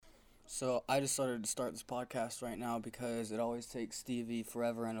So I decided to start this podcast right now because it always takes Stevie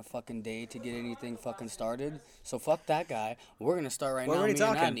forever and a fucking day to get anything fucking started. So fuck that guy. We're going to start right now. already Me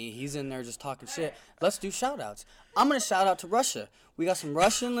and talking. Adney. He's in there just talking shit. Let's do shout-outs. I'm going to shout out to Russia. We got some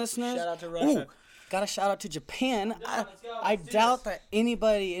Russian listeners. Shout out to Russia. Ooh, got a shout out to Japan. I doubt that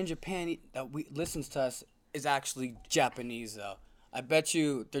anybody in Japan that listens to us is actually Japanese, though. I bet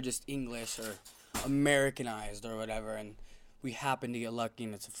you they're just English or Americanized or whatever, and we happen to get lucky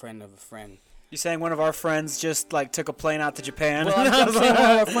and it's a friend of a friend. You saying one of our friends just like took a plane out to Japan? Well, I'm saying one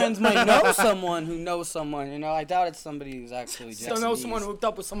of our friends might know someone who knows someone. You know, I doubt it's somebody who's actually Japanese. So know someone who hooked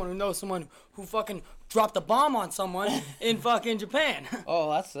up with someone who knows someone who fucking dropped a bomb on someone in fucking Japan. Oh,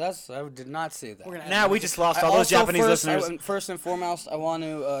 that's I did not say that. Now we just lost all those Japanese listeners. First and foremost, I want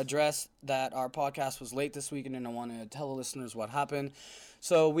to address that our podcast was late this week, and then I want to tell the listeners what happened.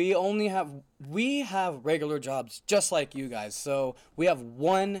 So we have regular jobs just like you guys. So we have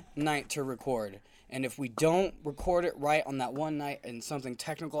one night to record. And if we don't record it right on that one night and something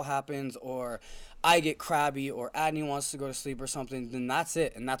technical happens or I get crabby or Adney wants to go to sleep or something, then that's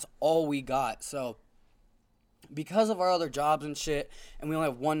it. And that's all we got. So because of our other jobs and shit, and we only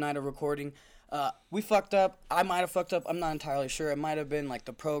have one night of recording, we fucked up. I might have fucked up. I'm not entirely sure. It might have been like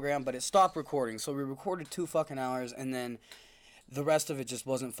the program, but it stopped recording. So we recorded 2 fucking hours and then the rest of it just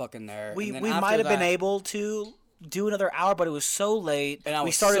wasn't fucking there. We might have been able to do another hour, but it was so late. And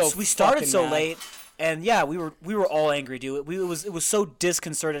we started so mad. late, and yeah, we were all angry, dude. It was so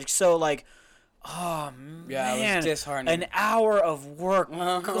disconcerting, so like, oh yeah, man, it was disheartening. An hour of work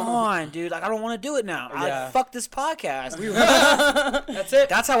gone, dude. Like I don't want to do it now. Yeah. Fuck this podcast. That's it.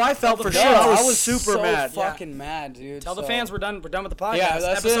 That's how I felt for sure. Yeah, I was super so mad. fucking mad, dude. Tell the fans we're done with the podcast. Yeah,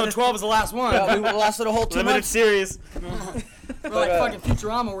 that's Episode it. 12 is the last one. Yeah, we lasted a whole 2 Limited months. series. We're like fucking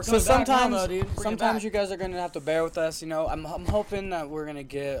Futurama. We're So coming back now, sometimes, though, dude. Bring it sometimes back. you guys are gonna have to bear with us. You know, I'm hoping that we're gonna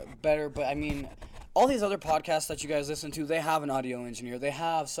get better. But I mean, all these other podcasts that you guys listen to, they have an audio engineer. They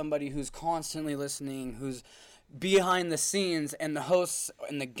have somebody who's constantly listening, who's behind the scenes, and the hosts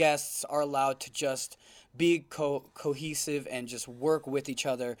and the guests are allowed to just be cohesive and just work with each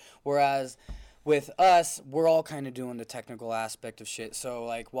other. Whereas with us, we're all kind of doing the technical aspect of shit. So,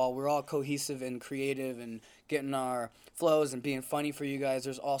 like, while we're all cohesive and creative and getting our flows and being funny for you guys,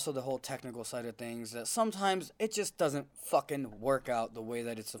 there's also the whole technical side of things that sometimes it just doesn't fucking work out the way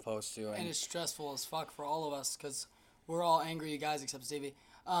that it's supposed to. And it's stressful as fuck for all of us because we're all angry, you guys, except Stevie.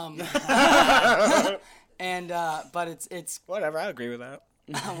 But it's Whatever, I agree with that.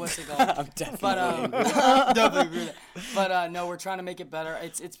 what's it called? I'm definitely Definitely agree with that. But no, we're trying to make it better.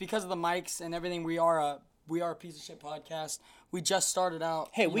 It's because of the mics and everything. We are a piece of shit podcast. We just started out.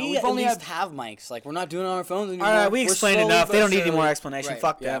 Hey, we at least have mics. Like, we're not doing it on our phones anymore. All right, we explained slowly enough. but They don't need any surely- more explanation. Right,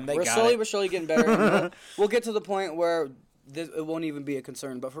 Fuck yeah. them. They We're got slowly it. but surely getting better. And we'll get to the point where it won't even be a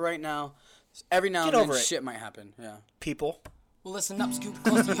concern. But for right now, every now and then, over it. shit might happen. Yeah. People. Well, listen up, Scoop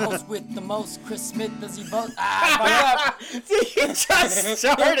Closey, host with the most. Chris Smith, does he both? Fuck up. You just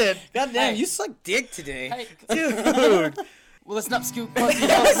started. God damn, Hey. you suck dick today. Hey, Dude. well, listen up, Scoop Closey,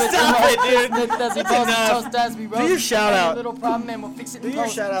 host with the most. Chris Smith, does he both? Toast as we roast. your shout out. Little problem, and we'll fix it in Do your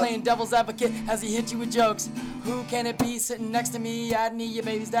post. shout out. Playing devil's advocate as he hits you with jokes. Who can it be sitting next to me? Adney, your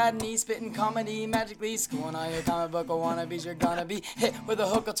baby's daddy, spitting comedy magically. Schooling all your comic book or wannabes, you're gonna be hit with a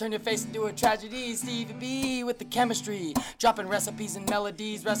hook. I'll turn your face into a tragedy. Stevie B with the chemistry, dropping recipes and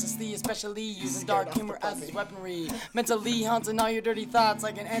melodies restlessly, especially using dark humor as his weaponry. Mentally haunting all your dirty thoughts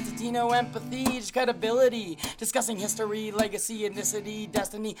like an Antitino empathy, just credibility. Discussing history, legacy, ethnicity,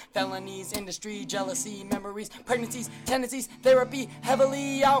 destiny, felonies, industry, jealousy, memories, pregnancies, tendencies, therapy,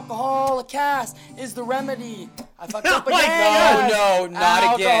 heavily alcoholic cast is the remedy. I fucked up my again. God. No,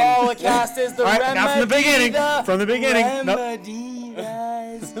 not again. Alcoholic cast is the All right, remedy. now from the beginning. From the beginning. Nope. Remedy,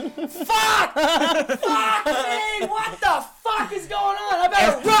 guys. Fuck! Fuck me! What the fuck is going on? I've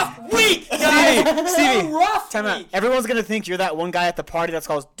had a rough week, guys. Stevie, A rough time out. week. Everyone's gonna think you're that one guy at the party that's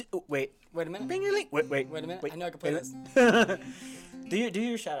called. Wait. Wait a minute. Wait Wait a minute. I know I can play this. Do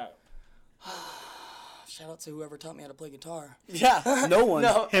your shout out. Shout out to whoever taught me how to play guitar. Yeah, no one.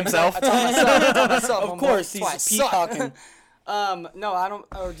 No, Himself. I taught myself. Of course, That's why I he's suck. peacocking. No, I don't.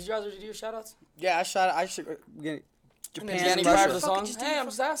 Oh, did you guys already do your shout outs? Yeah, I should get Japan, Japan. Annie, Russia. prior to the Fucking song? just do Hey, your I'm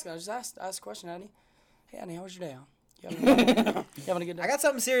just asking. I just asked a question, Annie. Hey, Annie, how was your day? You having a good day? I got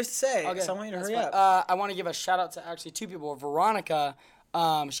something serious to say. Okay, So I want you to that's hurry fine. up. I want to give a shout out to actually 2 people. Veronica,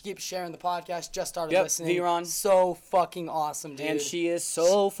 she keeps sharing the podcast. Just started Yep, listening. V-Ron. So fucking awesome, dude. And she is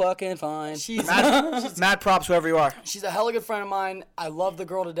so fucking fine. she's Mad props whoever you are. she's a hella good friend of mine. I love the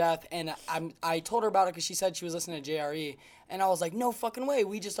girl to death, and I told her about it because she said she was listening to JRE, And I was like, no fucking way.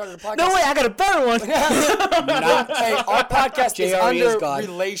 We just started a podcast. No way, I got a better one. Hey, our podcast is JRE is under God.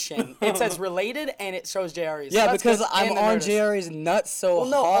 relation. It says related, and it shows JRE. So Yeah, that's because good. I'm And the on Nerdist. JRE's nuts so Well,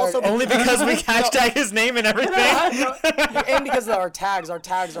 no, hard. also Only because we hashtag his name and everything. and because of our tags are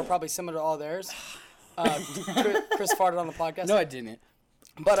probably similar to all theirs. Chris farted on the podcast. No, I didn't.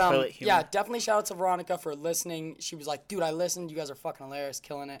 But Toilet humor. yeah, definitely shout out to Veronica for listening. She was like, "Dude, I listened. You guys are fucking hilarious,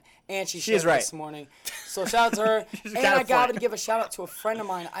 killing it." And she shared is right. this morning. So shout out to her. And got a I gotta point. give a shout out to a friend of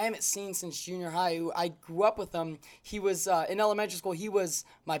mine I haven't seen since junior high. Who I grew up with him. He was in elementary school. He was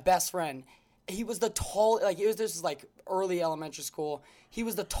my best friend. He was the tall, like this is like early elementary school. He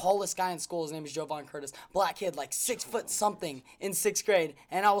was the tallest guy in school. His name is Jovan Curtis. Black kid, like 6 foot something in 6th grade,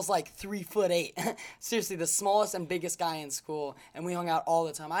 and I was like 3'8". Seriously, the smallest and biggest guy in school, and we hung out all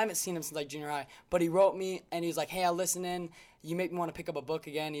the time. I haven't seen him since like junior high, but he wrote me and he was like, "Hey, I listened in. You make me want to pick up a book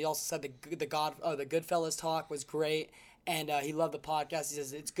again." He also said the Goodfellas talk was great. And he loved the podcast. He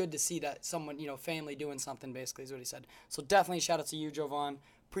says it's good to see that someone, family doing something. Basically, is what he said. So definitely shout out to you, Jovan.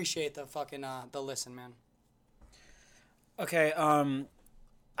 Appreciate the fucking the listen, man. Okay,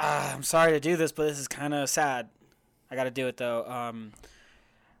 I'm sorry to do this, but this is kind of sad. I got to do it though.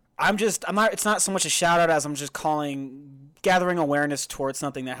 It's not so much a shout out as I'm just gathering awareness towards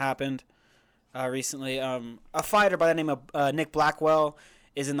something that happened recently. A fighter by the name of Nick Blackwell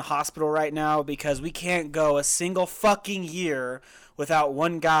is in the hospital right now because we can't go a single fucking year without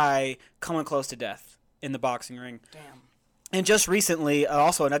one guy coming close to death in the boxing ring. Damn. And just recently,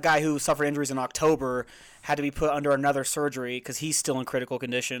 also a guy who suffered injuries in October had to be put under another surgery because he's still in critical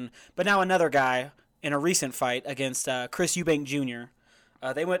condition. But now another guy in a recent fight against Chris Eubank Jr.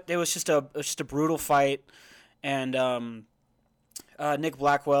 It was just a brutal fight, and Nick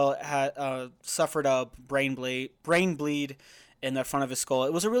Blackwell had suffered a brain bleed in the front of his skull.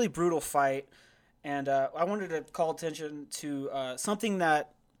 It was a really brutal fight, and I wanted to call attention to something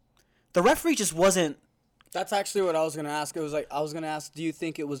that the referee just wasn't. That's actually what I was gonna ask. It was like I was gonna ask, do you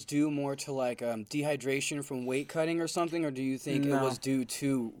think it was due more to like dehydration from weight cutting or something, or do you think it was due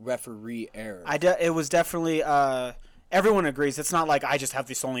to referee error? It was definitely. Everyone agrees. It's not like I just have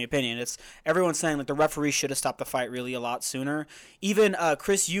this only opinion. It's everyone saying like the referee should have stopped the fight really a lot sooner. Even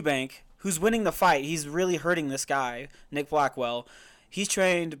Chris Eubank, who's winning the fight, he's really hurting this guy, Nick Blackwell. He's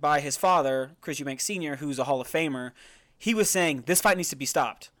trained by his father, Chris Eubank Sr., who's a Hall of Famer. He was saying this fight needs to be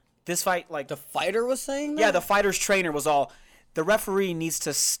stopped. This fight, like the fighter was saying that? Yeah, the fighter's trainer was all, the referee needs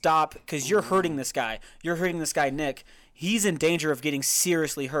to stop because you're hurting this guy. You're hurting this guy, Nick. He's in danger of getting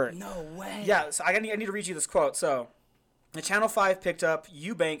seriously hurt. No way. Yeah, so I need to read you this quote. So, the Channel 5 picked up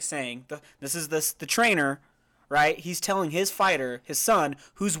Eubank saying, the trainer, right? He's telling his fighter, his son,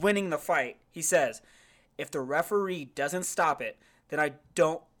 who's winning the fight. He says, if the referee doesn't stop it, then I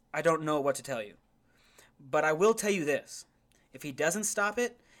don't know what to tell you. But I will tell you this. If he doesn't stop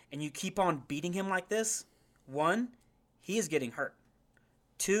it, and you keep on beating him like this, 1, he is getting hurt.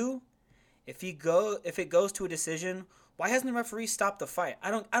 2, if it goes to a decision, why hasn't the referee stopped the fight?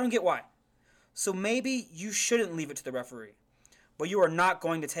 I don't get why. So maybe you shouldn't leave it to the referee. But you are not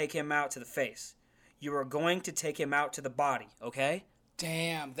going to take him out to the face. You are going to take him out to the body, okay?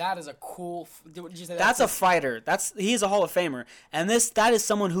 Damn, that is a cool. Did you say That's a fighter. He is a Hall of Famer, and that is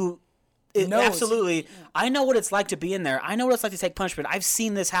someone who. Absolutely. I know what it's like to be in there. I know what it's like to take punishment. I've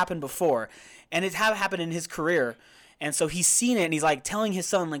seen this happen before, and it have happened in his career. And so he's seen it, and he's like telling his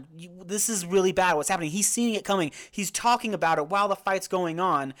son, like, this is really bad. What's happening? He's seeing it coming. He's talking about it while the fight's going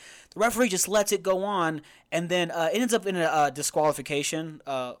on. The referee just lets it go on, and then it ends up in a disqualification.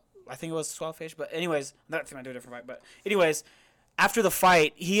 I think it was disqualification, but anyways, that might do a different fight. But anyways, after the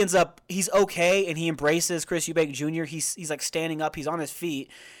fight, he's okay, and he embraces Chris Eubank Jr. He's like standing up. He's on his feet.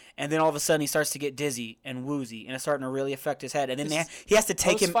 And then all of a sudden he starts to get dizzy and woozy, and it's starting to really affect his head. And then he has to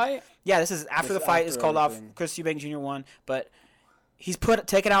take him. Post-fight? Yeah, this is after the fight. It's called off. Chris Eubank Jr. won, but he's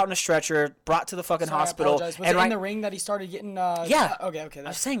taken out in a stretcher, brought to the fucking hospital. I apologize. Was it in the ring that he started getting? Yeah. Okay. I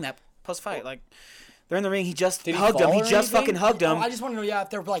was saying that post-fight, like they're in the ring. He just Did he hugged him. fall He or just anything? fucking hugged him. I just want to know, if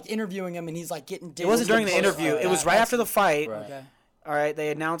they're like interviewing him and he's like getting dizzy. It wasn't during the interview. It was right after the fight. Right. Okay. All right, they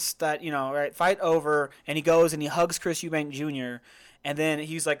announced that fight over, and he goes and he hugs Chris Eubank Jr. And then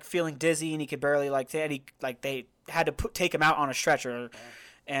he was like feeling dizzy, and he could barely they had to take him out on a stretcher.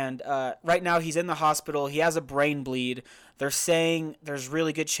 And right now he's in the hospital. He has a brain bleed. They're saying there's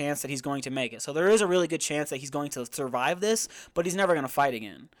really good chance that he's going to make it. So there is a really good chance that he's going to survive this, but he's never going to fight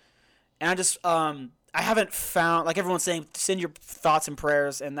again. And I just I haven't found, like everyone's saying, send your thoughts and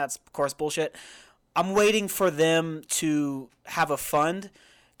prayers, and that's of course bullshit. I'm waiting for them to have a fund,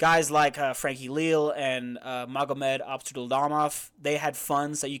 guys like Frankie Leal and Magomed Abdulhamov, they had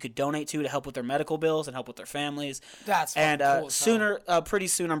funds that you could donate to help with their medical bills and help with their families. That's and cool, pretty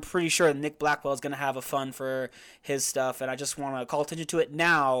soon, I'm pretty sure Nick Blackwell is going to have a fund for his stuff, and I just want to call attention to it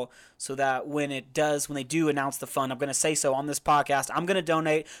now so that when they do announce the fund, I'm going to say so on this podcast. I'm going to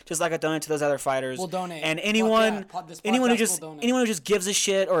donate just like I donate to those other fighters. We'll donate. And anyone who just gives a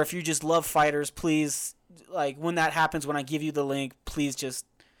shit, or if you just love fighters, please, like when that happens, when I give you the link, please just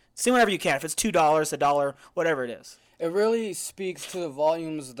see whenever you can. If it's $2, $1, whatever it is. It really speaks to the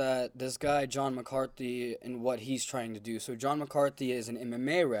volumes that this guy, John McCarthy, and what he's trying to do. So John McCarthy is an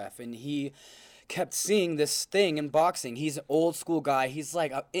MMA ref, and he kept seeing this thing in boxing. He's an old school guy. He's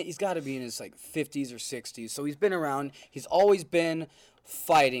like, he's got to be in his like 50s or 60s. So he's been around. He's always been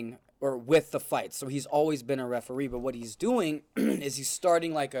fighting or with the fight. So he's always been a referee, but what he's doing is he's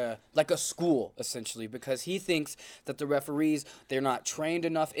starting like a school, essentially, because he thinks that the referees, they're not trained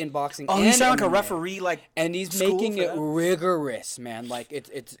enough in boxing. Oh, he's sounding like a referee, like, and he's making it rigorous, man. Like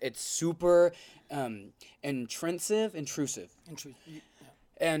it's super intrusive.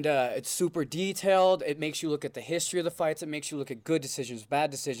 And it's super detailed. It makes you look at the history of the fights. It makes you look at good decisions, bad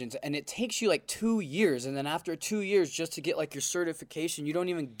decisions. And it takes you like 2 years. And then after 2 years, just to get like your certification, you don't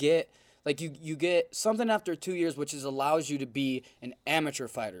even get, like you get something after 2 years, which allows you to be an amateur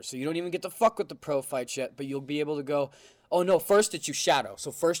fighter. So you don't even get to fuck with the pro fights yet, but you'll be able to go, oh no, first it's you shadow.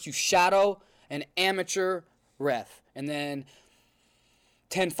 So first you shadow an amateur ref. And then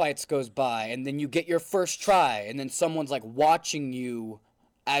 10 fights goes by. And then you get your first try. And then someone's like watching you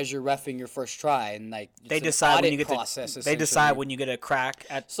as you're reffing your first try, and like they decide when you get a crack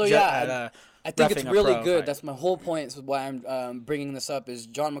at. So I think it's really good. Fight. That's my whole point. Why I'm bringing this up is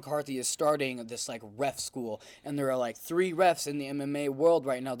John McCarthy is starting this like ref school, and there are like 3 refs in the MMA world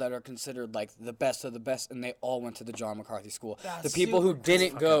right now that are considered like the best of the best, and they all went to the John McCarthy school. The people who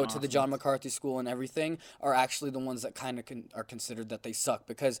didn't go to the John McCarthy school and everything are actually the ones that kind of are considered that they suck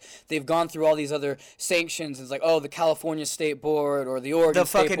because they've gone through all these other sanctions. It's like, oh, the California State Board or the Oregon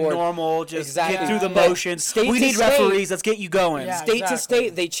State Board. The fucking normal, just get through the motions. We need referees. Let's get you going. Yeah, state to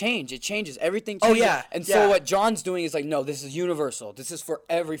state, they change. It changes. Everything changes. Oh, yeah. And so what John's doing is like, no, this is universal. This is for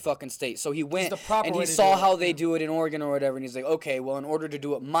every fucking state. So he went and he saw how they do it in Oregon or whatever, and he's like, okay, well, in order to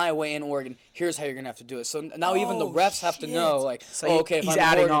do it my way in Oregon, here's how you're going to have to do it. So now even the refs have to know, like, so okay, he's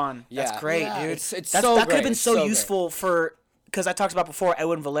adding on. Yeah. That's great, dude. It's that could have been so useful for... Because I talked about before,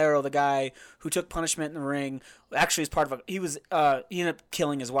 Edwin Valero, the guy who took punishment in the ring, actually is part of he ended up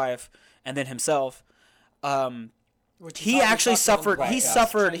killing his wife and then himself. He actually suffered. He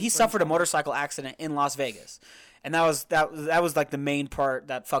suffered a motorcycle accident in Las Vegas, and that was like the main part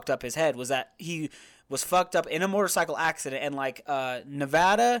that fucked up his head, was that he was fucked up in a motorcycle accident, and like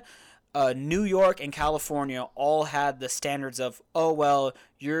Nevada, New York, and California all had the standards of, oh well,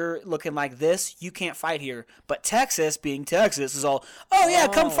 you're looking like this, you can't fight here. But Texas, being Texas, is all, oh yeah,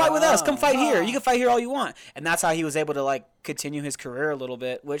 come fight with us, come fight here, you can fight here all you want. And that's how he was able to like continue his career a little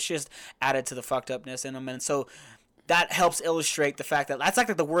bit, which just added to the fucked upness in him. And so that helps illustrate the fact that that's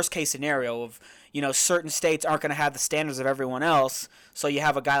like the worst case scenario of, you know, certain states aren't going to have the standards of everyone else. So you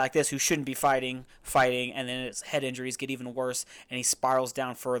have a guy like this who shouldn't be fighting, and then his head injuries get even worse, and he spirals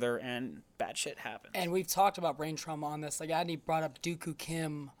down further, and bad shit happens. And we've talked about brain trauma on this. Like, Adney brought up Dooku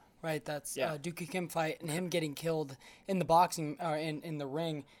Kim, right? That's Dooku Kim fight, and him getting killed in the boxing, in the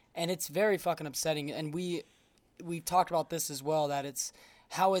ring. And it's very fucking upsetting. And we've talked about this as well, that it's,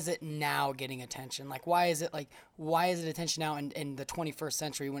 how is it now getting attention? Like, why is it attention now in the 21st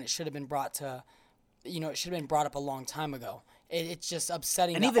century when it should have been brought to, you know, it should have been brought up a long time ago? It's just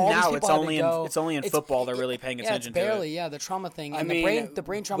upsetting. And even now, it's only in football they're really paying attention to it. Barely, the trauma thing. The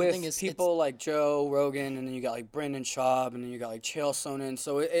brain trauma thing is people like Joe Rogan, and then you got like Brendan Schaub, and then you got like Chael Sonnen.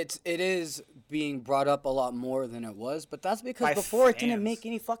 So it is being brought up a lot more than it was, but that's because before it didn't make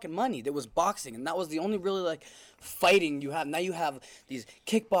any fucking money. There was boxing, and that was the only really like fighting you have. Now you have these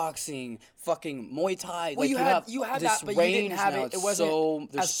kickboxing, fucking Muay Thai. Well, like you had that, but you didn't have it. It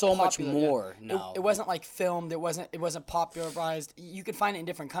wasn't there's so much more now. It wasn't like filmed. It wasn't popularized. You could find it in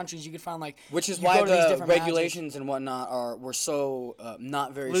different countries. You could find like, which is why the regulations and whatnot were so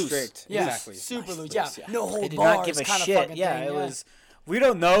not very strict. Yeah, exactly. Super loose. Yeah, no hold bars. They did not give a shit. It was. We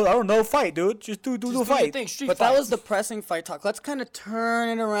don't know. I don't know. Fight, dude. Just do the fight. But that was depressing fight talk. Let's kind of turn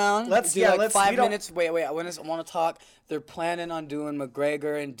it around. Let's do 5 minutes. Wait. I want to talk. They're planning on doing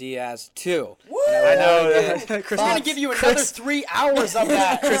McGregor and Diaz too. Woo! I know. I'm gonna give you another 3 hours of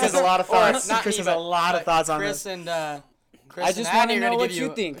that. Chris has a lot of thoughts. Chris has a lot of thoughts on this. Chris and Chris I just want to know what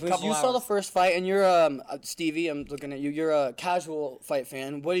you think. Because you saw the first fight, and you're Stevie. I'm looking at you. You're a casual fight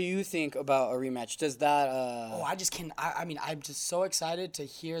fan. What do you think about a rematch? Does that? Oh, I just can't. I mean, I'm just so excited to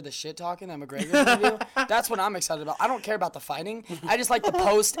hear the shit talking that McGregor's gonna do. That's what I'm excited about. I don't care about the fighting. I just like the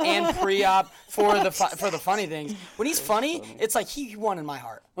post and pre-op for the funny things. When he's funny, it's like he won in my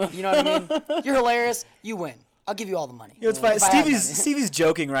heart. You know what I mean? You're hilarious. You win. I'll give you all the money. It's fine. Stevie's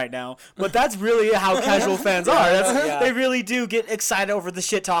joking right now, but that's really how casual fans are. They really do get excited over the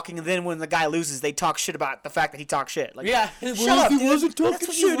shit talking, and then when the guy loses, they talk shit about the fact that he talks shit. Like, shut up, dude. He wasn't talking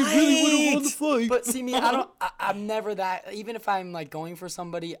shit. He really would have won the fight. But see me, I'm never that. Even if I'm like going for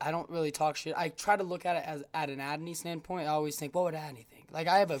somebody, I don't really talk shit. I try to look at it as at an Adney standpoint. I always think, what would Adney think? Like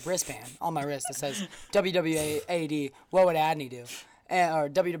I have a wristband on my wrist that says WWAD. What would Adney do? Or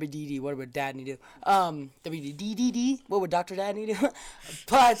WWDD, what would Dadney do? WWDD, what would Dr. Dadney do?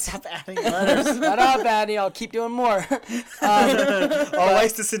 But stop adding letters. Shut up, Adney. I'll keep doing more. I'll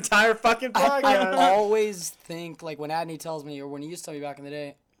waste this entire fucking podcast. I always think, like, when Adney tells me, or when he used to tell me back in the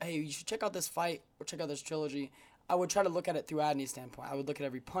day, hey, you should check out this fight or check out this trilogy, I would try to look at it through Adney's standpoint. I would look at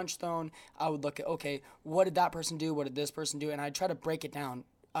every punch thrown. I would look at, okay, what did that person do? What did this person do? And I'd try to break it down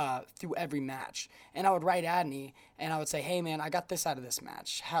through every match. And I would write Adney, and I would say, hey, man, I got this out of this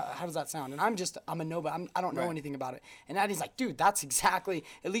match. How does that sound? And I'm a nobody. I don't know anything about it. And Adney's like, dude, that's exactly,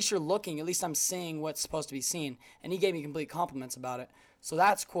 at least you're looking. At least I'm seeing what's supposed to be seen. And he gave me complete compliments about it. So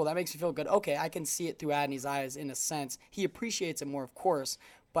that's cool. That makes me feel good. Okay, I can see it through Adney's eyes in a sense. He appreciates it more, of course.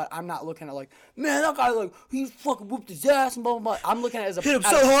 But I'm not looking at like, man, that guy, like, he fucking whooped his ass and blah, blah, blah. I'm looking at it as a... Hit him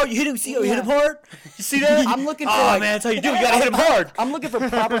so hard. You hit him, see how you hit him hard? You see that? I'm looking for... man, that's how you do it. You gotta hit him hard. I'm looking for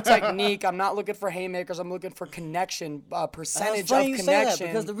proper technique. I'm not looking for haymakers. I'm looking for connection, percentage of connection. Say that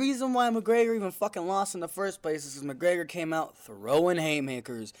because the reason why McGregor even fucking lost in the first place is because McGregor came out throwing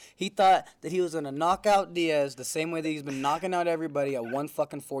haymakers. He thought that he was going to knock out Diaz the same way that he's been knocking out everybody at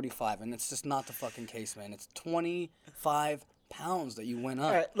 145, and it's just not the fucking case, man. It's 25 pounds that you went up.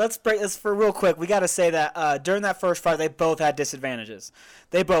 All right, let's break this for real quick. We got to say that during that first fight, they both had disadvantages.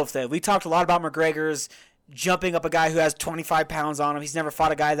 They both did. We talked a lot about McGregor's jumping up a guy who has 25 pounds on him. He's never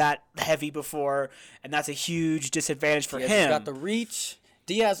fought a guy that heavy before, and that's a huge disadvantage for him. He's got the reach.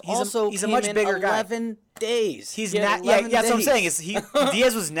 Diaz he's a much bigger 11 days. He's that's what I'm saying.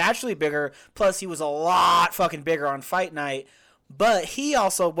 Diaz was naturally bigger, plus he was a lot fucking bigger on fight night. But he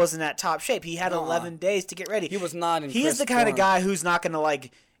also wasn't at top shape. He had 11 days to get ready. He was not in He is the kind of guy who's not going to,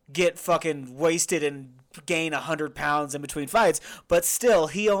 like, get fucking wasted and gain 100 pounds in between fights. But still,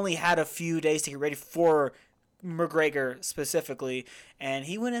 he only had a few days to get ready for McGregor specifically. And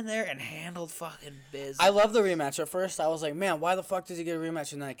he went in there and handled fucking business. I love the rematch. At first, I was like, man, why the fuck does he get a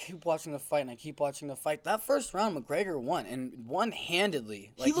rematch? And then I keep watching the fight, That first round, McGregor won, and won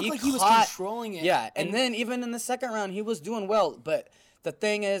handedly. He looked like he was controlling it. Yeah, and then even in the second round, he was doing well. But the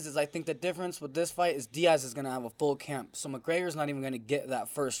thing is I think the difference with this fight is Diaz is going to have a full camp. So McGregor's not even going to get that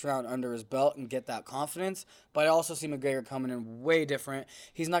first round under his belt and get that confidence. But I also see McGregor coming in way different.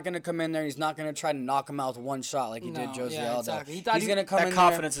 He's not going to come in there. He's not going to try to knock him out with one shot like he did Jose Aldo. Exactly. He's going to come in there. That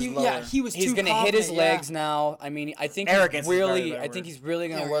confidence is lower. Yeah, he's going to hit his legs now. I mean, I think arrogance he's really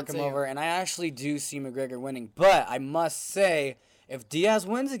going to work him over. And I actually do see McGregor winning. But I must say, if Diaz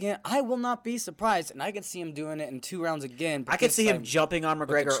wins again, I will not be surprised, and I can see him doing it in 2 rounds again. I could see him jumping on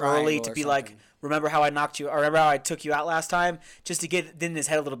McGregor early to be like, remember how I knocked you, or remember how I took you out last time, just to get in his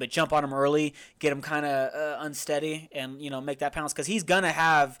head a little bit, jump on him early, get him kind of unsteady, and make that pounce because he's gonna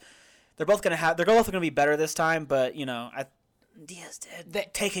have. They're both gonna be better this time, but Diaz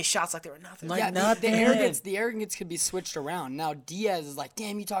did take his shots like they were nothing. The arrogance could be switched around. Now Diaz is like,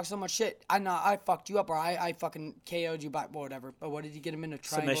 damn, you talk so much shit. I fucked you up, or I fucking KO'd you by whatever. But what did he get him in a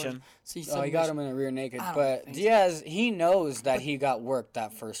triangle? Submission. He got him in a rear naked. But Diaz, he knows that he got worked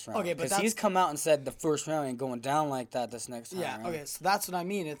that first round. Okay, because he's come out and said the first round ain't going down like that this next time. Yeah. Right? Okay, so that's what I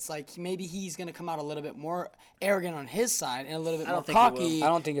mean. It's like maybe he's gonna come out a little bit more arrogant on his side and a little bit more cocky. I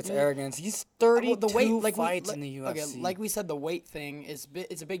don't think it's arrogance. He's 32 fights in the UFC. Okay, like we said, the weight thing it's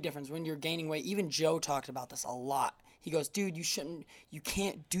a big difference when you're gaining weight. Even Joe talked about this a lot. He goes, dude, you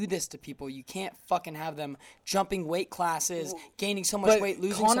can't do this to people. You can't fucking have them jumping weight classes, gaining so much weight,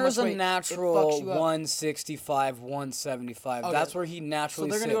 losing Connor's so much weight. Connor's a natural 165, 175. Okay. That's where he naturally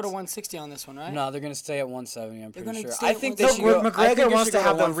sits. So they're going to go to 160 on this one, right? No, they're going to stay at 170, I'm pretty sure. I think McGregor wants to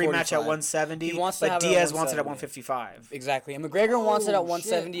have the rematch at 170, but Diaz wants it at 155. Exactly. And McGregor wants it at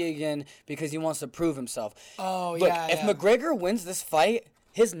 170 again because he wants to prove himself. Oh, Look, if McGregor wins this fight,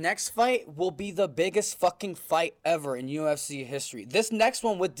 his next fight will be the biggest fucking fight ever in UFC history. This next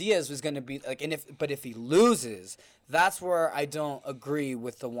one with Diaz was going to be like, but if he loses, that's where I don't agree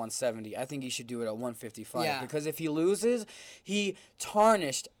with the 170. I think he should do it at 155 because if he loses, he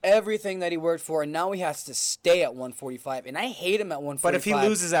tarnished everything that he worked for, and now he has to stay at 145. And I hate him at 145. But if he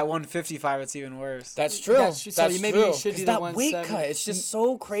loses at 155, it's even worse. That's true. That's true. Maybe he should do that weight cut. It's just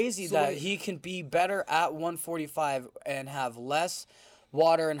so crazy that he can be better at 145 and have less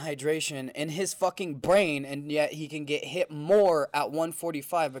water and hydration in his fucking brain, and yet he can get hit more at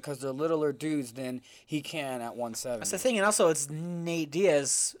 145 because they're littler dudes than he can at 170. That's the thing, and also it's Nate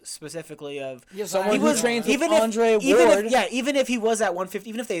Diaz specifically of someone who trains with even Andre if, Ward. Even if he was at 150,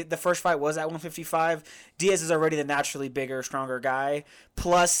 even if the first fight was at 155, Diaz is already the naturally bigger, stronger guy.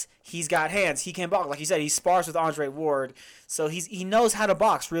 Plus, he's got hands. He can box. Like you said, he spars with Andre Ward, so he knows how to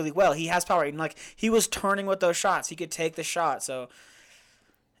box really well. He has power, and like he was turning with those shots. He could take the shot, so.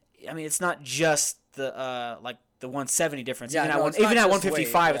 I mean, it's not just the the 170 difference. Yeah, even at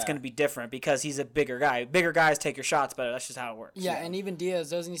 155, it's going to be different because he's a bigger guy. Bigger guys take your shots better. That's just how it works. Yeah, and even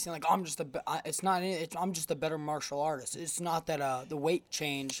Diaz doesn't he seem like I'm just a better martial artist. It's not that the weight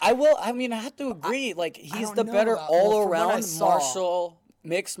change. I have to agree. He's the better all-around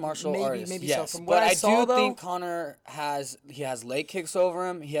mixed martial artist. Maybe yes. So. From what I saw, think Conor has leg kicks over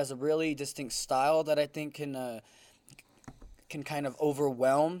him. He has a really distinct style that I think can kind of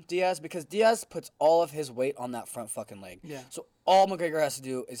overwhelm Diaz because Diaz puts all of his weight on that front fucking leg. Yeah. So all McGregor has to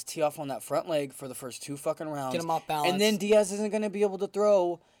do is tee off on that front leg for the first 2 fucking rounds. Get him off balance. And then Diaz isn't going to be able to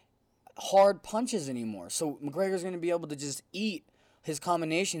throw hard punches anymore. So McGregor's going to be able to just eat his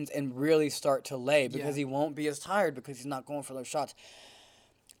combinations and really start to lay because he won't be as tired because he's not going for those shots.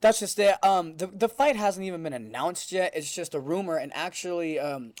 That's just it. The fight hasn't even been announced yet. It's just a rumor. And actually,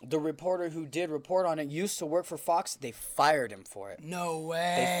 the reporter who did report on it used to work for Fox. They fired him for it. No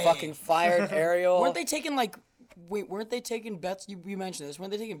way. They fucking fired Ariel. Weren't they taking bets? You mentioned this.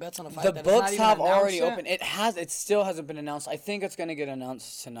 Weren't they taking bets on a fight? The books have already opened. It still hasn't been announced. I think it's gonna get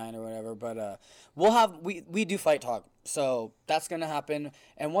announced tonight or whatever. But we do fight talk, so that's gonna happen.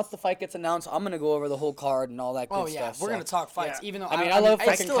 And once the fight gets announced, I'm gonna go over the whole card and all that good stuff. We're gonna talk fights. Yeah. Even though I love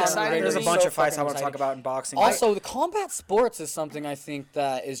fucking Conor McGregor. There's a bunch of fights I want to talk about in boxing. Also, the combat sports is something I think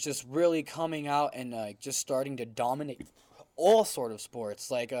that is just really coming out and just starting to dominate all sort of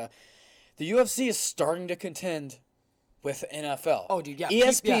sports. The UFC is starting to contend with NFL. Oh, dude, yeah.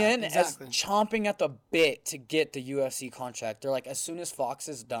 ESPN exactly. is chomping at the bit to get the UFC contract. They're like, as soon as Fox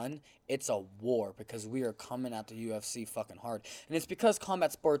is done, it's a war because we are coming at the UFC fucking hard. And it's because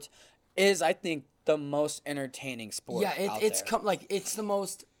combat sports is, I think, the most entertaining sport out there. It's the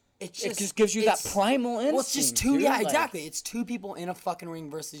most... It just gives you that primal instinct. Well, it's just two... Dude, exactly. It's two people in a fucking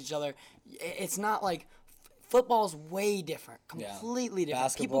ring versus each other. It's not like... Football is way different, completely different.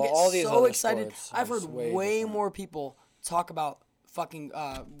 Basketball, people get all these so other excited. sports I've heard way more people talk about fucking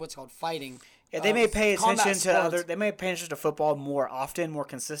fighting. Yeah, they may pay attention to They may pay attention to football more often, more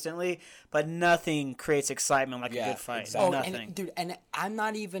consistently, but nothing creates excitement like a good fight. Exactly. Nothing. And I'm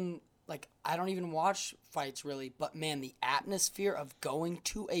not even I don't even watch fights really, but man, the atmosphere of going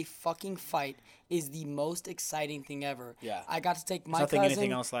to a fucking fight is the most exciting thing ever. Yeah. I got to take my cousin.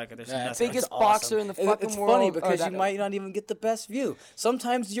 Anything else like it. There's biggest boxer in the fucking world. It's funny because you might not even get the best view.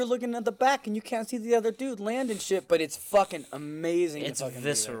 Sometimes you're looking at the back and you can't see the other dude landing shit, but it's fucking amazing. It's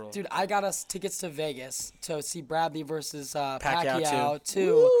visceral. Dude, I got us tickets to Vegas to see Bradley versus Pacquiao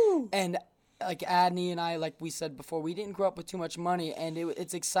too. Woo! And Adney and I, like we said before, we didn't grow up with too much money, and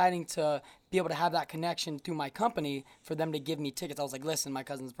it's exciting to be able to have that connection through my company for them to give me tickets. I was like, listen, my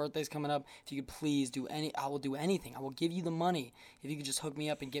cousin's birthday's coming up. If you could please I will do anything. I will give you the money if you could just hook me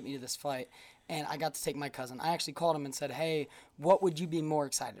up and get me to this fight. And I got to take my cousin. I actually called him and said, hey, what would you be more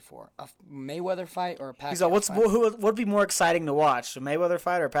excited for? A Mayweather fight or a Pacquiao fight? What would be more exciting to watch, a Mayweather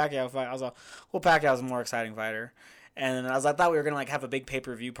fight or a Pacquiao fight? I was like, well, Pacquiao's a more exciting fighter. And I thought we were gonna have a big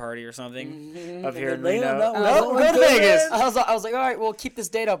pay-per-view party or something up here in Reno. No, we're going to Vegas. I was like, all right, well, keep this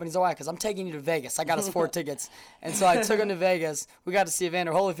date open. He's all right, because I'm taking you to Vegas. I got us 4 tickets. And so I took him to Vegas. We got to see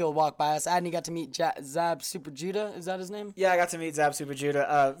Evander Holyfield walk by us. Adney got to meet Zab Super Judah. Is that his name? Yeah, I got to meet Zab Super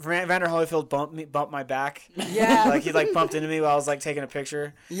Judah. Evander Holyfield bumped my back. Yeah. He bumped into me while I was taking a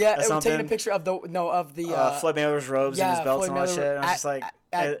picture. Yeah, taking a picture of the Floyd Mayweather's robes and his belts and all that shit. And I was just like.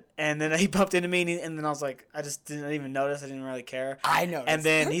 And then he bumped into me, and then I was like, I just didn't even notice. I didn't really care. I noticed. And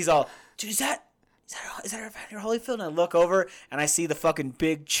then he's all, dude, is that Evander Holyfield? And I look over, and I see the fucking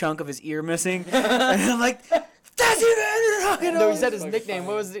big chunk of his ear missing. And I'm like, No, he said his nickname.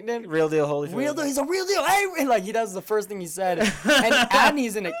 What was his nickname? Real deal, Holyfield. Real deal. He's a real deal. Hey, like he does the first thing he said. And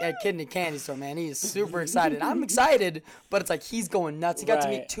Adney's in a kid in a candy store, man. He is super excited. I'm excited, but it's like he's going nuts. He got to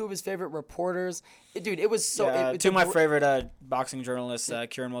meet two of his favorite reporters. Dude, it was so. Two of my favorite boxing journalists,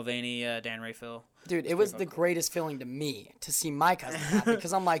 Kieran Mulvaney, Dan Rayfield. Dude, it was the greatest feeling to me to see my cousin happy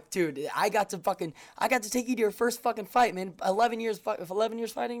because I'm like, dude, I got to take you to your first fucking fight, man. 11 years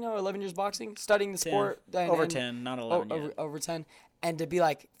fighting now, 11 years boxing, studying the 10. sport. Over 10, not 11 yet. Over 10. And to be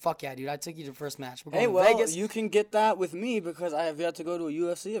like, fuck yeah, dude, I took you to the first match. We're going Hey, to well, Vegas. you can get that with me because I have yet to go to a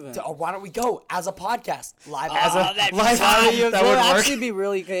UFC event. Why don't we go as a podcast? Live that That would would work. actually be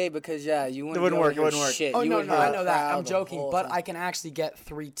really gay because, yeah, you wouldn't wouldn't be able work, to it wouldn't hear work. shit. Oh, You no, would no, hear I a know that. crowd I'm the joking, whole but time. I can actually get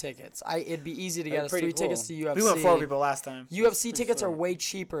 3 tickets. It'd be easy to get us pretty 3 tickets to cool. UFC. We went 4 people last time. UFC tickets are way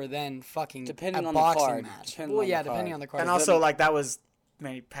cheaper than fucking Depending a on the boxing card. match. Depending Well, on yeah, the depending card. on the card. And also, like, that was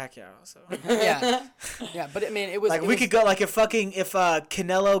Manny Pacquiao. So. yeah, but I mean, it was Like, it we was- could go, like, if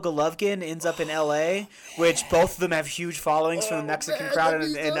Canelo Golovkin ends up in L.A., which both of them have huge followings from the Mexican crowd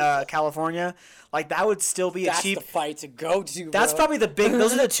in California, like, that would still be That's a cheap... the fight to go to, That's bro. probably the big...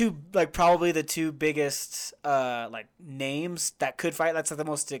 Those are the two, like, probably the two biggest, like, names that could fight. That's the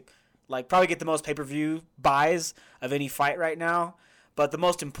most, like, probably get the most pay-per-view buys of any fight right now. But the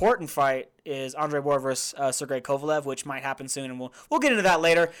most important fight is Andre Ward versus Sergey Kovalev, which might happen soon, and we'll get into that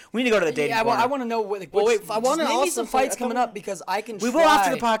later. We need to go to the dating Yeah, well, corner. I want to know what. Well, wait, I wanna name me also some fights say- coming up because I can. We try, will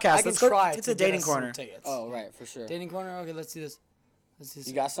after the podcast. I can Let's go try to the get dating us some corner. tickets. Oh, right, for sure. Dating corner. Okay, let's do this. Let's do this.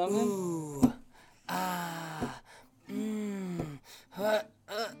 You got something? Ooh.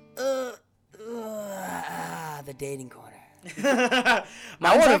 The dating corner.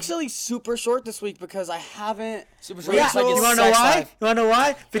 Mine's actually super short this week because I haven't. Super short. Yeah, It's like you it's want to know sex why? life. You want to know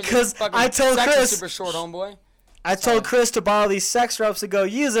why? Because Fucking I told sex is Chris... super short, homeboy. I told Chris to borrow these sex ropes to go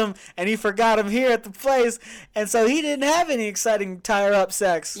use them, and he forgot them here at the place, and so he didn't have any exciting tire-up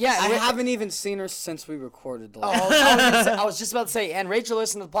sex. Yeah, I and haven't even seen her since we recorded the Oh, last. I was just about to say, and Rachel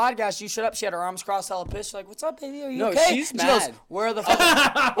listened to the podcast. You shut up. She had her arms crossed, hella pissed. She's like, "What's up, baby? Are you No, okay?" she's She goes, mad. "Where are the fucking,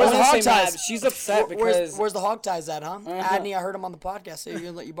 I where's the wouldn't hog say mad. ties? She's upset because Where's the hog ties at, huh? Adney, I heard him on the podcast. So you're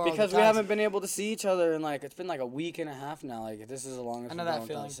gonna let you borrow because the we ties. haven't been able to see each other in like it's been like a week and a half now. Like this is the longest I know we've that gone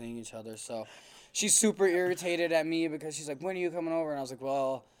feeling. without seeing each other. So she's super irritated at me because she's like, "When are you coming over?" And I was like,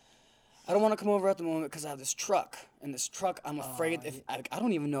 "Well, I don't want to come over at the moment because I have this truck, and this truck, I'm afraid if I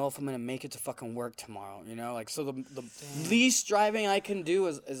don't even know if I'm gonna make it to fucking work tomorrow. You know, like so the least driving I can do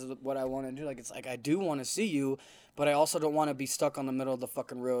is what I want to do. Like it's like I do want to see you." But I also don't want to be stuck on the middle of the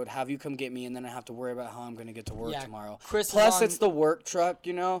fucking road, have you come get me, and then I have to worry about how I'm going to get to work tomorrow. Chris is Plus, on- it's the work truck,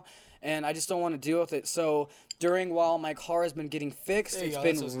 you know, and I just don't want to deal with it. So while my car has been getting fixed, There you it's go,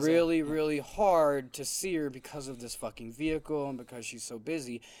 been that's what I was gonna really, really hard to see her because of this fucking vehicle and because she's so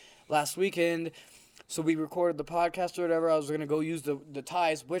busy. Last weekend, so we recorded the podcast or whatever. I was going to go use the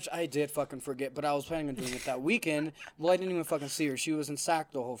ties, which I did fucking forget, but I was planning on doing it that weekend. Well, I didn't even fucking see her. She was in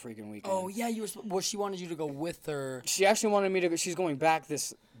Sac the whole freaking weekend. Oh yeah, you were. Well, she wanted you to go with her. She actually wanted me to go. She's going back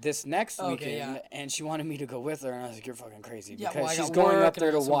this next Okay, weekend, yeah. and she wanted me to go with her, and I was like, "You're fucking crazy," Yeah, because well, I she's got going work up there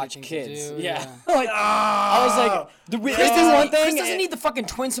and I to got so many watch things to kids. do, Yeah, yeah. like I was like, it's been one thing. Chris doesn't need the fucking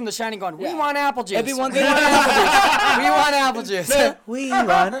twins from The Shining going, "We Yeah. want apple juice." It'd be one We thing. want apple juice. We want apple juice. We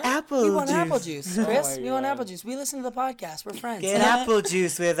want apple We want juice. apple juice, Chris. my We want God. apple juice. We listen to the podcast. We're friends. Get apple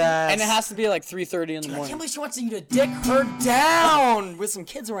juice with us. And it has to be like 3:30 in the I can't morning. believe she wants you to dick her down with some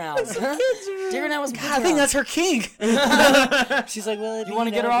kids around. Dick her down with some kids God, I think around. that's her king. She's like, "Well, You want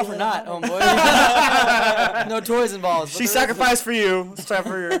to get her off or not, homeboy? No toys involved. but She there is- sacrificed for you. It's time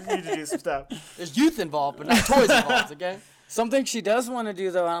for you to do some stuff. There's youth involved, but not toys involved. Okay. Something she does want to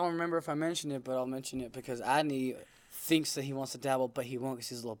do, though, I don't remember if I mentioned it, but I'll mention it because Adney thinks that he wants to dabble, but he won't because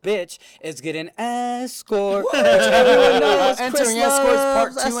he's a little bitch, is get an escort. Which everyone knows. Entering Chris escorts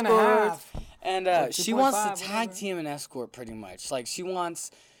part loves 2.5. escorts. And Or she wants 2.5, to tag whatever. team an escort pretty much. Like,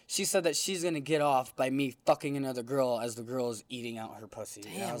 she said that she's going to get off by me fucking another girl as the girl is eating out her pussy.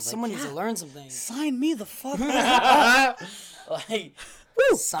 And I Damn, was someone like, needs to learn some things. sign me the fuck up. Like,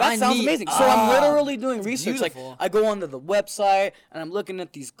 woo, Sign that sounds me amazing. So I'm up. literally doing research. Beautiful. Like, I go onto the website and I'm looking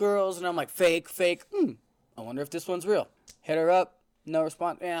at these girls and I'm like, fake. I wonder if this one's real. Hit her up, no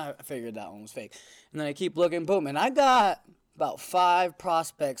response. Yeah, I figured that one was fake. And then I keep looking, boom, and I got about 5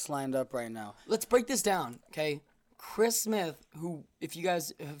 prospects lined up right now. Let's break this down, okay? Chris Smith, who, if you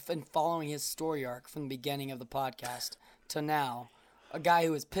guys have been following his story arc from the beginning of the podcast to now, a guy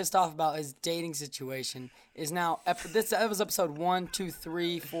who was pissed off about his dating situation, is now, that was episode 1, 2,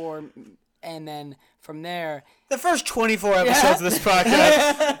 3, 4, and then from there, The first 24 episodes of this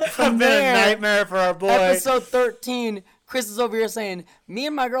podcast have been a nightmare for our boy. episode 13, Chris is over here saying, me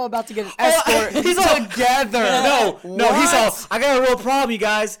and my girl about to get an escort he's all together. No, he's all, I got a real problem, you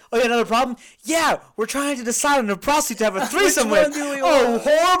guys. Oh, yeah, another problem? Yeah, we're trying to decide on a prostitute to have a threesome with. Oh,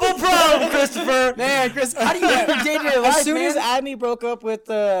 horrible problem, Christopher. Man, Chris, how do you date your life, As soon man? as Adney broke up with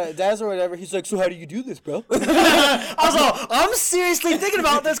Daz or whatever, he's like, so how do you do this, bro? I was all, I'm seriously thinking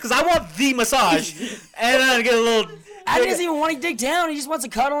about this because I want the massage. And I get a little... Adney doesn't even want to dig down. He just wants a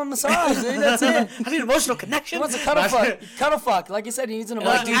cuddle and massage, dude. That's it. I need emotional connection. He wants a cuddle fuck. Cuddle fuck. Like you said, he needs an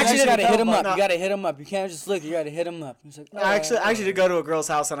emotional Dude, connection. you gotta hit him up. No. You gotta hit him up. You can't just look. You gotta hit him up. He's like, I actually did go to a girl's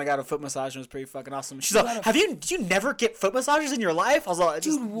house and I got a foot massage and it was pretty fucking awesome. She's like, did you never get foot massages in your life? I was like,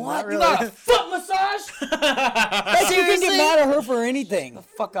 Dude, what? Really. You got a foot massage? you can get mad at her for anything. The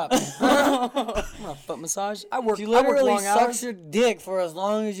fuck up. I'm a foot massage. I work She long literally hours. sucks your dick for as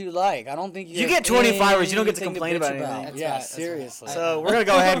long as you like. I don't think you You have get 25 hours, you don't get to anything complain bitch about anything. That's Yeah, right, that's right. seriously. So we're going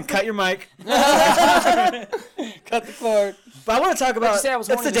to go ahead and cut your mic. Cut the cord. But I want to talk about, say I was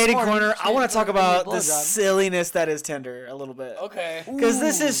it's horny the this dating morning. corner. I want to talk Give me a about the blowjob. silliness that is Tinder a little bit. Okay. Because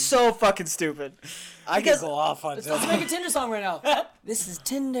this is so fucking stupid. I can go off on Let's Tinder. make a Tinder song right now. This is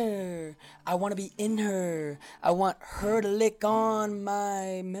Tinder. I want to be in her. I want her to lick on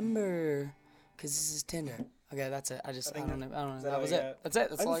my member. Because this is Tinder. Okay, that's it. I don't know. That was it. That's it.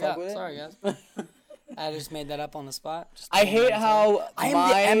 That's all I fuck got. with it. Sorry, guys. I just made that up on the spot. I hate how I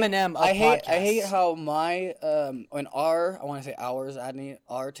am the Eminem of I hate podcasts. how my I want to say ours, Adney,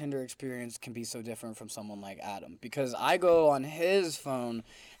 our Tinder experience can be so different from someone like Adam, because I go on his phone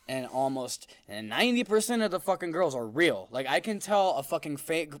and almost 90% of the fucking girls are real. Like, I can tell a fucking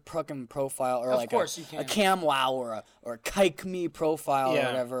fake fucking profile, or like course you can. a Cam Wow or a Kike Me profile Yeah. or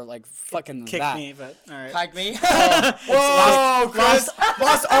whatever, like fucking Kick that. me, but all right. Like me. Whoa, Chris.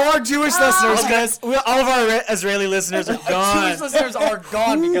 Lost all our Jewish listeners, guys. All of our Israeli listeners are gone. Jewish listeners are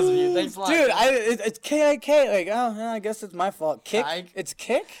gone because of you. Thanks a lot. Dude, it's K-I-K. Like, oh, yeah, I guess it's my fault. Kick? Kike? It's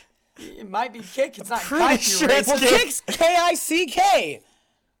Kick? It might be kick. It's not Pretty kike, sure you it's racist. kick. Kick's K-I-C-K.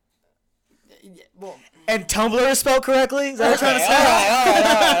 Well, And Tumblr is spelled correctly? Is that what you're trying to say?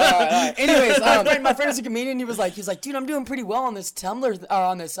 All right. Anyways, my friend is a comedian. He was like, dude, I'm doing pretty well on this Tumblr,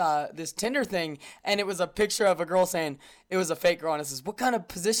 on this Tinder thing. And it was a picture of a girl saying, it was a fake girl, and it says, what kind of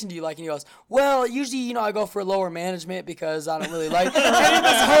position do you like? And he goes, well, usually, I go for lower management because I don't really like it. And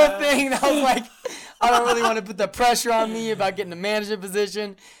this whole thing, and I was like, I don't really want to put the pressure on me about getting a management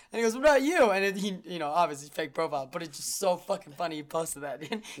position. And he goes, what about you? And he, obviously fake profile, but it's just so fucking funny he posted that.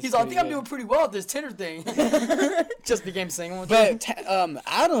 And he's all, I think I'm doing pretty well at this Tinder thing. Just became single. but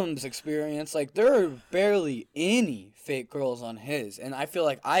Adam's experience, like, there are barely any fake girls on his, and I feel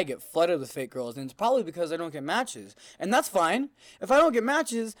like I get flooded with fake girls, and it's probably because I don't get matches, and that's fine. If I don't get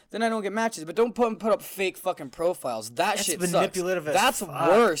matches, then I don't get matches, but don't put up fake fucking profiles. That shit manipulative sucks. as That's fuck.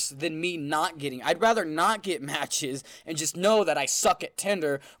 worse than me not getting. I'd rather not get matches and just know that I suck at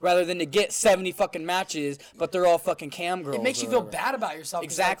Tinder rather than to get 70 fucking matches, but they're all fucking cam girls. it makes you or feel whatever. bad about yourself. 'cause,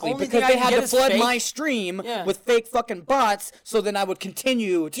 Exactly, like, only because thing I they can had get to is flood fake. my stream Yeah. with fake fucking bots, so then I would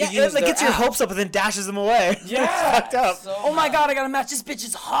continue to use It their gets your app. hopes up and then dashes them away. Yeah. It's fucked up. Oh my god, I gotta match. This bitch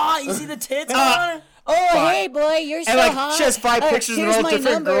is hot. You see the tits on her? Oh, hey, boy, you're so And like hot. she has 5 pictures and they're here's all my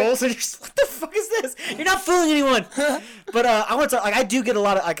different number. girls, and you're just, what the fuck is this? You're not fooling anyone. But I want to like I do get a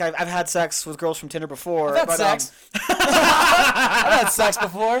lot of like I've had sex with girls from Tinder before. I've had but, sex. I've had sex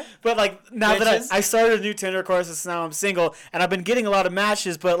before. But like now Bitches. that I started a new Tinder course, and now I'm single, and I've been getting a lot of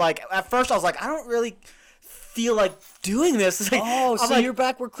matches. But like at first I was like, I don't really feel like doing this. It's like, Oh, I'm so like, you're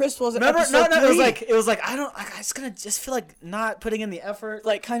back where Chris was at remember? episode No, 3. it was like I don't. Like, I just feel like not putting in the effort.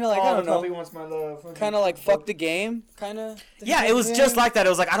 like kind of like, Oh, I don't the puppy know, wants my love. kind of like fuck the game, kind of. Yeah, it was just like that. It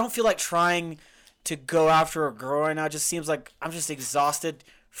was like I don't feel like trying to go after a girl right now. It just seems like I'm just exhausted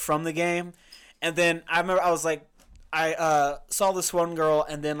from the game. And then I remember I was like, I saw this one girl,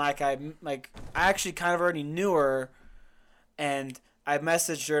 and then I actually kind of already knew her, and I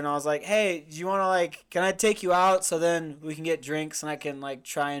messaged her and I was like, hey, do you want to like, can I take you out so then we can get drinks and I can like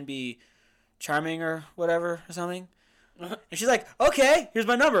try and be charming or whatever or something? And she's like, okay, here's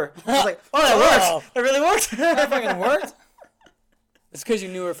my number. I was like, oh, that Wow. works. That really worked. That fucking worked. It's because you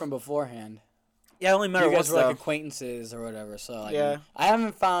knew her from beforehand. Yeah, I only met her You once guys were like though. acquaintances or whatever. So like, Yeah. I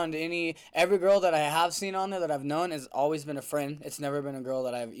haven't found every girl that I have seen on there that I've known has always been a friend. It's never been a girl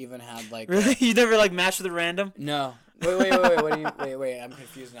that I've even had like. Really? You never like matched with a random? No. Wait. What do you? Wait. I'm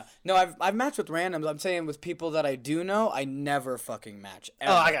confused now. No, I've matched with randoms. I'm saying with people that I do know, I never fucking match.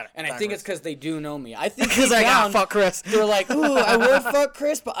 Ever. Oh, I got it. And I think it's because they do know me. I think Because deep I got down, fuck Chris. they're like, ooh, I would fuck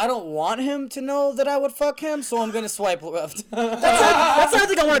Chris, but I don't want him to know that I would fuck him, so I'm gonna swipe left. That's another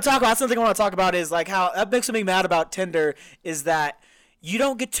thing I want to talk about. That's another thing I want to talk about is like how that makes me mad about Tinder is that you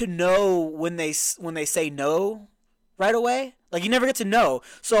don't get to know when they say no right away. Like, you never get to know.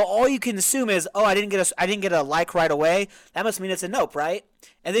 So all you can assume is, oh, I didn't get a like right away. That must mean it's a nope, right?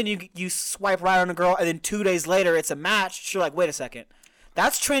 And then you swipe right on a girl, and then 2 days later it's a match. You're like, wait a second.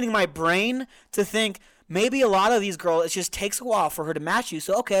 That's training my brain to think maybe a lot of these girls, it just takes a while for her to match you.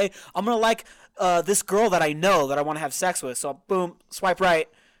 So, okay, I'm going to like this girl that I know that I want to have sex with. So, boom, swipe right.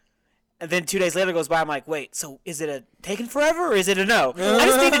 And then 2 days later goes by, I'm like, wait, so is it a taken forever or is it a no? I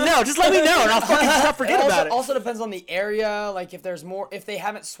just need to know. Just let me know, and I'll fucking stop forgetting about it. Also depends on the area. Like, if they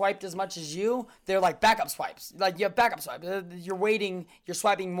haven't swiped as much as you, they're like backup swipes. Like, you have backup swipes. You're waiting, you're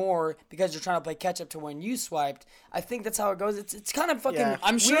swiping more because you're trying to play catch up to when you swiped. I think that's how it goes. It's kind of fucking. Yeah.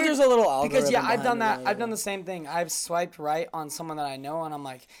 I'm sure there's a little algorithm. Because I've done that. I've done the same thing. I've swiped right on someone that I know, and I'm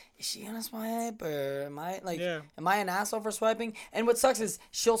like, is she gonna swipe or am I an asshole for swiping? And what sucks is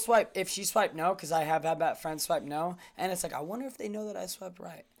she'll swipe if she swiped no, because I have had that friend swipe no, and it's like, I wonder if they know that I swiped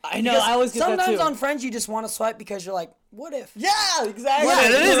right. I know. I always get that too. Sometimes on friends you just want to swipe because you're like, what if? Yeah, exactly. Yeah,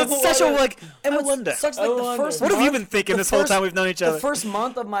 it is. It's such a like. And I wonder. Sucks like the first. What have you been thinking this whole time we've known each other? The first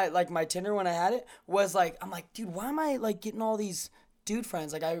month of my Tinder when I had it was like, I'm like, dude, why am I like getting all these dude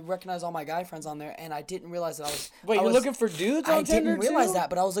friends? Like, I recognize all my guy friends on there, and I didn't realize that I was. Wait, you're looking for dudes on Tinder? I didn't realize that,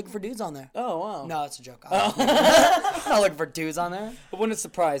 but I was looking for dudes on there. Oh wow. No, it's a joke. I'm not looking for dudes on there. It wouldn't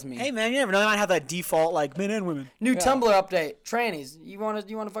surprise me. Hey man, you never know. They might have that default like men and women. New Tumblr update. Trannies. You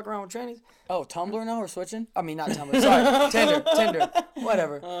wanna fuck around with trannies? Oh, Tumblr now we're switching? I mean, not Tumblr. Sorry, Tinder.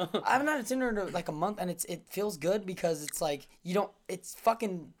 Whatever. I haven't had a Tinder in like a month, and it feels good because it's like it's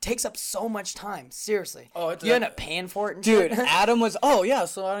fucking takes up so much time. Seriously. Oh, you end up paying for it. And dude, shit. Adam was. Oh yeah,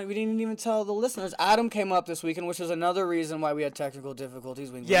 so we didn't even tell the listeners. Adam came up this weekend, which is another reason why we had technical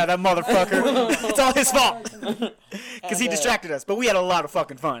difficulties. Yeah, that motherfucker. It's all his fault. Because he distracted us, but we had a lot of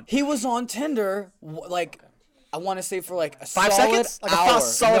fucking fun. He was on Tinder, like. I want to say for like a 5 solid seconds? Like hour. a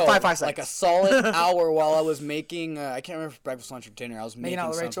solid 5 seconds. Like a solid hour while I was making, I can't remember if breakfast, lunch, or dinner. I was making out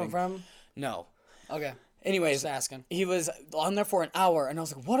with something. Rachel from? No. Okay. Anyways, just asking. He was on there for an hour, and I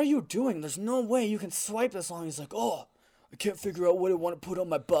was like, what are you doing? There's no way you can swipe this long. He's like, oh, I can't figure out what I want to put on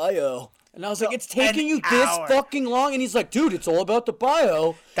my bio. And I was like, it's taking you this fucking long? And he's like, dude, it's all about the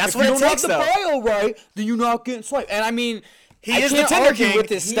bio. That's if what you it don't takes, have the bio right, then you're not getting swiped. And I mean... He is the Tinder king with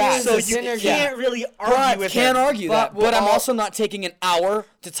his stats. So you can't really argue with him. Can't argue that. But I'm also not taking an hour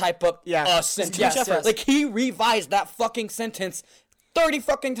to type up a sentence. Yes. Like, he revised that fucking sentence 30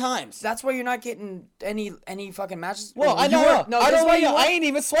 fucking times. That's why you're not getting any fucking matches. Well, I know. No, I don't want you. I ain't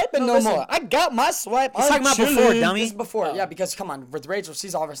even swiping no more. I got my swipe. He's talking about before, dummy. This is before. Yeah, because come on, with Rachel,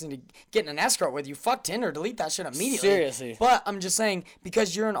 she's obviously getting an escort with you. Fuck Tinder. Delete that shit immediately. Seriously. But I'm just saying,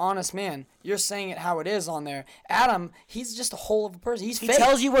 because you're an honest man, you're saying it how it is on there. Adam, he's just a whole of a person. He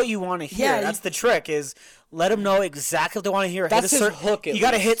tells you what you want to hear. Yeah, that's the trick. Is let them know exactly what they want to hear. That's his hook. You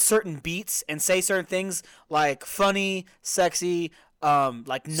got to hit certain beats and say certain things like funny, sexy.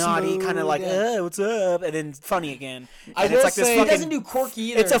 Like naughty, kind of like, what's up, and then funny again. And it's like this fucking, he doesn't do quirky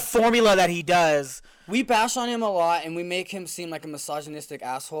either. It's a formula that he does. We bash on him a lot, and we make him seem like a misogynistic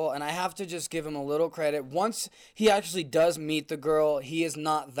asshole, and I have to just give him a little credit. Once he actually does meet the girl, he is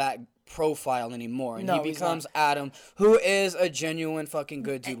not that profile anymore, and he becomes Adam, who is a genuine fucking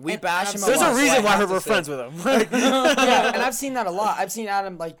good dude. We bash him a lot. There's a reason why we're friends with him. Yeah, and I've seen that a lot. I've seen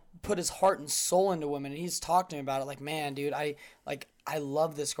Adam, like, put his heart and soul into women, and he's talked to me about it, like, man, dude, I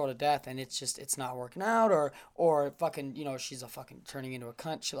love this girl to death, and it's not working out, or fucking, she's a fucking turning into a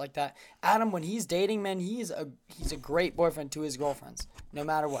cunt, shit like that. Adam, when he's dating, man, he's a great boyfriend to his girlfriends, no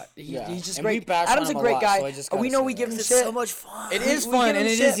matter what. He's just great. Adam's a great guy. We know we give him shit. It's so much fun. It is fun, and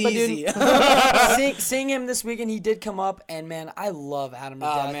it is easy. Seeing him this weekend, he did come up, and man, I love Adam to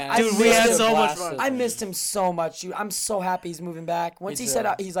death. Man, dude, we had so much fun. I missed him so much. I'm so happy he's moving back. Once he said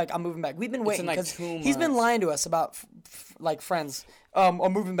he's like, I'm moving back. We've been waiting because he's been lying to us about like friends. I'm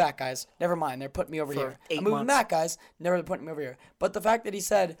moving back, guys. Never mind. They're putting me over here. I'm moving back, guys. Never putting me over here. But the fact that he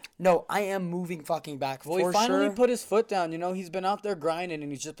said, no, I am moving fucking back. Well, he finally put his foot down. He's been out there grinding,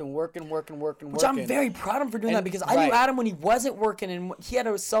 and he's just been working. Which I'm very proud of him for doing that, because I knew Adam when he wasn't working, and he had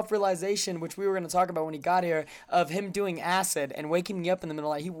a self-realization, which we were going to talk about when he got here, of him doing acid and waking me up in the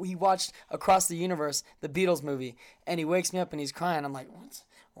middle of the night. He watched Across the Universe, the Beatles movie, and he wakes me up and he's crying. I'm like,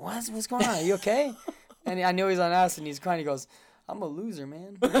 what's going on? Are you okay? And I know he's on acid, and he's crying. He goes, I'm a loser,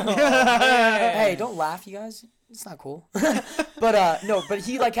 man. Hey, don't laugh, you guys. It's not cool. But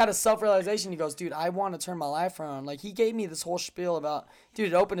he like had a self-realization. He goes, dude, I want to turn my life around. Like, he gave me this whole spiel about,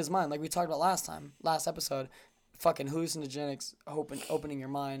 dude, it opened his mind. Like we talked about last episode, fucking hallucinogenics, opening your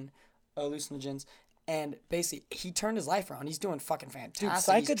mind, hallucinogens. And basically, he turned his life around. He's doing fucking fantastic. Dude, He's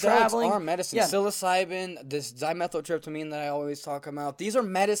psychedelics traveling. are medicine. Yeah. Psilocybin, this dimethyltryptamine that I always talk about, these are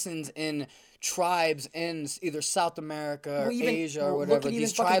medicines in tribes in either South America or Asia or whatever.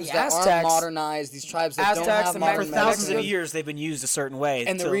 These tribes that aren't modernized, these tribes that don't have modern for thousands of years, they've been used a certain way.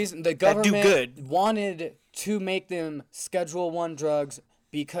 And the reason the government wanted to make them Schedule I drugs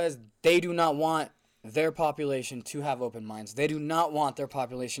because they do not want their population to have open minds. They do not want their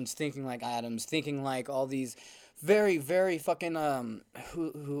populations thinking like atoms, thinking like all these very, very fucking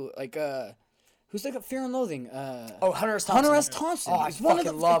who's like a Fear and Loathing? Hunter S. Thompson. Hunter S. Thompson. Oh, I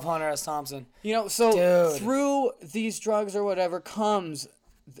fucking love Hunter S. Thompson. You know, so Dude. through these drugs or whatever comes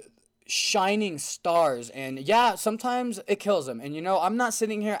shining stars, and yeah, sometimes it kills them. And you know, I'm not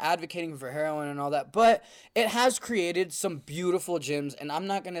sitting here advocating for heroin and all that, but it has created some beautiful gems, and I'm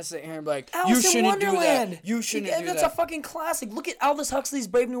not gonna sit here and be like, Alice you shouldn't do Wonderland. that. You shouldn't do That's that. a fucking classic. Look at Aldous Huxley's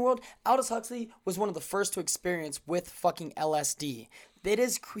Brave New World. Aldous Huxley was one of the first to experience with fucking LSD.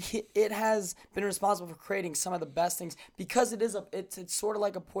 It has been responsible for creating some of the best things because it's sort of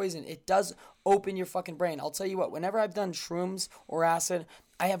like a poison. It does open your fucking brain. I'll tell you what, whenever I've done shrooms or acid,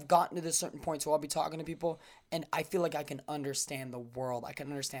 I have gotten to this certain point, so I'll be talking to people, and I feel like I can understand the world. I can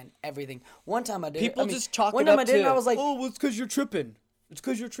understand everything. One time I did People it. just chalk one it time up I did it, and I was like, oh, well, it's because you're tripping. It's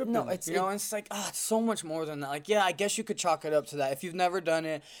because you're tripping. No, it's it's like, it's so much more than that. Like, yeah, I guess you could chalk it up to that. If you've never done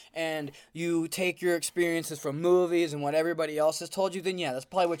it and you take your experiences from movies and what everybody else has told you, then yeah, that's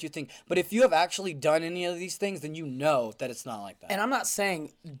probably what you think. But if you have actually done any of these things, then you know that it's not like that. And I'm not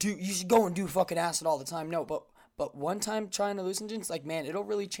saying you should go and do fucking acid all the time. No, but one time trying hallucinogens, like, man, it'll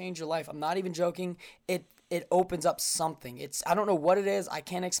really change your life. I'm not even joking. It opens up something. I don't know what it is. I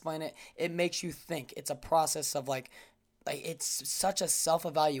can't explain it. It makes you think. It's a process of like it's such a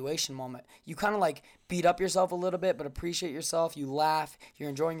self-evaluation moment. You kind of like beat up yourself a little bit, but appreciate yourself. You laugh. You're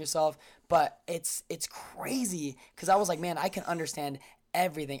enjoying yourself. But it's crazy because I was like, man, I can understand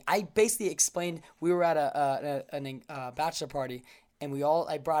everything. I basically explained. We were at a bachelor party, and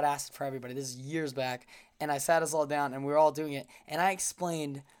I brought acid for everybody. This is years back, and I sat us all down, and we were all doing it, and I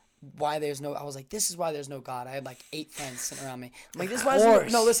explained why I was like, this is why there's no God. I had like 8 friends sitting around me. I'm like, this is why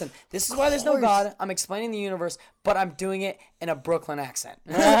this is why there's no God. I'm explaining the universe, but I'm doing it in a Brooklyn accent.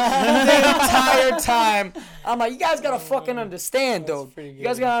 The entire time. I'm like, you guys gotta fucking understand, dude. You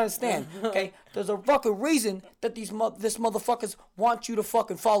guys gotta understand, okay? There's a fucking reason that this motherfuckers want you to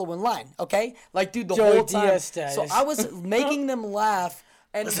fucking follow in line, okay? Like, dude, the whole time. So I was making them laugh.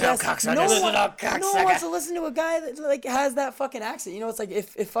 And no one wants to listen to a guy that like has that fucking accent. You know, it's like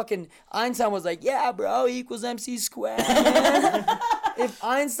if fucking Einstein was like, yeah, bro, equals MC squared. If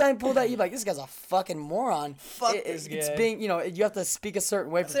Einstein pulled that, you'd be like, this guy's a fucking moron. This guy. It's being, you have to speak a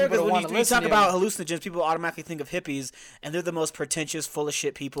certain way for people to want to listen to. When you talk about hallucinogens, people automatically think of hippies, and they're the most pretentious, full of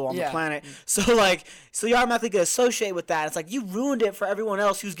shit people on the planet. So you automatically get associated with that. It's like you ruined it for everyone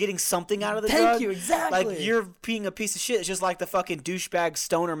else who's getting something out of the drug. Thank you, exactly. Like you're being a piece of shit. It's just like the fucking douchebag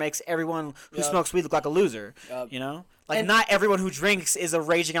stoner makes everyone who smokes weed look like a loser. You know? Like, not everyone who drinks is a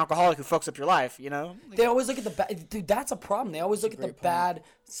raging alcoholic who fucks up your life, you know? They always look at the bad... Dude, that's a problem. They always look at the bad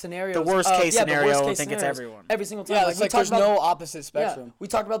scenarios. The worst case scenario and think it's everyone. Every single time. Yeah, it's like there's no opposite spectrum. Yeah, we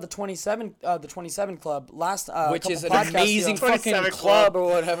talked about the 27 Club last which is an amazing fucking club or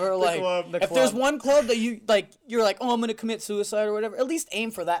whatever. Like, if there's one club that you're like, oh, I'm going to commit suicide or whatever, at least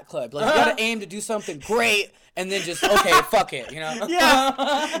aim for that club. Like, you got to aim to do something great. And then just, okay, fuck it, you know?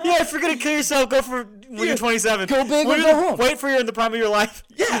 Yeah, if you're going to kill yourself, go for when you're 27. Go big or go home. Wait for you're in the prime of your life.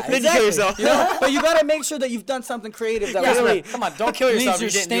 Yeah, then you kill yourself. You know? But you got to make sure that you've done something creative that really... Come on, don't kill yourself.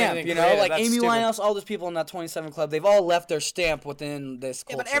 Leaves your stamp, you know? Like Amy Winehouse, all those people in that 27 Club, they've all left their stamp within this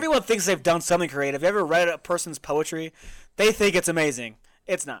culture. Yeah, but everyone thinks they've done something creative. You ever read a person's poetry? They think it's amazing.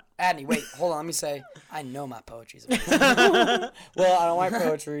 It's not. Adney, wait, hold on. Let me say, I know my poetry's amazing. Well, I don't like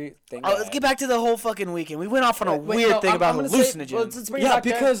poetry. Let's get back to the whole fucking weekend. We went off on a weird thing about hallucinogens.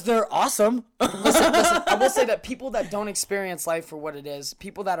 Because they're awesome. Listen, I will say that people that don't experience life for what it is,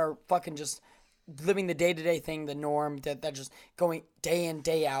 people that are fucking just living the day-to-day thing, the norm, that just going day in,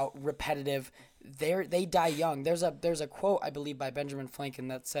 day out, repetitive, they die young. There's a quote, I believe, by Benjamin Franklin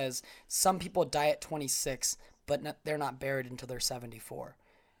that says, some people die at 26, but they're not buried until they're 74.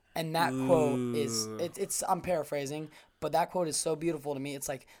 And that quote is, it's I'm paraphrasing, but that quote is so beautiful to me. It's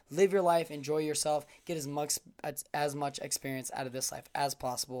like, live your life, enjoy yourself, get as much experience out of this life as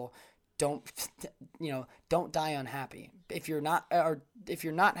possible. Don't die unhappy. If you're not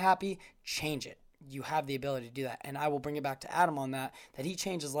happy, change it. You have the ability to do that. And I will bring it back to Adam on that he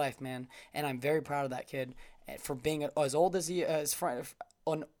changed his life, man. And I'm very proud of that kid for being as old as he is,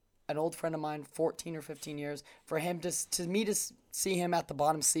 an old friend of mine, 14 or 15 years, for him to see him at the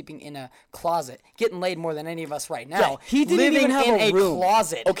bottom sleeping in a closet, getting laid more than any of us right now. Yeah, he didn't living even have in a room.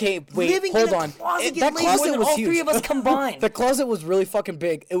 Closet. Okay, wait, living hold in a on. Closet, That closet was all huge. three of us combined. The closet was really fucking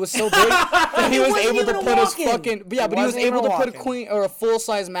big. It was so big that he was wasn't able to even put his walking. fucking but he was wasn't even able to put a walking. queen or a full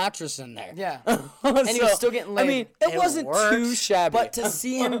size mattress in there. Yeah, and he was still getting laid. I mean, it wasn't too shabby. But to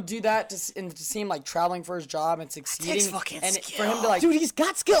see him do that, and to see him like traveling for his job and succeeding, takes fucking and skill. for him to like, dude, he's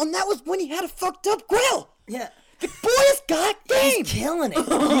got skill, and that was when he had a fucked up grill. yeah. The boy's got game. He's killing it.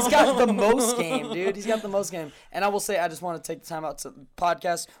 He's got the most game, dude. He's got the most game. And I will say, I just want to take the time out to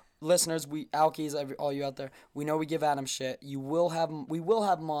podcast listeners, we Alkies, all you out there. We know we give Adam shit. We will have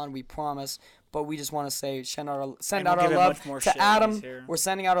him on. We promise. But we just want to say, send out our love to Adam. We're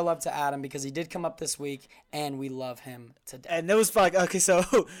sending out our love to Adam because he did come up this week, and we love him to death. And it was like, okay, so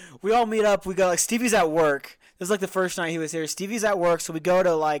we all meet up. We go, like, Stevie's at work. This was like the first night he was here. Stevie's at work, so we go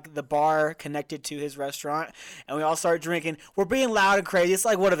to like the bar connected to his restaurant, and we all start drinking. We're being loud and crazy. It's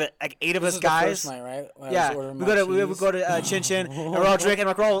like, what of it? Like 8 of us guys. This is the first night, right? When Yeah, we go to Chin Chin, and we're all drinking.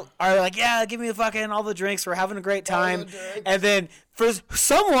 Like, we're all are like, yeah, give me the fucking all the drinks. We're having a great time. And then for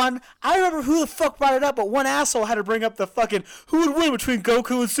someone, I don't remember who the fuck brought it up, but one asshole had to bring up the fucking who would win between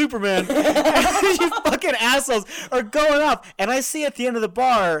Goku and Superman. You fucking assholes are going up, and I see at the end of the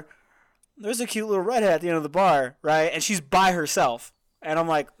bar, there's a cute little redhead at the end of the bar, right? And she's by herself. And I'm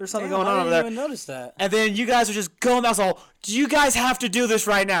like, there's something going on over there. I didn't even notice that. And then you guys are just going, that's all. Do you guys have to do this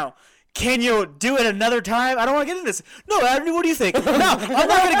right now? Can you do it another time? I don't want to get into this. No, Adam, what do you think? No, I'm not going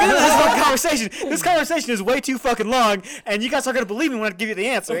to get into this whole conversation. This conversation is way too fucking long, and you guys aren't going to believe me when I give you the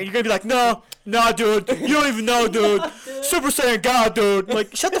answer. And you're going to be like, no, dude. You don't even know, dude. Super Saiyan God, dude.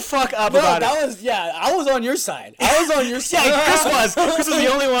 Like, shut the fuck up about it. I was on your side. I was on your side. Yeah, Chris was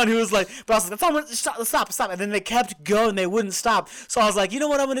the only one who was like, but I was like, that's all, stop. And then they kept going. They wouldn't stop. So I was like, you know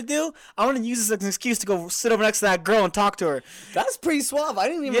what I'm going to do? I'm going to use this as an excuse to go sit over next to that girl and talk to her. That's pretty suave. I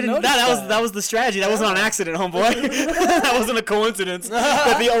didn't even notice that. That was the strategy. That wasn't on accident, homeboy. That wasn't a coincidence.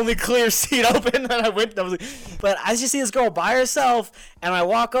 That the only clear seat open that I went. But I just see this girl by herself, and I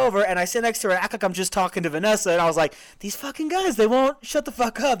walk over and I sit next to her and act like I'm just talking to Vanessa, and I was like, these fucking guys, they won't shut the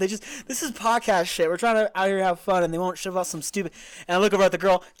fuck up. This is podcast shit. We're trying to out here have fun, and they won't shut about some stupid. And I look over at the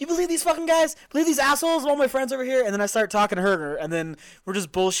girl. You believe these fucking guys? Believe these assholes? All my friends over here. And then I start talking to her, and then we're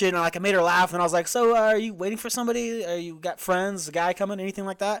just bullshitting. And like I made her laugh, and I was like, so are you waiting for somebody? Are you got friends? A guy coming? Anything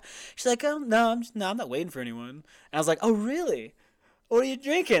like that? She's like, no, I'm not waiting for anyone. And I was like, oh really? What are you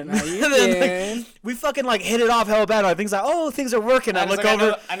drinking? And then, like, we fucking like hit it off hell bad. Like things are working. I look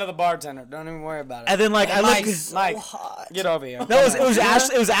over. I know the bartender. Don't even worry about it. And then like I look. Mike, get over here. No, it was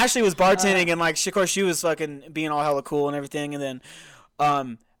Ashley was bartending, and like of course she was fucking being all hella cool and everything. And then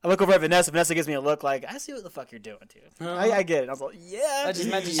I look over at Vanessa. Vanessa gives me a look like, I see what the fuck you're doing, dude. I get it. I was like, yeah. I just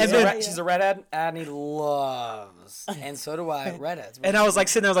mentioned she's a redhead, and he loves, and so do I, redheads. And I was like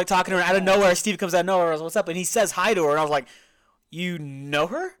sitting there, I was like talking to her, and out of nowhere, Steve comes out of nowhere. I was like, what's up? And he says hi to her, and I was like, you know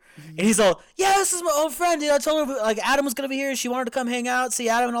her? And he's all, yeah, this is my old friend, dude. I told her like Adam was gonna be here. She wanted to come hang out, see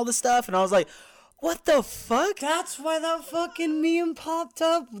Adam, and all this stuff. And I was like, what the fuck? That's why that fucking meme popped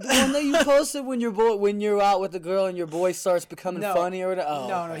up. The one that you posted when you're out with the girl and your boy starts becoming funny or whatever.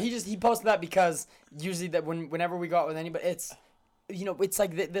 Oh, no. He posted that because usually that whenever we go out with anybody, it's it's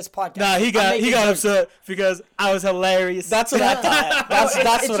like this podcast. Nah, he got upset because I was hilarious. That's what I thought.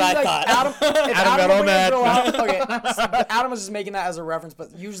 That's what I thought. Adam got all mad. Okay, so Adam was just making that as a reference,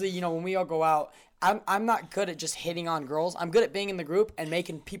 but usually when we all go out, I'm not good at just hitting on girls. I'm good at being in the group and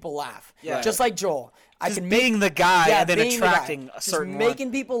making people laugh. Yeah. Just like Joel. Just being the guy and then attracting a certain one.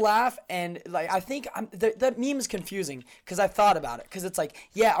 Making people laugh, and like I think that meme is confusing because I thought about it, because it's like,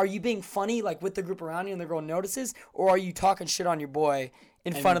 yeah, are you being funny like with the group around you and the girl notices, or are you talking shit on your boy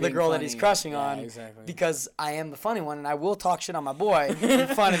in front of the girl that he's crushing on? Exactly. Because I am the funny one, and I will talk shit on my boy in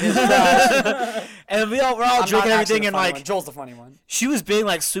front of his crush. And we're all joking everything, and like Joel's the funny one. She was being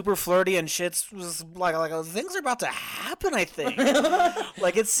like super flirty, and shit was like things are about to happen. I think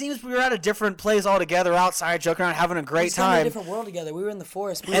like it seems we were at a different place altogether, outside joking around, having a great time. We were in a different world together. We were in the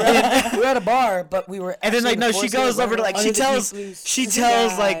forest. We were at a bar, but we were. And then like no, she goes over to like she tells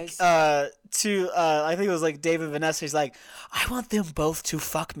like to I think it was like Dave and Vanessa. She's like, I want them both to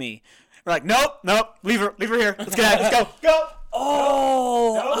fuck me. We're like, nope, leave her here. Let's get out. Let's go.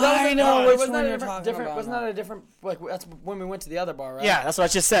 Oh, I know which one you're talking talking about. Wasn't that a different? Like that's when we went to the other bar, right? Yeah, that's what I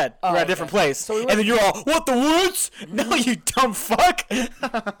just said. We're at a different place. So and then you're all, what, the woods? No, you dumb fuck.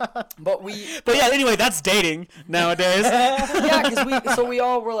 But yeah, anyway, that's dating nowadays. Yeah, because we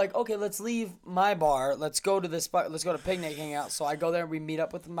all were like, okay, let's leave my bar. Let's go to this bar. Let's go to Picnic, hang out. So I go there and we meet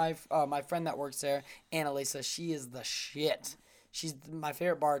up with my friend that works there, Annalisa. She is the shit. She's my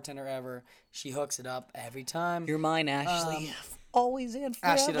favorite bartender ever. She hooks it up every time. You're mine, Ashley. always and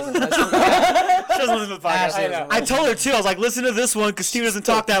forever. Ashley doesn't. She doesn't listen to the podcast. Ashley doesn't. I told her too. I was like, listen to this one because Steve doesn't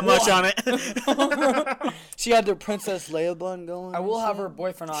talk that much on it. She had their Princess Leia bun going. I will have her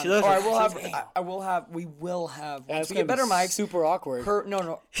boyfriend on. She does Or we will have. Yeah, Once it's we gonna get better be mics. super awkward.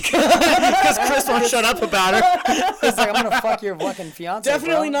 No. Because Chris won't shut up about her. It's like, I'm gonna fuck your fucking fiance.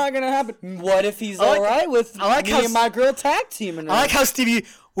 Definitely bro. not gonna happen. What if he's like- alright with I like me how and my girl tag teaming her? I like how Stevie,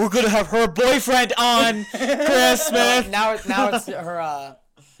 we're going to have her boyfriend on Chris Smith. Now it's her.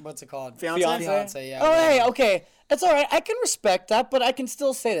 What's it called? Fiance? Yeah. Oh, hey, okay. It's alright. I can respect that, but I can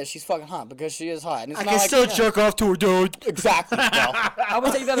still say that she's fucking hot because she is hot. And it's I not can like, still jerk off to her, dude. Exactly, bro. I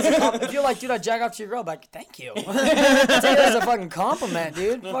would take that as a compliment. If you're like, dude, I jack off to your girl, like, thank you. Take that as a fucking compliment,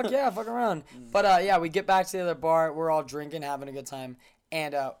 dude. Fuck yeah, fuck around. But yeah, we get back to the other bar. We're all drinking, having a good time.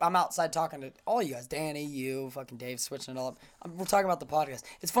 And I'm outside talking to all you guys, Danny, you, fucking Dave, switching it all up. We're talking about the podcast.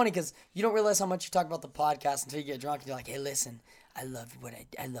 It's funny because you don't realize how much you talk about the podcast until you get drunk and you're like, hey, listen, I love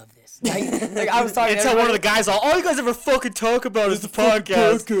this. Like I was talking to Until one of everybody. the guys, all you guys ever fucking talk about is the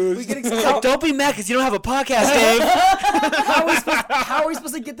podcast. We get It's excited. like, don't be mad because you don't have a podcast, Dave. How are we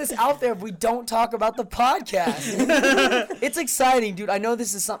supposed to get this out there if we don't talk about the podcast? It's exciting, dude. I know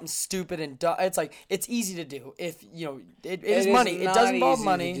this is something stupid and it's like it's easy to do if you know it is money. It does not involve easy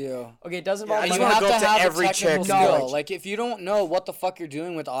money. to do. Okay, it does involve I just You money. wanna have go to up to have every the technical chick skill. knowledge. Like if you don't know what the fuck you're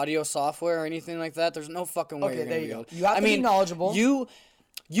doing with audio software or anything like that, there's no fucking way Okay, you're there gonna you be go. able. You have to be knowledgeable.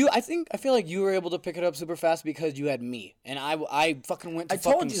 I feel like you were able to pick it up super fast because you had me, and I fucking went to I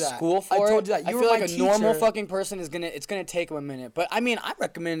told fucking you that. school for I it. told you that. I You feel were like my a normal teacher. fucking person it's gonna take them a minute, but I mean I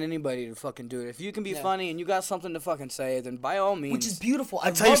recommend anybody to fucking do it. If you can be funny and you got something to fucking say, then by all means. Which is beautiful. I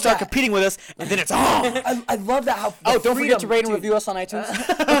Until you love start that. competing with us, and then it's on. I love that. How Oh, the don't forget to freedom, rate and dude. review us on iTunes.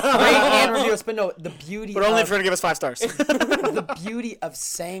 Rate and review us, but no, the beauty. But only of, if you're going to give us 5 stars. the beauty of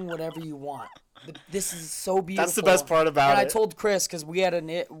saying whatever you want. This is so beautiful. That's the best part about and it. I told Chris because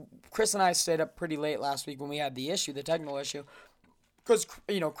Chris and I stayed up pretty late last week when we had the technical issue. Because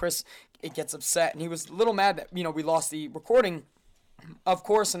Chris, it gets upset and he was a little mad that we lost the recording, of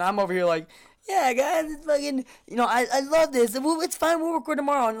course. And I'm over here like, yeah, guys, it's fucking, I love this. It's fine. We'll record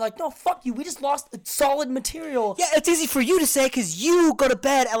tomorrow. And like, no, fuck you. We just lost solid material. Yeah, it's easy for you to say because you go to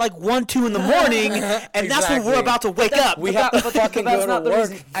bed at like 1, 2 in the morning, and that's when we're Exactly. about to wake up. We have to fucking that's go not to the work.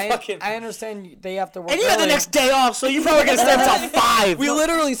 reason. Fucking- I understand they have to work. and you have the early. next day off, so you're probably going to stay up till 5. We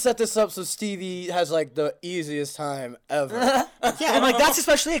literally set this up so Stevie has like the easiest time ever. Yeah, and like that's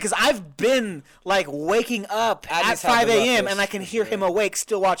especially it because I've been like waking up I at just have 5 to rough a.m. this, and I can for hear sure. him awake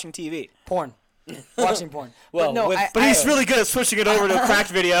still watching TV. porn. Watching porn. Well, but no, with- But he's really good at switching it over to a cracked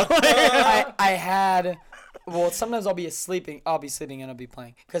video. I had. Well, sometimes I'll be sleeping and I'll be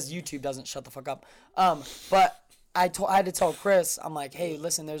playing because YouTube doesn't shut the fuck up. But I had to tell Chris, I'm like, hey,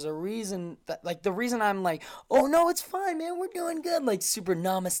 listen, there's a reason that, like, the reason I'm like, oh no, it's fine, man, we're doing good, like, super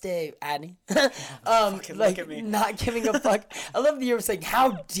namaste, Adney. Look Like, at me. not giving a fuck. I love that you were saying,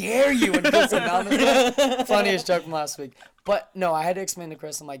 how dare you, and Chris said namaste. Funniest joke from last week. But no, I had to explain to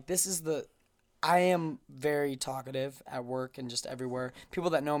Chris, I'm like, I am very talkative at work and just everywhere.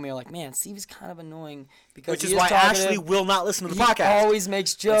 People that know me are like, man, Steve's kind of annoying because Which he is why talkative. Ashley will not listen to the He podcast. always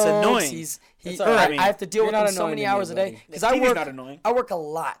makes jokes. annoying. It's all right. I have to deal You're with him not so many annoying to hours a day anybody. because Stevie's not annoying. I work a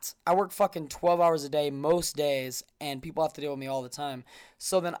lot. I work fucking 12 hours a day most days, and people have to deal with me all the time.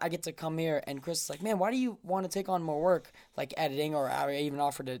 So then I get to come here, and Chris is like, man, why do you want to take on more work, like editing, or I even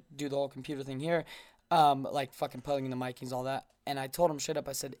offered to do the whole computer thing here, like fucking plugging the mic, all that. And I told him straight up,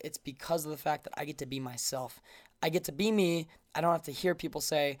 I said, it's because of the fact that I get to be myself. I get to be me. I don't have to hear people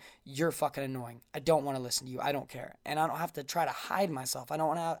say, you're fucking annoying. I don't want to listen to you. I don't care. And I don't have to try to hide myself. I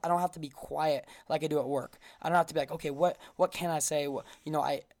don't have to be quiet like I do at work. I don't have to be like, okay, what can I say?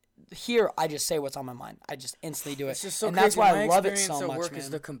 I just say what's on my mind. I just instantly do it. It's just so and crazy. that's why My I love it experience so at much, work man. is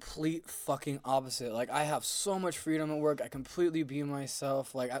the complete fucking opposite. Like I have so much freedom at work. I completely be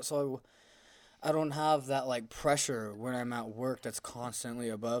myself. Like I don't have that like pressure when I'm at work that's constantly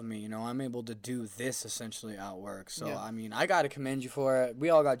above me. I'm able to do this essentially at work. So Yeah. I mean, I gotta commend you for it. We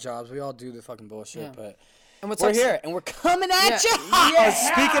all got jobs. We all do the fucking bullshit, Yeah. but And what's we're like- here and we're coming at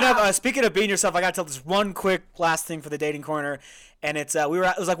you. Speaking of being yourself, I gotta tell this one quick last thing for the dating corner, and it's it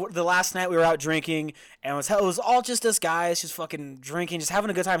was like the last night we were out drinking, and it was all just us guys, just fucking drinking, just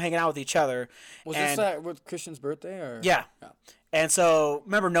having a good time hanging out with each other. Was and, this with Christian's birthday or? Yeah. And so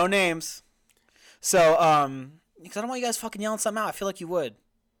remember, no names. So because I don't want you guys fucking yelling something out. I feel like you would.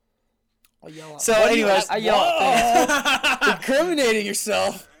 I'll yell out. So anyways, I yell out things. Incriminating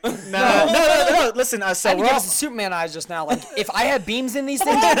yourself. no. Listen, I so had to we're give all, us the Superman eyes just now. Like, if I had beams in these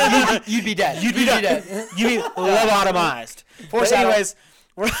things, you'd be dead. you'd be dead. You'd be lobotomized. But Foreshadow. anyways,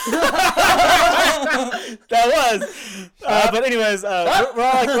 That was. But anyways,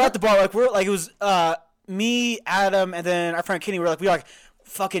 we're at the bar. It was me, Adam, and then our friend Kenny. We were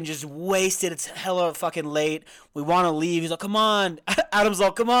fucking just wasted. It's hella fucking late. We want to leave. He's like, come on. Adam's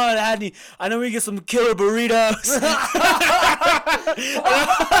like, come on, Adney. I know we can get some killer burritos. And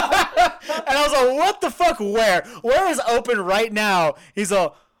I was like, what the fuck? Where? Where is open right now? He's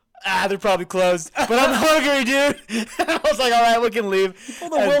like, they're probably closed. But I'm hungry, dude. I was like, all right, we can leave. Well,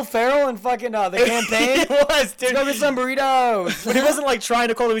 the Will Ferrell and fucking the campaign. It was, dude. Let's go get some burritos. But he wasn't trying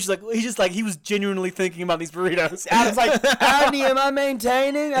to call them. He was genuinely tking about these burritos. Adam's like, Adney, am I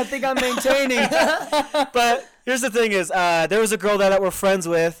maintaining? I think I'm maintaining. But here's the thing is, there was a girl that we're friends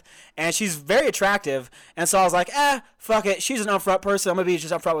with, and she's very attractive. And so I was like, fuck it. She's an upfront person. I'm going to be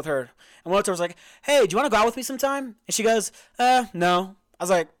just upfront with her. And one of her was like, hey, do you want to go out with me sometime? And she goes, no. I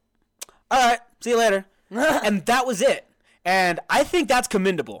was like, all right, see you later. And that was it. And I think that's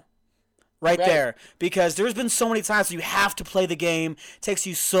commendable right there. Because there's been so many times you have to play the game. It takes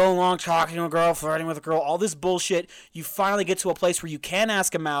you so long talking to a girl, flirting with a girl, all this bullshit. You finally get to a place where you can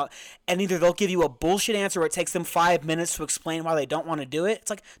ask them out, and either they'll give you a bullshit answer or it takes them 5 minutes to explain why they don't want to do it. It's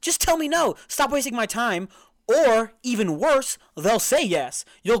like, just tell me no. Stop wasting my time. Or, even worse, they'll say yes.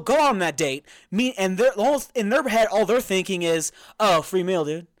 You'll go on that date. In their head, all they're thinking is, oh, free meal,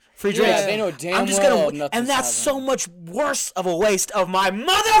 dude. Free drinks. Yeah, they know damn I'm just well gonna, and that's so much worse of a waste of my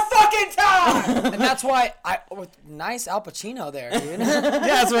motherfucking time. And that's why nice Al Pacino there, dude.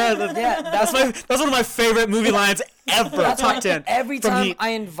 That's one of my favorite movie lines ever. Top 10. Every time I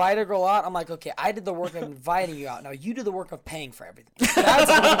invite a girl out, I'm like, okay, I did the work of inviting you out. Now you do the work of paying for everything.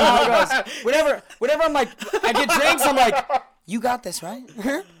 That's how it goes. Whenever I'm like, I get drinks, I'm like, you got this, right?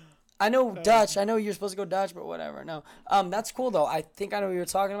 I know Dutch. I know you're supposed to go Dutch, but whatever. No, that's cool though. I think I know what you're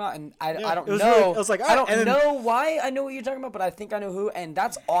talking about, and I don't know. Really, I was like, I don't know why I know what you're talking about, but I think I know who, and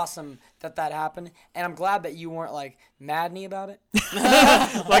that's awesome that happened. And I'm glad that you weren't mad at me about it.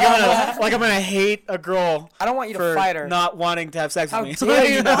 I'm gonna hate a girl. I don't want you to fight her. Not wanting to have sex with me. Dare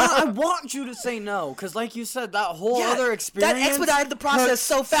you I want you to say no, because like you said, that whole other experience that expedited the process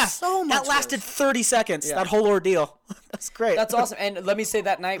so fast. So much that lasted 30 seconds. Yeah. That whole ordeal. That's great. That's awesome. And let me say,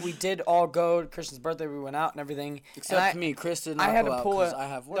 that night we did all go to Kristen's birthday. We went out and everything. Except me, Chris did not I had go to pull out 'cause I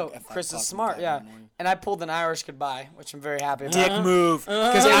have work. No, Chris is smart, yeah. And I pulled an Irish goodbye, which I'm very happy about. Dick move.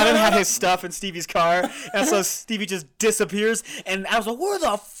 Because Adam had his stuff in Stevie's car, and so Stevie just disappears, and I was like, where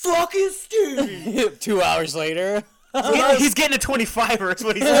the fuck is Stevie? 2 hours later. He's getting a 25er is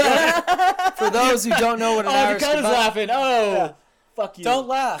what he said. For those who don't know what an Irish goodbye... Oh, the gun is laughing. Oh. Yeah. Fuck you. Don't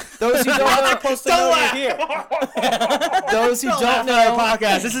laugh. Those who don't know, supposed to know laugh. you're here. Those who don't know our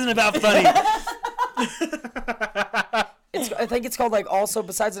podcast. This isn't about funny. I think it's called also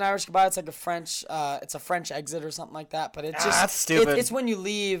besides an Irish goodbye, it's like a French. It's a French exit or something like that. But it's just that's stupid. It's when you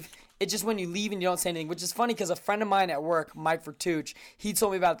leave. It's just when you leave and you don't say anything, which is funny because a friend of mine at work, Mike Vertuch, he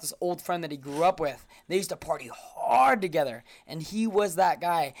told me about this old friend that he grew up with. They used to party hard together, and he was that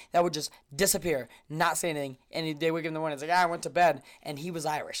guy that would just disappear, not say anything, and they wake up in the morning, it's like, I went to bed, and he was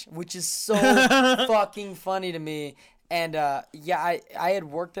Irish, which is so fucking funny to me. And I had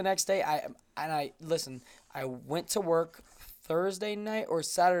work the next day. I went to work Thursday night or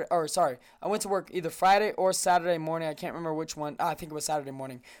Saturday, I went to work either Friday or Saturday morning. I can't remember which one. I think it was Saturday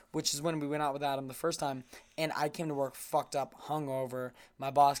morning, which is when we went out with Adam the first time. And I came to work fucked up, hungover.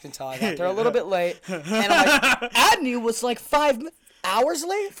 My boss can tell I got there a little bit late. And I'm like, Adney was 5 hours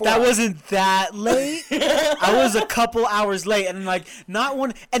late? That wasn't that late. I was a couple hours late, and not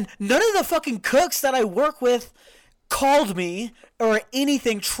one. And none of the fucking cooks that I work with called me or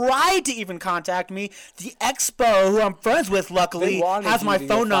anything, tried to even contact me. The expo, who I'm friends with, luckily, has my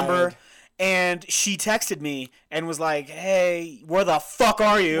phone number, and she texted me and was like, hey, where the fuck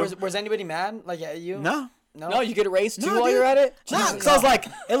are you? Was anybody mad? At you? No, you get erased too while dude. you're at it? No, because I was like,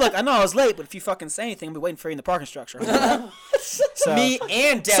 hey, look, I know I was late, but if you fucking say anything, I'll be waiting for you in the parking structure. So, me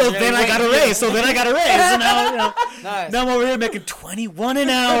and Dad. So then I got a raise. And now, nice. Now I'm over here making $21 an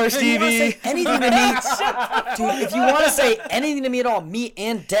hour, Stevie. Anything to me, dude. If you want to say anything to me at all, me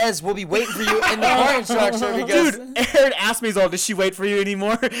and Dez will be waiting for you in the parking structure. Because dude, Aaron asked me, "Does she wait for you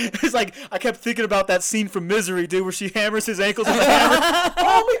anymore?" It's like I kept thinking about that scene from Misery, dude, where she hammers his ankles with a hammer.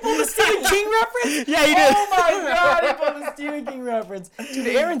 Oh, we pulled the Stephen King reference. Yeah, he did. Oh my god, he pulled the Stephen King reference. Dude,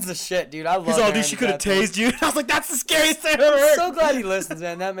 Aaron's the shit, dude. I love. He's all, Aaron dude, she could have Death. tased you. I was like, that's the scariest thing I've ever heard. I'm so glad he listens,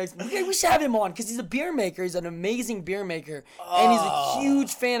 man. That makes me. Okay, we should have him on because he's a beer maker. He's an amazing beer maker, and he's a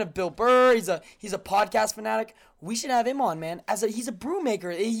huge fan of Bill Burr. He's a podcast fanatic. We should have him on, man. He's a brew maker.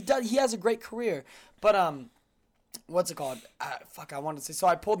 He has a great career. But what's it called? I wanted to say. So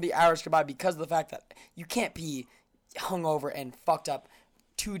I pulled the Irish goodbye because of the fact that you can't be hungover and fucked up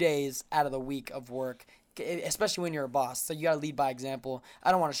 2 days out of the week of work, especially when you're a boss. So you gotta lead by example.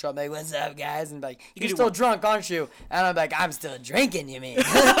 I don't want to show up like, "What's up, guys?" and be like, "You're still drunk, aren't you?" And I'm like, "I'm still drinking, you mean?"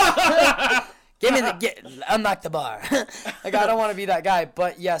 Unlock the bar. Like, I don't want to be that guy.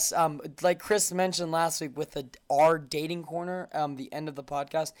 But yes, like Chris mentioned last week with our dating corner, the end of the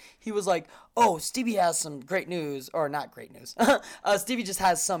podcast, he was like, "Oh, Stevie has some great news," or not great news. Stevie just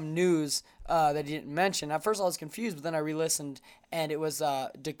has some news that he didn't mention. At first I was confused, but then I re-listened, and it was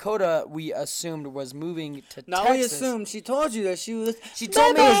Dakota, we assumed, was moving to Texas. Now we assumed. She told you that she was. She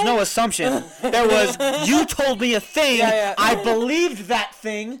told me there was no assumption. There was, you told me a thing. Yeah. I believed that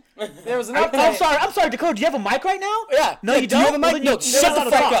thing. There was an update. I'm sorry, Dakota. Do you have a mic right now? Yeah. No, you Do you don't. have a mic? Well, No, shut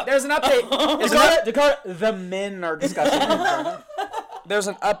the fuck up. There's an update. Dakota, the men are discussing. There's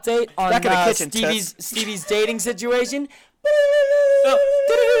an update on Back in the kitchen, Stevie's dating situation.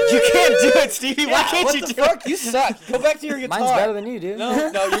 You can't do it, Stevie. Why can't What you the do fuck? it? You suck. Go back to your guitar. Mine's better than you, dude. No,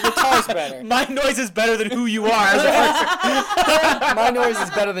 your guitar's better. My noise is better than who you are as a person. My noise is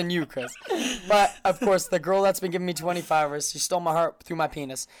better than you, Chris. But of course, the girl that's been giving me 25ers, she stole my heart through my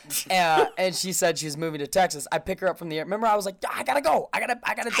penis, and she said she was moving to Texas. I pick her up from the air. Remember, I was like, I gotta go. I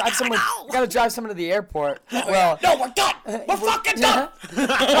gotta drive someone. I gotta drive someone to the airport. Well, No, we're done. We're fucking done.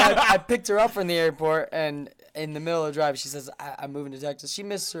 I picked her up from the airport, and in the middle of the drive, she says, I'm moving to Texas. She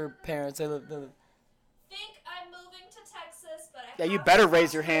missed her parents. They live. Think I'm moving to Texas, but I Yeah, you have better to raise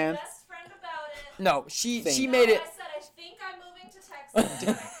talk your to my hand. best friend about it. No, she Think. made No, it. I said I think I'm moving to Texas, but I have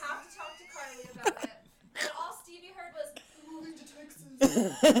to talk to Carly about it. And all Stevie heard was, "I'm moving to Texas."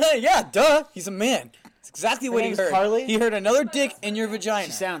 Yeah, duh. He's a man. It's exactly what he name's heard. Carly? He heard another dick in your vagina.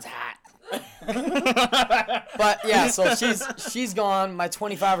 She sounds hot. But yeah, so she's gone. My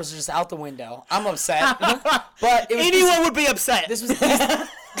 25ers are just out the window. I'm upset. But it was Anyone would be upset. This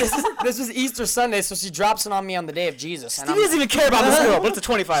was Easter Sunday, so she drops it on me on the day of Jesus. And Stevie doesn't even care about this girl, but it's a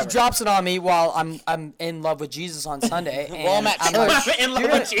 25. she drops it on me while I'm in love with Jesus on Sunday. And Well, I'm at church. like, in love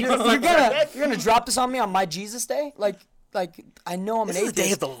you're with Jesus. you're gonna drop this on me on my Jesus day? Like I know I'm This an is the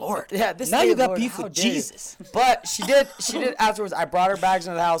atheist. day of the Lord. Yeah, this Now day you of the got Lord, beef how with dare you. Jesus. But she did afterwards. I brought her bags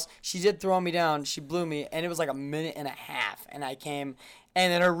into the house. She did throw me down. She blew me, and it was like a minute and a half. And I came,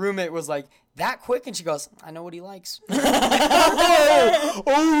 and then her roommate was like, "That quick?" And she goes, "I know what he likes." That's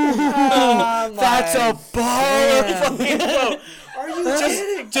a baller fucking quote. Are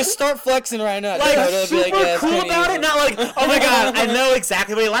you just start flexing right now? Like, Dakota. Be super yeah, it's cool kinda about easy. it. Not like, oh my god, I know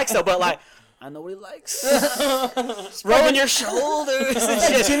exactly what he likes though, but like, I know what he likes. Rolling your shoulders and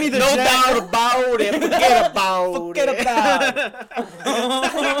shit. Jimmy the No Jet. doubt about it. Forget about Forget it. about it.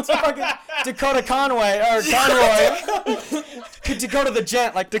 It's fucking Dakota Conway or Conroy. Dakota the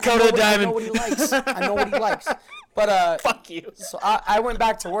Gent, like Dakota the I know Diamond. what he likes. I know what he likes. But Fuck you. so I went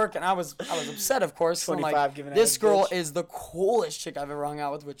back to work and I was upset, of course. 25 like, giving this out a girl bitch. is the coolest chick I've ever hung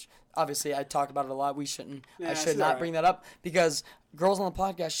out with, which obviously I talked about it a lot. We shouldn't. I should she's not alright. bring that up because girls on the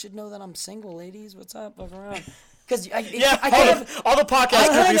podcast should know that I'm single, ladies. What's up? Fuck around. Because I can't have. all the podcast I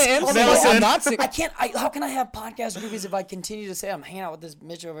kinda groupies. am mail single. us I'm in. not single. I can't. How can I have podcast groupies if I continue to say I'm hanging out with this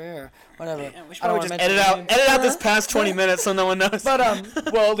bitch over here, whatever? We should I don't probably wanna just mention edit out names. this past 20 minutes so no one knows. But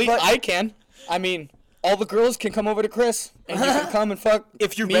Well, at least But- I can. I mean, all the girls can come over to Chris, and you can come and fuck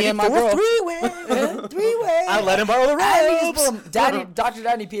if you're me ready and my for girl. a three-way, three-way. I let him borrow the robes. Dr.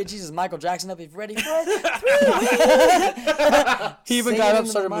 Daddy PhD is Michael Jackson up. If you're ready for it, He even Sing got it up,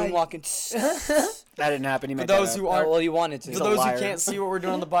 into started the mic. moonwalking. That didn't happen. He For made those that who up. aren't, Well, he wanted to. for He's a those who liar. can't see what we're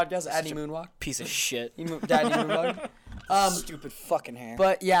doing on the podcast, Addy Moonwalk. Piece of shit. Daddy Moonwalk. Stupid fucking hair.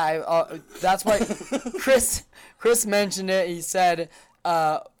 But yeah, that's why Chris mentioned it. He said,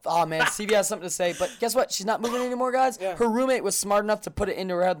 "Oh man, Stevie has something to say." But guess what? She's not moving anymore, guys. Yeah. Her roommate was smart enough to put it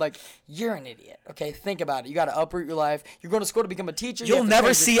into her head, like, "You're an idiot. Okay, think about it. You got to uproot your life. You're going to school to become a teacher. You You'll have to never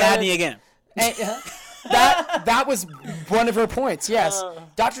change your see credits." Adney again. And, that was one of her points. Yes,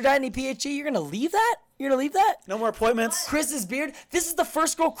 Dr. Dadney PhD. You're gonna leave that? You're gonna leave that? No more appointments. Chris's beard. This is the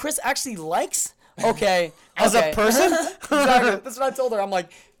first girl Chris actually likes. Okay, As okay. a person? Exactly. That's what I told her. I'm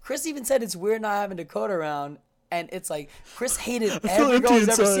like, Chris even said it's weird not having Dakota around, and it's like Chris hated every girl he's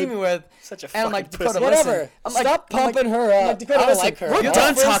ever seen me with. Such a And I'm fucking like, Dakota, pussy. listen. Whatever. I'm like, Stop I'm like- pumping her I'm up. like, Dakota, I don't listen. like her. We're You're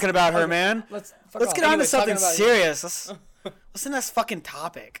done the first- talking about her, man. Let's Let's get on to Anyways, something talking about- serious. Let's in this fucking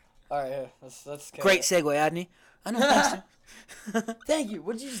topic. All right, here. Let's Great segue, Adney. I know, Pastor. Thank you.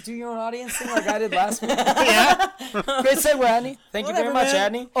 What did you just do your own audience thing like I did last week? Yeah. Great segue, Adney. Thank you very much,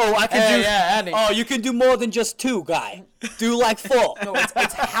 Adney. Oh, I can do. Yeah, Adney. Oh, you can do more than just 2, guy. Do like 4. No,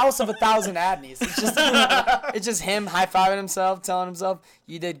 it's House of 1,000 Adneys. It's just him high-fiving himself, telling himself,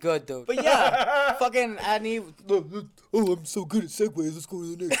 you did good, dude. But yeah, fucking Adney. Oh, I'm so good at segues. Let's go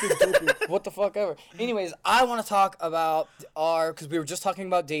to the next thing. What the fuck ever. Anyways, I want to talk about because we were just talking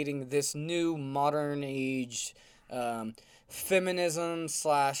about dating, this new modern age feminism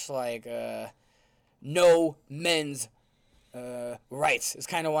 / like no men's rights is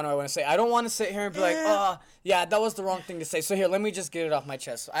kind of what I want to say. I don't want to sit here and be like, yeah, that was the wrong thing to say. So here, let me just get it off my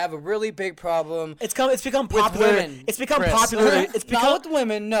chest. I have a really big problem. It's become popular. women, It's become Chris. popular. It's become. Not with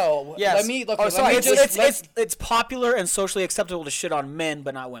women, no. Yes. Let me. Oh, sorry. It's popular and socially acceptable to shit on men,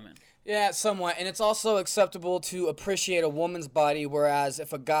 but not women. Yeah, somewhat. And it's also acceptable to appreciate a woman's body, whereas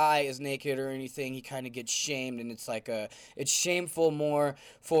if a guy is naked or anything, he kind of gets shamed, and it's like it's shameful more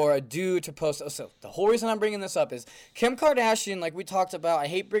for a dude to post. So the whole reason I'm bringing this up is Kim Kardashian, like we talked about. I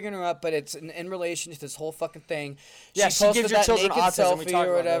hate bringing her up, but it's in relation to this whole fucking thing. Yeah, she posted gives your that children naked autism. We selfie talked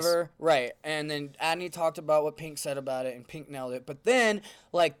or about this. whatever. Right. And then Adney talked about what Pink said about it, and Pink nailed it. But then,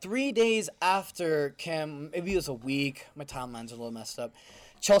 like 3 days after Kim, maybe it was a week, my timeline's a little messed up,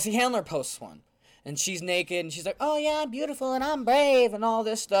 Chelsea Handler posts one. And she's naked, and she's like, oh, yeah, I'm beautiful, and I'm brave, and all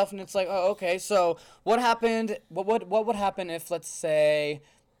this stuff. And it's like, oh, okay. So what happened? What would happen if, let's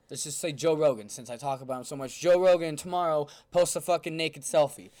just say Joe Rogan, since I talk about him so much. Joe Rogan tomorrow posts a fucking naked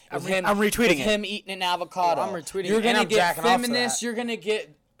selfie. I'm retweeting it. Him eating an avocado. I'm retweeting You're it, going and to I'm get jacking off to feminists. that. You're going to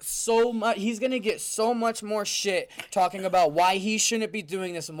get so much. He's going to get so much more shit talking about why he shouldn't be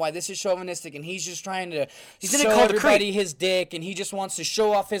doing this and why this is chauvinistic, and he's just trying to gonna show call it a everybody creep. his dick, and he just wants to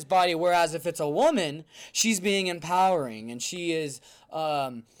show off his body, whereas if it's a woman, she's being empowering, and she is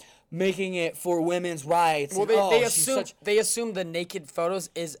making it for women's rights. Well, and, they assume the naked photos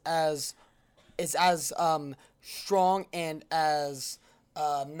is as strong and as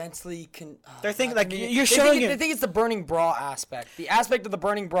mentally They're thinking, like, convenient. you're They showing think it- They think it's the burning bra aspect. The aspect of the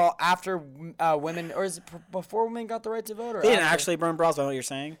burning bra after women, or is it before women got the right to vote? Or They didn't after? actually burn bras. I know what you're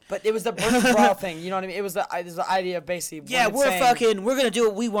saying. But it was the burning bra thing. You know what I mean? It was the idea of basically. Yeah, women we're saying, we're gonna do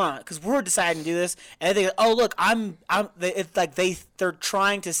what we want because we're deciding to do this, and they think, oh look, it's like they're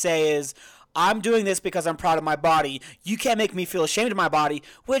trying to say is, I'm doing this because I'm proud of my body. You can't make me feel ashamed of my body.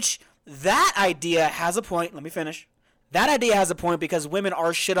 Which that idea has a point. Let me finish. That idea has a point because women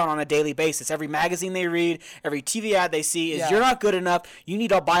are shit on a daily basis. Every magazine they read, every TV ad they see is, Yeah. you're not good enough. You need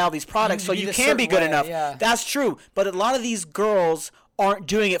to buy all these products so need you a can be certain good way, enough. yeah. That's true. But a lot of these girls aren't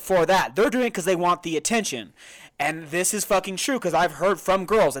doing it for that. They're doing it because they want the attention. And this is fucking true because I've heard from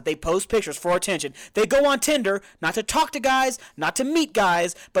girls that they post pictures for attention. They go on Tinder not to talk to guys, not to meet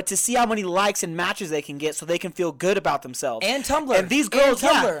guys, but to see how many likes and matches they can get so they can feel good about themselves. And Tumblr. And these girls,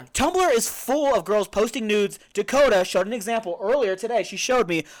 And yeah, Tumblr is full of girls posting nudes. Dakota showed an example earlier today. She showed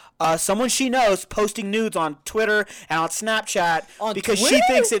me someone she knows posting nudes on Twitter and on Snapchat because she Twitter?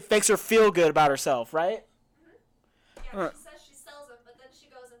 thinks it makes her feel good about herself, right? Yeah, she says she sells them, but then she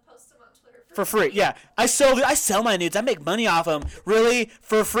goes and posts them on Twitter For free, yeah. I sell my nudes. I make money off them. Really?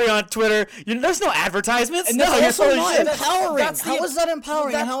 For free on Twitter? There's no advertisements. And no, that's you're also selling not shit. empowering. That's the- How is that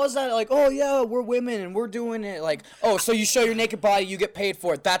empowering? that- How is that like, oh yeah, we're women and we're doing it? Like, oh, so you show your naked body, you get paid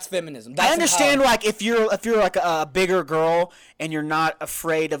for it. That's feminism. That's I understand, empowering. like, if you're like a bigger girl and you're not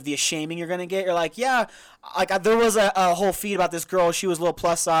afraid of the shaming you're gonna get, you're like, yeah. Like, there was a whole feed about this girl. She was a little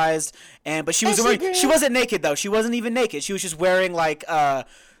plus sized, but she wasn't naked though. She wasn't even naked. She was just wearing like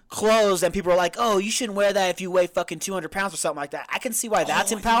clothes, and people were like, oh, you shouldn't wear that if you weigh fucking 200 pounds or something like that. I can see why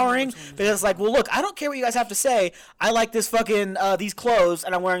that's empowering, but it's like, well, look, I don't care what you guys have to say. I like this fucking these clothes,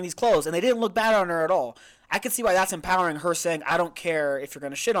 and I'm wearing these clothes, and they didn't look bad on her at all. I can see why that's empowering, her saying, I don't care if you're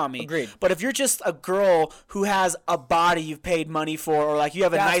going to shit on me. Agreed. But if you're just a girl who has a body you've paid money for, or like you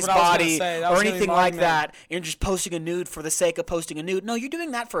have a That's nice what I was gonna body, say. That or was gonna be anything my like argument. that, and you're just posting a nude for the sake of posting a nude. No, you're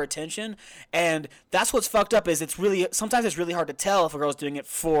doing that for attention. And that's what's fucked up is sometimes it's really hard to tell if a girl's doing it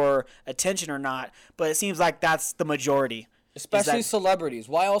for attention or not. But it seems like that's the majority. Especially Is that- celebrities.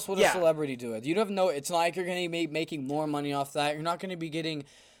 Why else would a Yeah. celebrity do it? You don't know. It's not like you're going to be making more money off that. You're not going to be getting.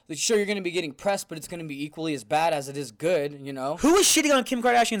 Sure, you're going to be getting press, but it's going to be equally as bad as it is good. You know. Who was shitting on Kim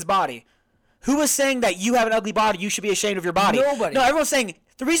Kardashian's body? Who was saying that you have an ugly body, you should be ashamed of your body? Nobody. No, everyone's saying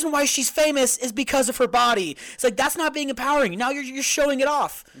the reason why she's famous is because of her body. It's like, that's not being empowering. Now you're showing it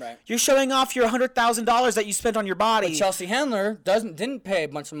off. Right. You're showing off your $100,000 that you spent on your body. But Chelsea Handler didn't pay a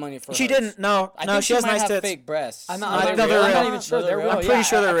bunch of money for. She hers. didn't. No, I no, think she has might nice have tits. fake breasts. I'm No, not, they're I'm not real. even sure. They're They're real. real. I'm pretty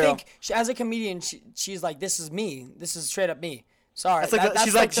sure they're I real. think as a comedian, she's like, this is me. This is straight up me. Sorry. That's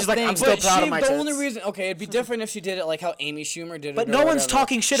like, she's like, the I'm thing. still proud of my the tits. only reason, okay, it'd be different if she did it like how Amy Schumer did it. But or no one's whatever.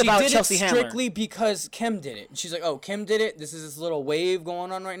 talking shit about Chelsea She did Handler. it strictly because Kim did it. She's like, oh, Kim did it. This is this little wave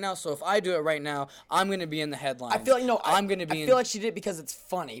going on right now. So if I do it right now, I'm gonna be in the headlines. I feel like I'm gonna be. I feel like she did it because it's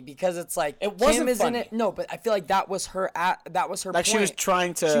funny. Because it's like It wasn't Kim is funny. in it. No, but I feel like that was her. That was her. Like point. she was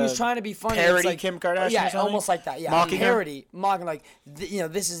trying to. She was trying to be funny. Parody It's like, Kim Kardashian. Yeah, or something? almost like that. Yeah, Mocking her? parody, mocking like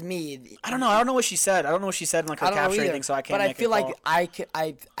this is me. I don't know. I don't know what she said. I don't know what she said in like her I don't know caption or either. anything, so I can't. But I make feel a like call.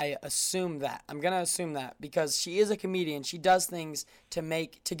 I assume that. I'm gonna assume that because she is a comedian. She does things to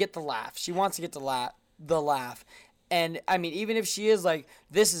get the laugh. She wants to get the laugh. And I mean, even if she is like,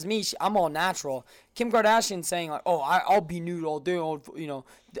 this is me, I'm all natural. Kim Kardashian saying like, oh, I'll be nude all day,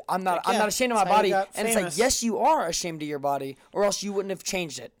 I'm not ashamed of my that's how you body. got And it's famous. like, yes, you are ashamed of your body, or else you wouldn't have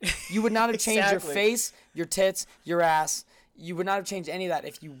changed it. You would not have changed your Exactly. face, your tits, your ass. You would not have changed any of that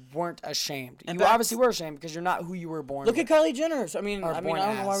if you weren't ashamed. And You that's- obviously were ashamed because you're not who you were born. Look with. at Kylie Jenner. I mean, Or I born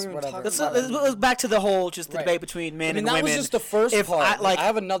don't know why ass, we were whatever. talking Let's about it. back to the whole the Right. debate between men I mean, and that women. was just the first If part. I, like, I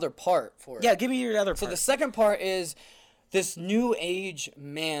have another part for it. yeah, give me your other part. So the second part is this new age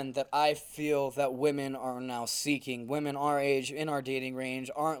man that I feel that women are now seeking. Women our age, in our dating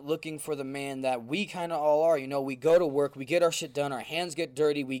range, aren't looking for the man that we kind of all are. You know, we go to work, we get our shit done, our hands get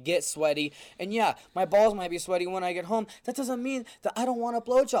dirty, we get sweaty. And yeah, my balls might be sweaty when I get home. That doesn't mean that I don't want a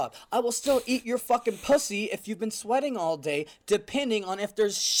blowjob. I will still eat your fucking pussy if you've been sweating all day, depending on if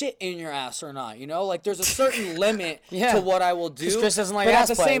there's shit in your ass or not. You know, like there's a certain limit Yeah. to what I will do. 'Cause Chris doesn't like but ass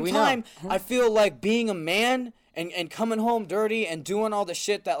at the play, same we know. time, I feel like being a man and coming home dirty and doing all the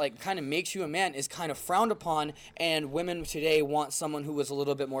shit that like kind of makes you a man is kind of frowned upon, and women today want someone who is a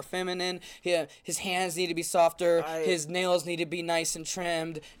little bit more feminine. His hands need to be softer, his nails need to be nice and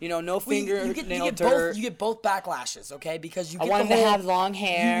trimmed, you know, no Well, fingernail dirt. You get both backlashes, okay? Because you I get want the him to whole, have long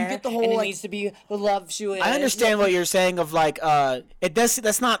hair. You get the whole and it like, needs to be voluptuous. I understand what you're saying of like it does.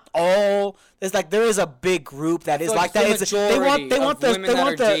 That's not all. There's like there is a big group that is feel like like that. the It's, they want majority of the women they that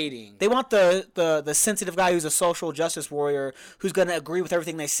want are the dating. they want the sensitive guy who's a social justice warrior who's gonna agree with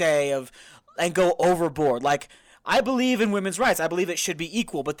everything they say and go overboard. Like I believe in women's rights. I believe it should be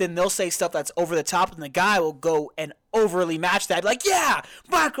equal. But then they'll say stuff that's over the top, and the guy will go and overly match that. Like, yeah,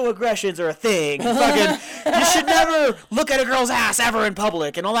 microaggressions are a thing. Fucking, you should never look at a girl's ass ever in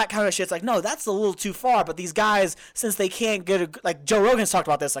public and all that kind of shit. It's like, no, that's a little too far. But these guys, since they can't get like Joe Rogan's talked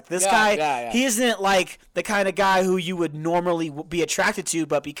about this. Like this guy, he isn't like the kind of guy who you would normally be attracted to.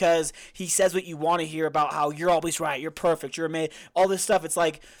 But because he says what you want to hear about how you're always right, you're perfect, you're made, all this stuff. It's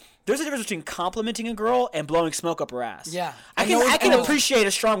like. There's a difference between complimenting a girl and blowing smoke up her ass. Yeah. I can appreciate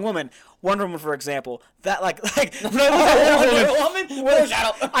a strong woman. Wonder Woman, for example. That when I looked at Wonder Woman,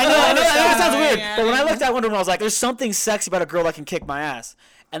 I know that sounds weird. But when I looked at Wonder Woman, I was like, there's something sexy about a girl that can kick my ass.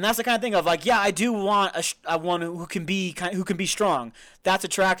 And that's the kind of thing of like, yeah, I do want a one who can be strong. That's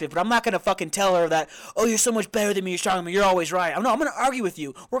attractive. But I'm not gonna fucking tell her that, oh, you're so much better than me, you're stronger than me, you're always right. I'm gonna argue with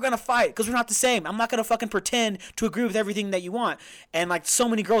you. We're gonna fight because we're not the same. I'm not gonna fucking pretend to agree with everything that you want. And like so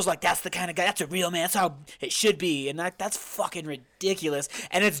many girls, are like that's the kind of guy. That's a real man. That's how it should be. And that's fucking ridiculous.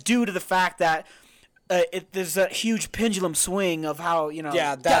 And it's due to the fact that. There's a huge pendulum swing of how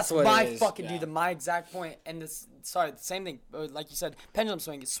Yeah, that's what my it is. fucking Yeah. dude. My exact point, and this. Sorry, the same thing. Like you said, pendulum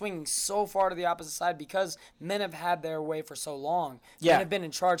swing is swinging so far to the opposite side because men have had their way for so long. Yeah. Men have been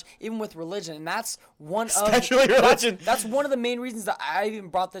in charge, even with religion, and that's one Especially of religion. That's one of the main reasons that I even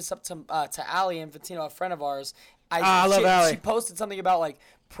brought this up to Allie Infantino, a friend of ours. I love Allie. She posted something about like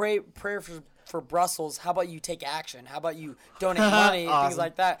prayer for Brussels. How about you take action? How about you donate money? Awesome. Things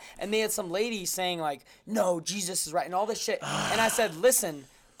like that. And they had some lady saying like, no, Jesus is right, and all this shit. And I said, listen.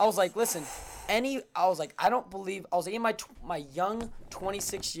 I was like, listen. I don't believe. I was like, in my young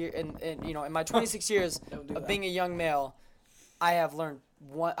 26 year, in my 26 years of being a young male, I have learned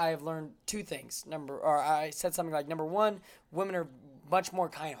two things. I said something like, number one, women are much more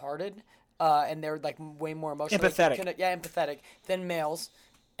kind-hearted, and they're like way more emotional, Empathetic. empathetic than males.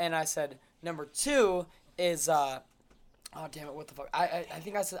 And I said, number two is, oh damn it, what the fuck? I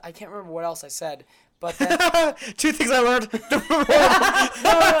think I said, I can't remember what else I said. But then, Two things I learned. no,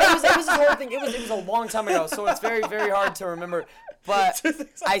 it was this whole thing. It was a long time ago, so it's very, very hard to remember. But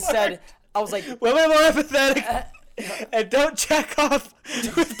I was like, women are more empathetic, and don't check off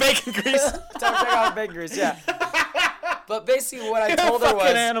with bacon grease. don't check out bacon grease, yeah. But basically, what I told her fucking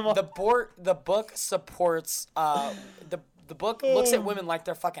was animal. the book supports the book looks at women like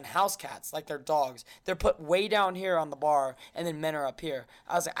they're fucking house cats, like they're dogs. They're put way down here on the bar, and then men are up here.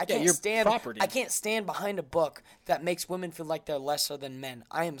 I was like, I you're can't property. I can't stand behind a book that makes women feel like they're lesser than men.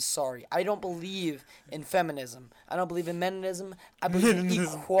 I am sorry. I don't believe in feminism. I don't believe in meninism. I believe in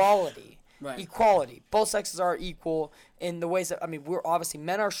equality. Right. Equality. Both sexes are equal in the ways that, I mean, we're obviously,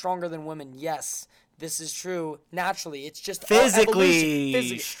 men are stronger than women. Yes, this is true. Naturally, it's just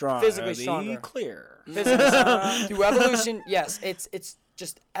physically stronger. Physically stronger. Clear. Physically stronger. Through evolution, yes, it's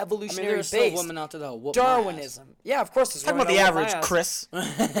just I evolutionary mean, there's still based. women out there that will whoop my ass. Darwinism. Yeah, of course. There's Talking about women the that whoop my average, ass. Chris.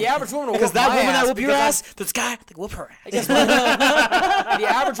 The average woman will Because whoop that my woman that ass whoop your because ass, this guy, they whoop her ass. Guess what? The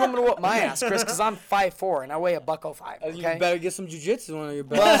average woman will whoop my ass, Chris, because I'm 5'4" and I weigh $105. You Okay. better get some jujitsu under your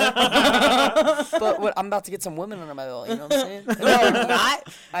belt. But what, I'm about to get some women under my belt. You know what I'm saying? No, you're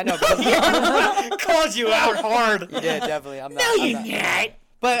not. I know. Because Called you out hard. you did definitely. I'm not. No, I'm you're not. not.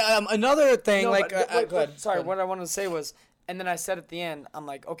 But another thing, No, like, but wait, go ahead. sorry. What I wanted to say was, and then I said at the end, I'm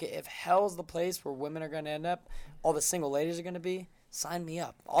like, okay, if hell's the place where women are going to end up, all the single ladies are going to be, sign me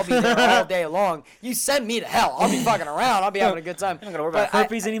up. I'll be there all day long. You send me to hell. I'll be fucking around. I'll be having a good time. I'm not gonna worry about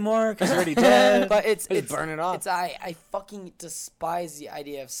herpes anymore because you're already dead. But it's burn it off. It's I fucking despise the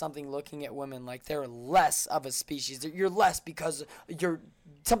idea of something looking at women like they're less of a species. You're less because you're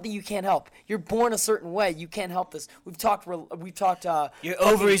something you can't help. You're born a certain way. You can't help this. We've talked. Your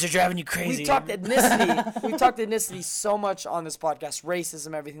ovaries are driving you crazy. We've talked ethnicity. We've talked ethnicity so much on this podcast.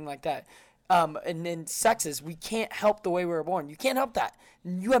 Racism, everything like that. And then sexes, we can't help the way we were born. You can't help that.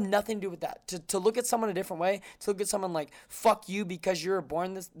 You have nothing to do with that. To look at someone a different way, to look at someone like, fuck you because you were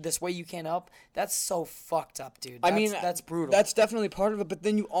born this way you can't help, that's so fucked up, dude. That's brutal. That's definitely part of it, but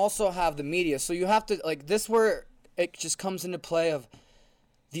then you also have the media. So you have to, like, this where it just comes into play of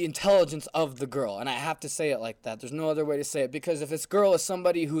the intelligence of the girl, and I have to say it like that. There's no other way to say it, because if this girl is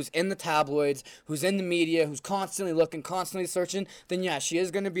somebody who's in the tabloids, who's in the media, who's constantly looking, constantly searching, then yeah, she is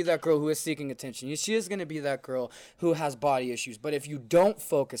going to be that girl who is seeking attention. She is going to be that girl who has body issues. But if you don't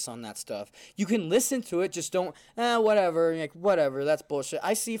focus on that stuff, you can listen to it, just don't, whatever, like, whatever, that's bullshit.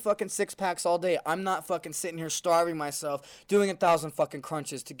 I see fucking six-packs all day. I'm not fucking sitting here starving myself, doing 1,000 fucking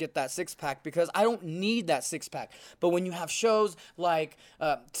crunches to get that six-pack, because I don't need that six-pack. But when you have shows like,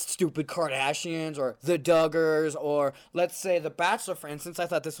 Stupid Kardashians or The Duggars, or let's say The Bachelor, for instance. I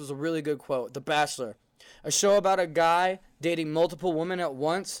thought this was a really good quote. The Bachelor, a show about a guy dating multiple women at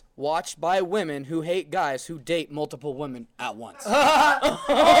once, watched by women who hate guys who date multiple women at once. oh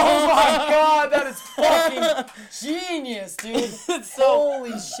my god, that is fucking genius, dude.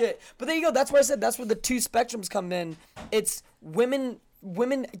 Holy shit. But there you go. That's where I said that's where the two spectrums come in. It's women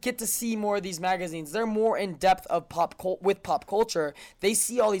get to see more of these magazines. They're more in depth of with pop culture. They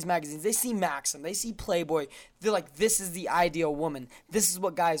see all these magazines. They see Maxim. They see Playboy. They're like, this is the ideal woman. This is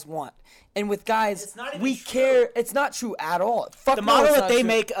what guys want. And with guys, we care. It's not true at all. Fuck the no, model it's that not they true.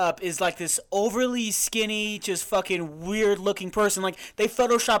 make up is like this overly skinny, just fucking weird looking person. Like, they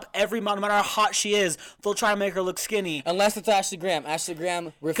Photoshop every model, no matter how hot she is, they'll try to make her look skinny. Unless it's Ashley Graham. Ashley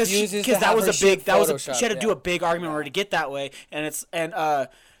Graham refuses to Because have her shit photoshopped. she had to do a big argument in order to get that way.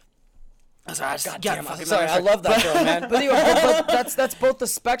 Sorry, I love that show, man. But, anyway, but that's both the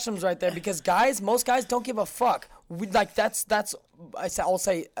spectrums right there, because most guys don't give a fuck. I'll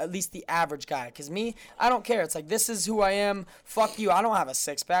say at least the average guy, because me, I don't care. It's like, this is who I am. Fuck you. I don't have a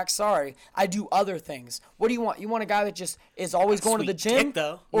six-pack. Sorry. I do other things. What do you want? You want a guy that just is always going to the gym? Dick,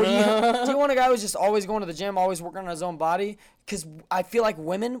 though. Or do you want a guy who's just always going to the gym, always working on his own body? Because I feel like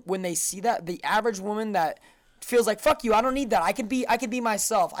women, when they see that, the average woman that feels like, fuck you, I don't need that. I can be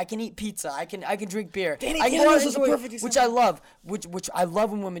myself. I can eat pizza. I can drink beer. I can go out and enjoy, which I love. Which I love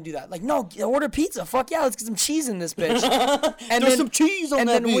when women do that. Like, no, order pizza. Fuck yeah, let's get some cheese in this bitch. And There's some cheese on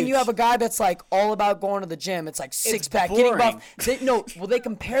that And then when bitch. you have a guy that's like all about going to the gym, it's like six-pack, getting buff. They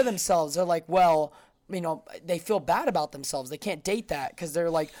compare themselves. They're like, well, they feel bad about themselves. They can't date that because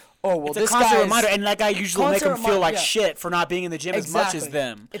they're like, oh, well, It's this a constant guy's reminder, and that guy usually will make them feel like yeah. shit for not being in the gym as much as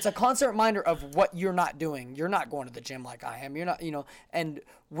them. It's a constant reminder of what you're not doing. You're not going to the gym like I am. You're not, and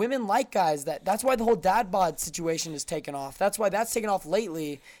women like guys that's why the whole dad bod situation is taken off. That's why that's taken off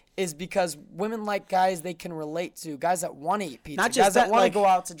lately, is because women like guys they can relate to, guys that want to eat pizza, Not just guys that want to go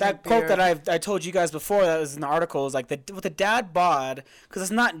out to drink that quote beer. that I told you guys before that was in the article is like with the dad bod, because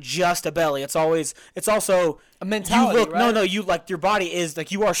it's not just a belly. It's also a mentality, you look, right? No, you like your body is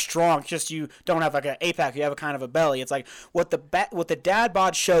like you are strong. Just you don't have like an 8-pack. You have a kind of a belly. It's like what the dad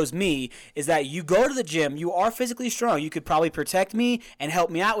bod shows me is that you go to the gym. You are physically strong. You could probably protect me and help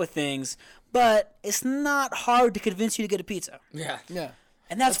me out with things, but it's not hard to convince you to get a pizza. Yeah.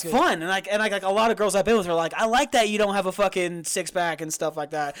 And that's fun, and like a lot of girls I've been with are like, I like that you don't have a fucking 6-pack and stuff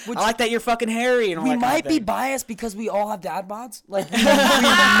like that. I like that you're fucking hairy and all we that kind might of be thing. biased because we all have dad bods. Like we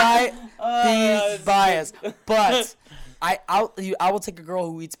might be biased, but I will take a girl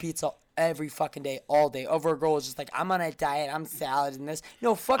who eats pizza every fucking day, all day, over a girl who's just like, I'm on a diet, I'm salad and this.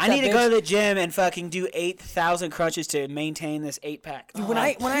 No, fuck I that need to bitch. go to the gym and fucking do 8,000 crunches to maintain this 8-pack. When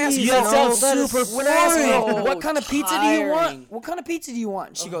I ask please, her, that sounds super when I ask her, boring. what kind of pizza do you want? Tiring. What kind of pizza do you want?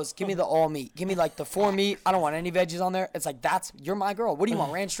 And she goes, give me the all meat. Give me like the 4 meat. I don't want any veggies on there. It's like, you're my girl. What do you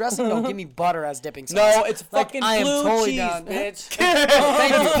want? Ranch dressing? No, give me butter as dipping sauce. No, it's Like, fucking I am blue totally cheese, down. bitch.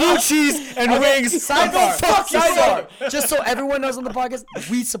 Thank you. Blue cheese and wings. Sidebar. Sidebar. Just so everyone knows on the podcast,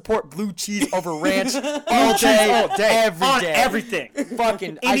 we support blue cheese over ranch all day, every on day. everything.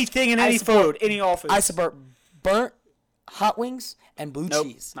 Fucking Anything in I any support- food, any all food. I support burnt hot wings and blue Nope,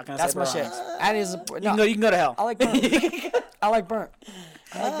 cheese. not gonna That's say my burnt. shit. That is You can go to hell. I like burnt. I like burnt.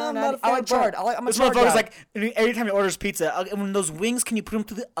 I'm not a I fan like of charred. burnt. I'm a This charred motherfucker's guy. like, every time he orders pizza, when those wings, can you put them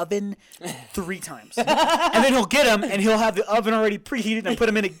through the oven 3 times? And then he'll get them, and he'll have the oven already preheated and put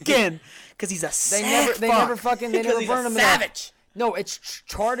them in again, because he's a They sick never fuck. fucking, they never he's a burn them savage. No, it's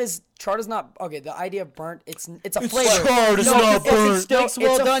charred is not okay. The idea of burnt, it's a flavor. charred, it's not burnt. Steaks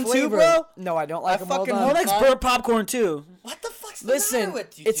well it's a done too, flavor. bro? No, I don't like them well fucking done. He likes burnt popcorn, too. What the fuck's the Listen, matter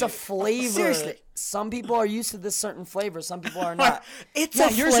with you? it's a dude? flavor. Seriously. Some people are used to this certain flavor. Some people are not. It's Yeah,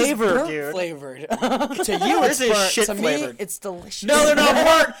 a yours is flavor, burnt dude. flavored. To you, it's This is burnt. shit To me, flavored. it's delicious. No, they're not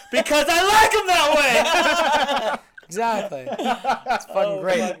burnt, because I like them that way. Exactly. It's fucking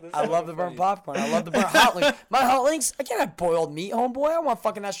great. I love the burnt popcorn. I love the burnt hot links. My hot links, I can't have boiled meat, homeboy. I want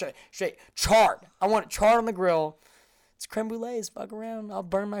fucking that straight charred. I want it charred on the grill. It's creme brulees. Fuck around. I'll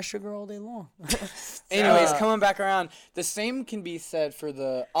burn my sugar all day long. Anyways, coming back around, the same can be said for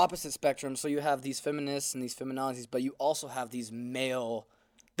the opposite spectrum. So you have these feminists and these feminazis, but you also have these male.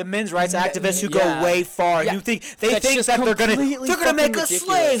 The men's rights activists who yeah. go way far. Yeah. You think That's think just that they're gonna completely make fucking us ridiculous.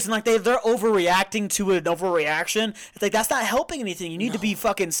 slaves, and like they're overreacting to an overreaction. It's like that's not helping anything. You need to be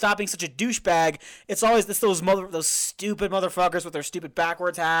fucking stopping such a douchebag. It's always those stupid motherfuckers with their stupid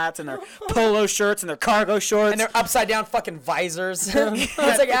backwards hats and their polo shirts and their cargo shorts. And they're upside down fucking visors. It's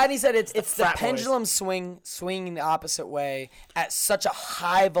like Adney said, it's the frat boys. pendulum swinging the opposite way at such a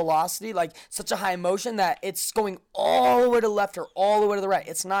high velocity, like such a high motion that it's going all the way to the left or all the way to the right.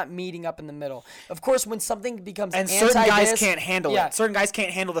 It's not meeting up in the middle. Of course, when something becomes And certain guys anti-this- can't handle yeah. it. Certain guys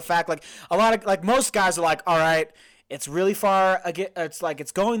can't handle the fact, like a lot of like most guys are like, all right, it's really far. It's like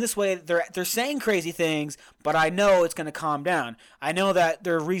it's going this way. They're saying crazy things, but I know it's gonna calm down. I know that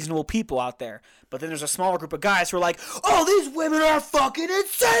there are reasonable people out there. But then there's a smaller group of guys who are like, oh, these women are fucking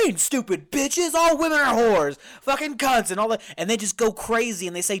insane, stupid bitches. All women are whores, fucking cunts, and all that. And they just go crazy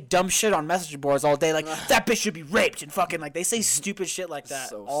and they say dumb shit on message boards all day, like that bitch should be raped and fucking like they say stupid shit like that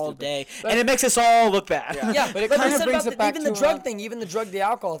So all stupid. day, and it makes us all look bad. Yeah, but it like I kinda said brings about it back even to, the drug thing, even the drug, the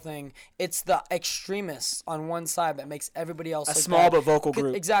alcohol thing. It's the extremists on one side that makes everybody else A look small bad. but vocal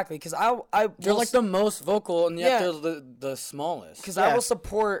group. Exactly, because They're like the most vocal, and yet Yeah. they're the smallest. Because Yeah. I will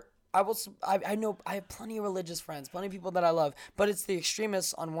support. I know I have plenty of religious friends, plenty of people that I love, but it's the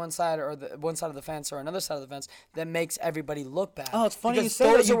extremists on one side or the one side of the fence or another side of the fence that makes everybody look bad. Oh, it's funny you Because say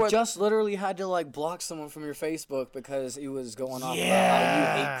that. those are You what- just literally had to like block someone from your Facebook because he was going off about how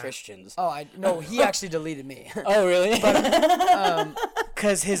Yeah. you hate Christians. Oh, no, he actually deleted me. Oh, really?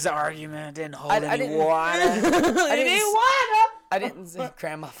 Because his argument didn't hold I any didn't- water. I didn't say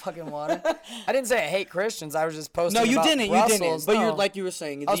grandma fucking water. I didn't say I hate Christians. I was just posting. No, you about didn't. Brussels. You didn't. But No. you're like you were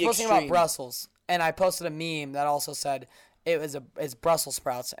saying. I was the posting extreme. about Brussels, and I posted a meme that also said it's Brussels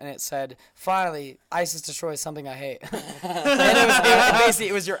sprouts, and it said, "Finally, ISIS destroys something I hate." And basically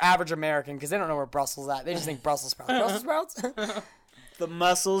it was your average American because they don't know where Brussels at. They just think Brussels sprouts. Brussels sprouts. The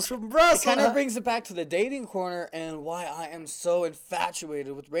muscles from Brussels. Kind of brings it back to the dating corner and why I am so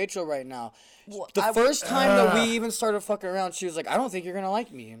infatuated with Rachel right now. The first time that we even started fucking around, she was like, "I don't think you're gonna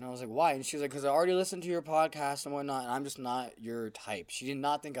like me," and I was like, "Why?" And she was like, "Because I already listened to your podcast and whatnot, and I'm just not your type." She did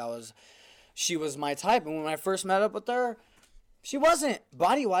not think she was my type, and when I first met up with her, she wasn't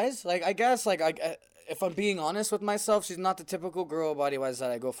body wise. Like I guess, if I'm being honest with myself, she's not the typical girl body wise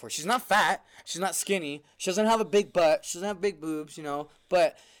that I go for. She's not fat. She's not skinny. She doesn't have a big butt. She doesn't have big boobs,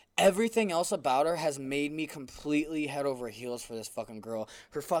 But everything else about her has made me completely head over heels for this fucking girl.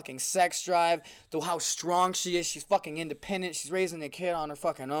 Her fucking sex drive, how strong she is. She's fucking independent. She's raising a kid on her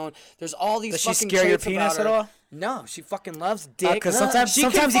fucking own. There's all these Does she fucking scare your traits penis about at her. all? No, she fucking loves dick. 'cause sometimes she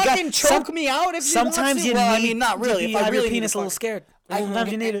you can got- fucking choke me out if she wants Sometimes to. you Well, need. I mean, not really. You If I have really your need penis to a little fuck- scared.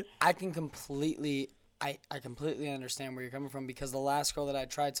 Sometimes you need it. I can completely. I completely understand where you're coming from because the last girl that I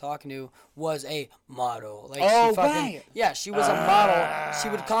tried talking to was a model. Like Oh, she fucking, right. Yeah, she was a model. She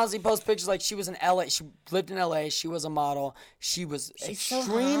would constantly post pictures like she was in LA. She lived in LA. She was a model. She was so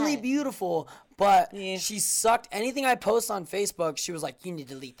extremely hot. beautiful, But she sucked. Anything I post on Facebook, she was like, "You need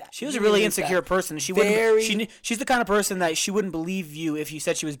to delete that." She was a really insecure person. She's the kind of person that she wouldn't believe you if you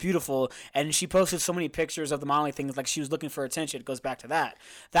said she was beautiful. And she posted so many pictures of the modeling things like she was looking for attention. It goes back to that.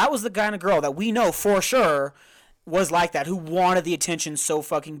 That was the kind of girl that we know for sure was like that, who wanted the attention so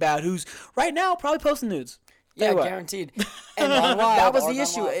fucking bad. Who's right now probably posting nudes. Yeah, guaranteed. And that was the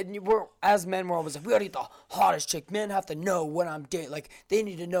issue. And as men, we're always like, we gotta get the hottest chick. Men have to know what I'm dating. Like they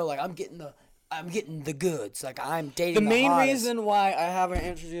need to know, like I'm getting the goods. Like I'm dating the main hottest. reason why I haven't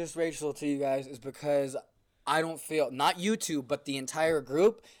introduced Rachel to you guys is because I don't feel, not you two, but the entire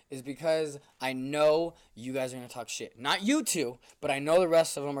group, is because I know you guys are going to talk shit. Not you two, but I know the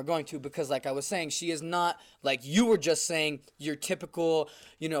rest of them are going to, because like I was saying, she is not, like you were just saying, your typical,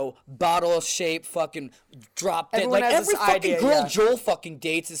 bottle-shaped fucking drop dead. Everyone like has every this fucking idea, girl Joel fucking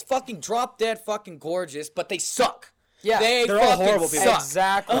dates is fucking drop dead fucking gorgeous, but they suck. Yeah, they're all horrible people. Suck.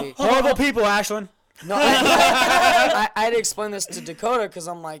 Exactly. Horrible people, Ashlyn. No, I had to explain this to Dakota because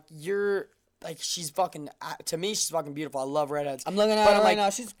I'm like, she's fucking, to me, she's fucking beautiful. I love redheads. I'm looking at her right now.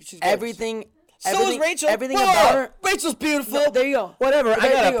 She's good. Everything is Rachel. Everything Whoa! about her. Rachel's beautiful. No, there you go. Whatever. I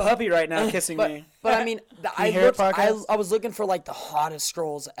got a you go. puppy right now kissing me. But I mean, I was looking for like the hottest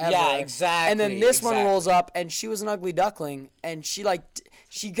girls ever. Yeah, exactly. And then this one rolls up, and she was an ugly duckling, and she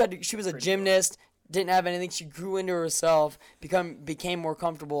was a gymnast. Didn't have anything. She grew into herself, became more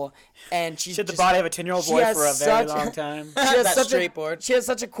comfortable, and she had the body of a 10-year-old boy for a very long time. She has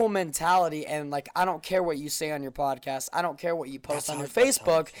such a cool mentality, and like I don't care what you say on your podcast. I don't care what you post on your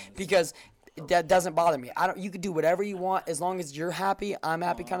Facebook because that doesn't bother me. You could do whatever you want as long as you're happy, I'm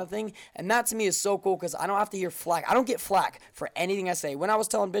happy, kind of thing. And that to me is so cool because I don't have to hear flack. I don't get flack for anything I say. When I was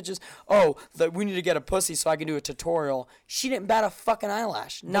telling bitches, that we need to get a pussy so I can do a tutorial, she didn't bat a fucking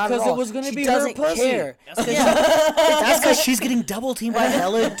eyelash. Not because at all. It was gonna she be doesn't her pussy. care. That's because she's getting double teamed by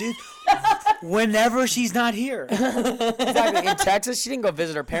Hella, dude. Whenever she's not here. Exactly. In Texas, she didn't go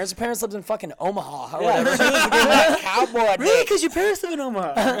visit her parents. Her parents lived in fucking Omaha or whatever. She was getting that cowboy. Really? Because your parents live in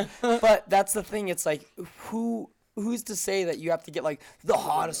Omaha. But that's the thing. It's like, who's to say that you have to get like the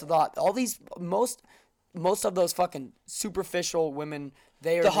hottest of the hot? All these most of those fucking superficial women.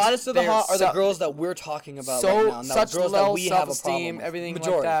 The hottest of the hot are the girls that we're talking about right now. Such girls low that we have a self-esteem, problem everything with.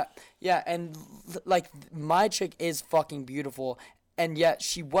 like that. Yeah, and like my chick is fucking beautiful. And yet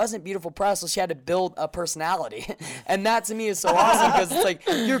she wasn't beautiful prior, so she had to build a personality. And that to me is so awesome because it's like,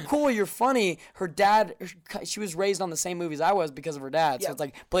 you're cool, you're funny. Her dad, she was raised on the same movies I was because of her dad. So it's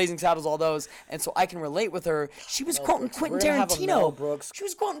like Blazing Saddles, all those. And so I can relate with her. She was quoting Quentin Tarantino. She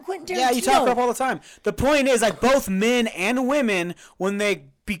was quoting Quentin Tarantino. Yeah, you talk up all the time. The point is, like, both men and women, when they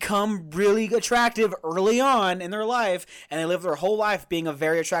become really attractive early on in their life, and they live their whole life being a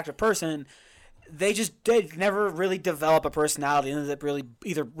very attractive person, they never really develop a personality. They end up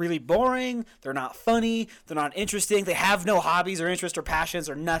either really boring, they're not funny, they're not interesting, they have no hobbies or interests or passions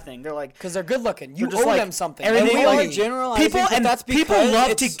or nothing. They're like, because they're good looking. You just owe like, them something. Everything like, in general, people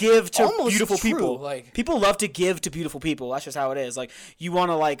love to give to almost beautiful true, people. like- People love to give to beautiful people. That's just how it is. Like, you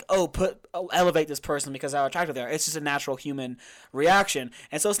want to elevate this person because of how attractive they are. It's just a natural human reaction,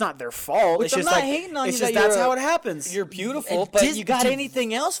 and so it's not their fault. Which It's just I'm not like hating on it's you just that that's you're how it happens. You're beautiful, And but you got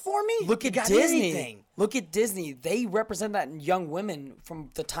anything else for me? Look You at got Disney. anything? Look at Disney. They represent that in young women from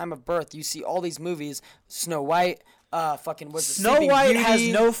the time of birth. You see all these movies, Snow White, Snow White has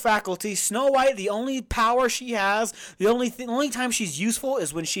no faculty. Snow White, the only power she has, the only time she's useful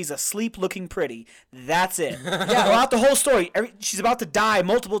is when she's asleep looking pretty. That's it. Throughout the whole story, she's about to die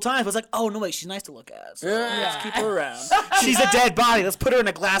multiple times, but it's like, oh, no, wait, she's nice to look at. So let's keep her around. She's a dead body. Let's put her in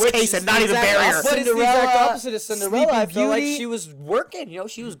a glass case and not even bury her. But it's the exact opposite of Cinderella. I feel like Beauty. she was working.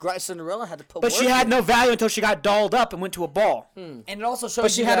 She was Cinderella had to put But work she had in. no value until she got dolled up and went to a ball. And it also shows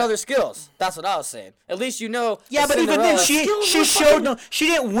But she you had that- other skills. That's what I was saying. At least Yeah, but even then, she showed no. She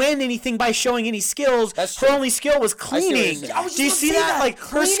didn't win anything by showing any skills. That's Her true. only skill was cleaning. saying. I was Do you just see gonna say that? that. Like, her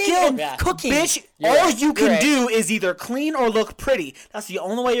Cleaning skill, and cooking. bitch. You're all right. you can You're right. do is either clean or look pretty. That's the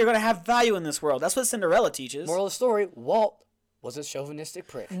only way you're gonna have value in this world. That's what Cinderella teaches. Moral of the story: Walt was a chauvinistic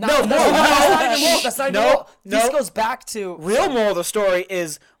prick. No, That's not even no, Walt. no. This goes back to Real moral of the story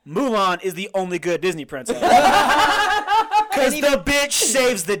is Mulan is the only good Disney princess. Because the bitch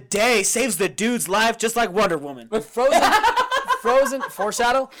saves the day, saves the dude's life, just like Wonder Woman. Frozen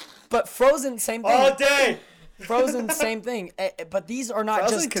foreshadow, but Frozen same thing. All day. Frozen same thing. But these are not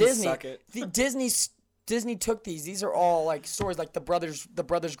Frozen just can Disney. suck it. Disney took these. These are all like stories like the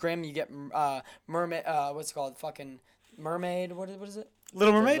Brothers Grimm. You get mermaid. What's it called? Fucking mermaid. What is it?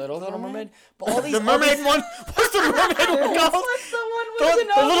 Little Mermaid? Little Mermaid. But all these The mermaid one. What's the mermaid one called? What's the one The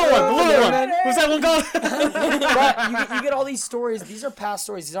little one. What's that one called? But you get all these stories. These are past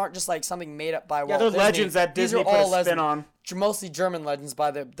stories. These aren't just like something made up by Walt they're Disney. legends that Disney These are put a all spin legends. on. Mostly German legends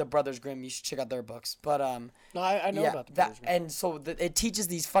by the Brothers Grimm. You should check out their books. But No, I know about that, and so it teaches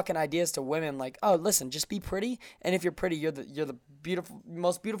these fucking ideas to women. Like, oh, listen, just be pretty, and if you're pretty, you're the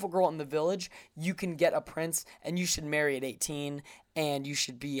most beautiful girl in the village. You can get a prince, and you should marry at 18, and you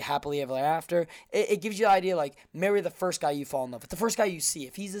should be happily ever after. It gives you the idea, like, marry the first guy you fall in love with, the first guy you see.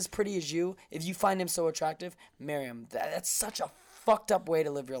 If he's as pretty as you, if you find him so attractive, marry him. That's such a fucked up way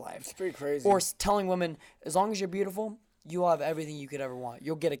to live your life. It's pretty crazy. Or telling women, as long as you're beautiful, you'll have everything you could ever want.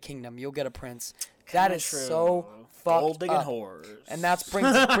 You'll get a kingdom. You'll get a prince. That is so fucked Gold digging up. whores. And that brings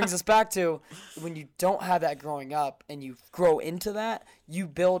us back to when you don't have that growing up and you grow into that, you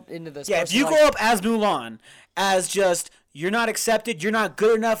build into this. Yeah, if person you like, grow up as Mulan, as just you're not accepted, you're not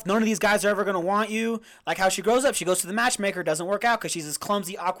good enough, none of these guys are ever going to want you. Like how she grows up, she goes to the matchmaker, doesn't work out because she's this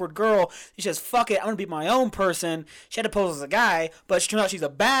clumsy, awkward girl. She says, fuck it, I'm going to be my own person. She had to pose as a guy, but she turns out she's a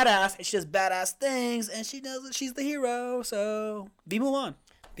badass, and she does badass things, and she knows that she's the hero, so be Mulan.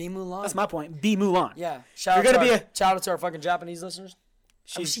 Be Mulan. That's my point. Be Mulan. Yeah. You're gonna be shout out to our fucking Japanese listeners.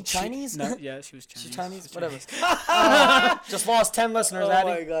 Was she Chinese? No, yeah, she was Chinese. She's Chinese? Whatever. Just lost 10 listeners, Oh Adney.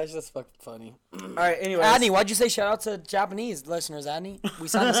 my gosh, that's fucking funny. All right, anyways. Adney, why'd you say shout out to Japanese listeners, Adney? We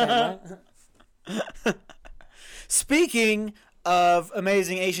sound the same, right? Speaking of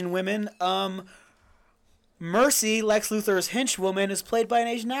amazing Asian women, Mercy, Lex Luthor's henchwoman, is played by an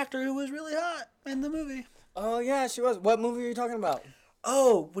Asian actor who was really hot in the movie. Oh yeah, she was. What movie are you talking about?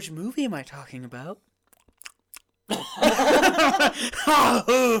 Oh, which movie am I talking about?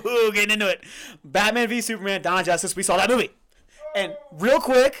 Getting into it. Batman v Superman: Dawn of Justice. We saw that movie. And real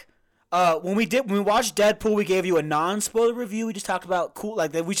quick, when we watched Deadpool, we gave you a non-spoiler review. We just talked about cool,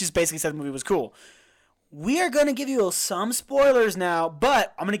 like we just basically said the movie was cool. We are gonna give you some spoilers now,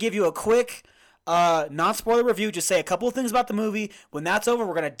 but I'm gonna give you a quick non-spoiler review. Just say a couple of things about the movie. When that's over,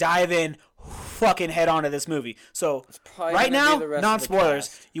 we're gonna dive in fucking head on to this movie. So right now,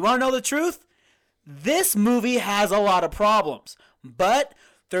 non-spoilers. You want to know the truth? This movie has a lot of problems, but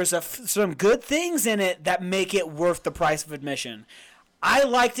there's some good things in it that make it worth the price of admission. I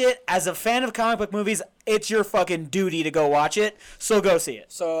liked it. As a fan of comic book movies, it's your fucking duty to go watch it, so go see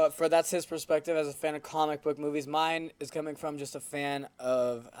it. So that's his perspective as a fan of comic book movies. Mine is coming from just a fan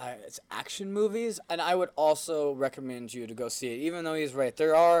of it's action movies, and I would also recommend you to go see it, even though he's right.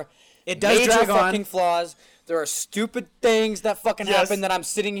 There are major drag on. fucking flaws. There are stupid things that fucking happen that I'm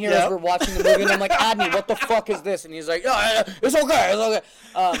sitting here Yep. as we're watching the movie, and I'm like, Adney, what the fuck is this? And he's like, yeah, it's okay.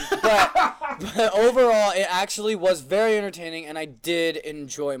 But overall, it actually was very entertaining, and I did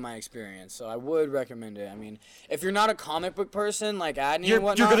enjoy my experience. So I would recommend it. I mean, if you're not a comic book person like Adney and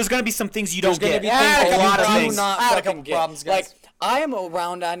whatnot, There's gonna be some things you don't there's get. gonna be things a lot of you do things. not I had a fucking couple get. problems, guys. Like, I am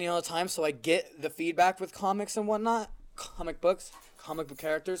around Adney all the time, so I get the feedback with comics and whatnot, comic book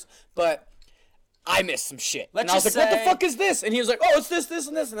characters, but I missed some shit. Let's and I was like, just what the say- fuck is this? And he was like, oh, it's this, this,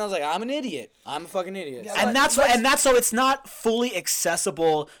 and this. And I was like, I'm an idiot. I'm a fucking idiot. Yeah, And that's so it's not fully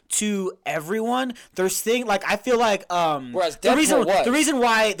accessible to everyone. There's like I feel like Whereas the reason Deadpool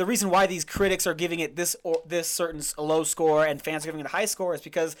was. the reason why these critics are giving it this certain low score and fans are giving it a high score is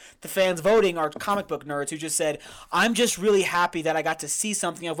because the fans voting are comic book nerds who just said, I'm just really happy that I got to see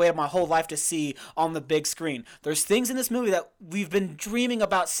something I've waited my whole life to see on the big screen. There's things in this movie that we've been dreaming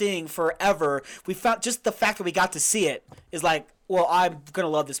about seeing forever. We found just the fact that we got to see it is like, well, I'm gonna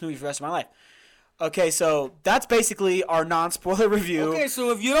love this movie for the rest of my life. Okay, so that's basically our non-spoiler review. Okay, so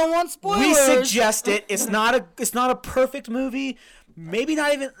if you don't want spoilers, We suggest it. It's not a perfect movie. Maybe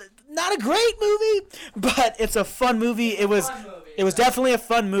not a great movie, but it's a fun movie. It was definitely a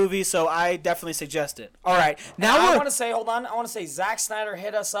fun movie, so I definitely suggest it. All right, now I we're want to say, hold on. I want to say, Zack Snyder,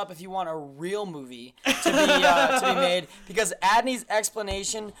 hit us up if you want a real movie to be made, because Adney's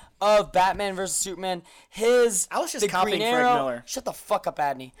explanation of Batman versus Superman, I was just the copying Green Frank Arrow. Miller. Shut the fuck up,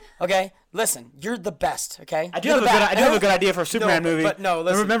 Adney. Okay, listen, you're the best. Okay, I do have a good idea for a Superman but- movie. but no,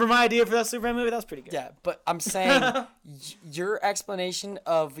 listen. Remember my idea for that Superman movie? That was pretty good. Yeah, but I'm saying your explanation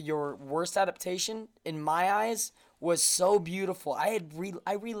of your worst adaptation, in my eyes, was so beautiful. I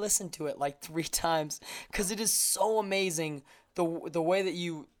re-listened to it like 3 times because it is so amazing the way that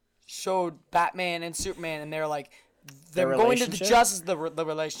you showed Batman and Superman, and they're like they're going to the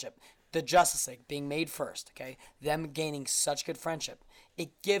relationship, the Justice League being made first. Okay, them gaining such good friendship. It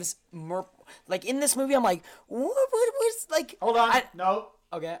gives more, like in this movie. I'm like, what's like? Hold on. No.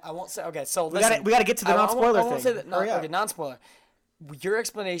 Okay, I won't say. Okay, so We gotta get to the non-spoiler I won't thing. say that. Hurry up. Okay, non-spoiler. Your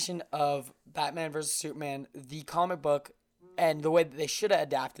explanation of Batman versus Superman, the comic book, and the way that they should have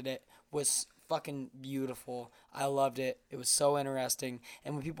adapted it was fucking beautiful. I loved it. It was so interesting.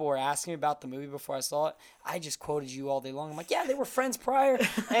 And when people were asking me about the movie before I saw it, I just quoted you all day long. I'm like, yeah, they were friends prior,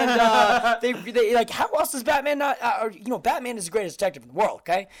 and they like, how else does Batman not? Batman is the greatest detective in the world.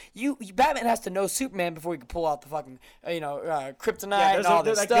 Okay, Batman has to know Superman before he can pull out the fucking kryptonite and all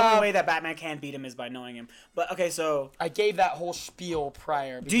this stuff. The only way that Batman can beat him is by knowing him. But okay, so I gave that whole spiel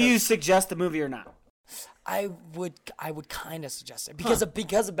prior. Do you suggest the movie or not? I would kind of suggest it because of Ben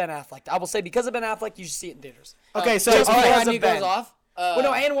Affleck. I will say because of Ben Affleck, you should see it in theaters. Okay, so just before because Andy of Ben. goes off.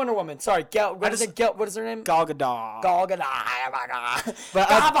 And Wonder Woman. Sorry, what is her name? Gal Gadot. Gal Gadot.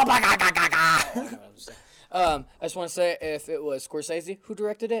 I just want to say, if it was Scorsese who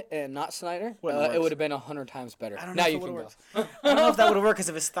directed it and not Snyder, it would have been 100 times better. Now you can go. I don't know if that would have worked because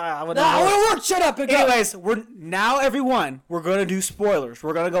of his style. That would have worked. Shut up. Anyways, we're going to do spoilers.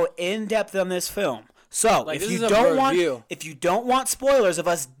 We're going to go in depth on this film. So if you don't want spoilers of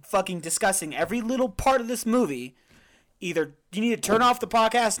us fucking discussing every little part of this movie, either you need to turn off the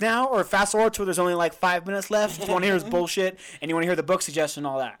podcast now or fast forward to where there's only like 5 minutes left if you want to hear his bullshit and you want to hear the book suggestion and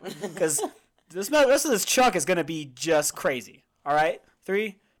all that. Because the rest of this chunk is going to be just crazy. All right?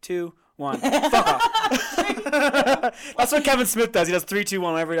 3, 2, 1. Fuck off. That's what Kevin Smith does. He does 3, 2,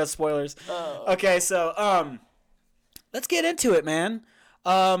 1 whenever he does spoilers. Okay, so let's get into it, man.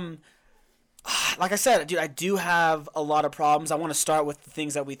 Like I said, dude, I do have a lot of problems. I want to start with the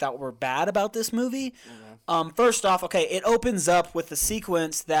things that we thought were bad about this movie. First off, okay, it opens up with the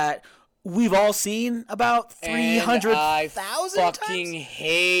sequence that we've all seen about 300,000 times. I fucking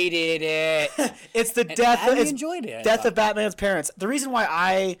hated it. It's the death of Batman's parents. The reason why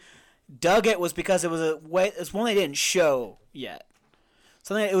I dug it was because it's one they didn't show yet.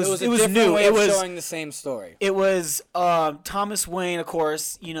 Something it was new. It was showing the same story. It was Thomas Wayne, of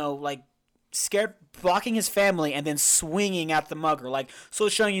course, like scared, blocking his family and then swinging at the mugger. So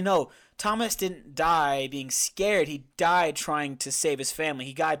it's showing Thomas didn't die being scared. He died trying to save his family.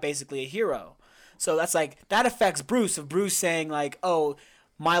 He died basically a hero. So that's that affects Bruce, of Bruce saying oh,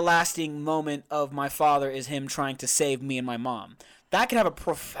 my lasting moment of my father is him trying to save me and my mom. That can have a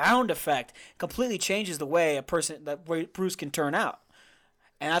profound effect. Completely changes the way Bruce can turn out.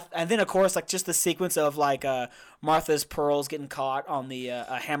 And then, of course, just the sequence of, Martha's pearls getting caught on the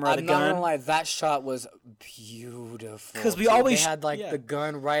hammer of the gun. I'm not going to lie, that shot was beautiful. Because they had, the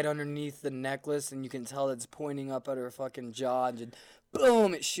gun right underneath the necklace, and you can tell it's pointing up at her fucking jaw, and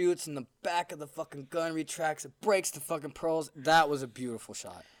boom, it shoots, and the back of the fucking gun retracts, it breaks the fucking pearls. That was a beautiful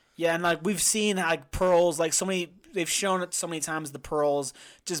shot. Yeah, and, we've seen, pearls, they've shown it so many times, the pearls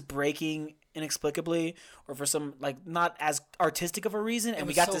just breaking inexplicably or for some not as artistic of a reason, and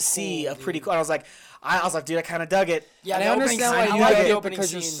we got to see a pretty cool. I was like, dude, I kind of dug it. Yeah, and I understand why you dug it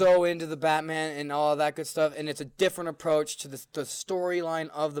because you're so into the Batman and all of that good stuff, and it's a different approach to the storyline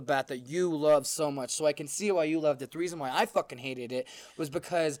of the Bat that you love so much. So I can see why you loved it. The reason why I fucking hated it was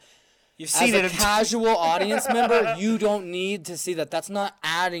because as a casual audience member, you don't need to see that. That's not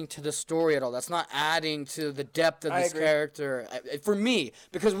adding to the story at all. That's not adding to the depth of this character. For me,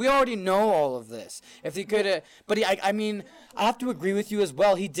 because we already know all of this. If he could, I mean, I have to agree with you as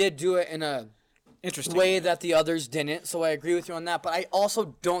well. He did do it in a interesting way that the others didn't. So I agree with you on that. But I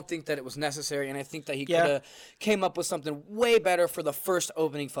also don't think that it was necessary, and I think that he could have came up with something way better for the first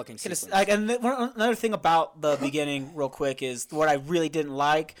opening fucking sequence. Another thing about the beginning, real quick, is what I really didn't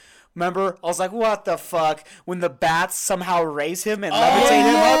like. Remember, I was like, what the fuck? When the bats somehow raise him and levitate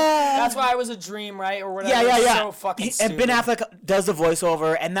him up. That's why it was a dream, right? Or whatever. Yeah. So fucking stupid. And Ben Affleck does the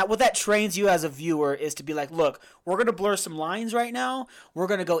voiceover, and what that trains you as a viewer is to be like, look, we're going to blur some lines right now. We're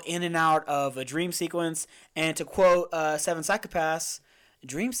going to go in and out of a dream sequence. And to quote Seven Psychopaths,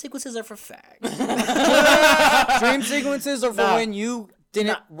 dream sequences are for fags. Dream sequences are for when you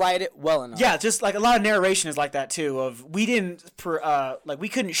didn't write it well enough. Yeah, just a lot of narration is like that too. Of we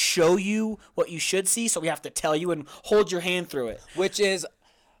couldn't show you what you should see, so we have to tell you and hold your hand through it, which is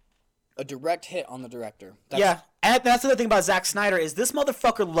a direct hit on the director. And that's the other thing about Zack Snyder is this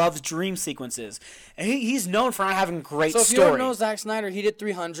motherfucker loves dream sequences, and he's known for not having great stories. So if you don't know Zack Snyder, he did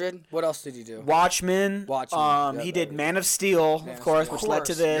 300. What else did he do? Watchmen. He did Man of Steel, of course, which led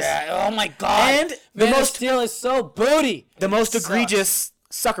to this. Yeah, oh my god. And Man of Steel is so booty. The most egregious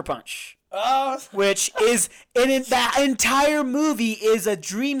Sucker Punch. Oh. Which is that entire movie is a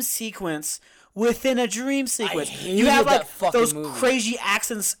dream sequence within a dream sequence. You have those crazy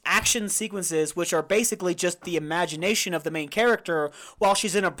action sequences, which are basically just the imagination of the main character while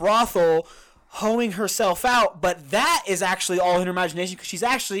she's in a brothel, hoeing herself out, but that is actually all in her imagination because she's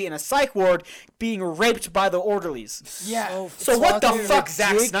actually in a psych ward being raped by the orderlies. Yeah. So what the fuck,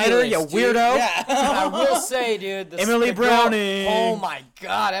 Zack Snyder, you weirdo? Yeah. I will say, dude. Emily Browning. Oh my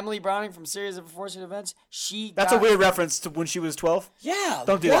God, Emily Browning from Series of Unfortunate Events. That's a weird reference to when she was 12. Yeah.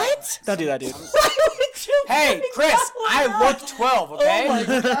 Don't do that. Don't do that, dude. Hey, Chris, I look 12, okay? Oh my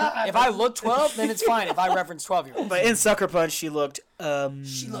God. If I look 12, then it's fine if I reference 12-year-olds. But in Sucker Punch, she looked I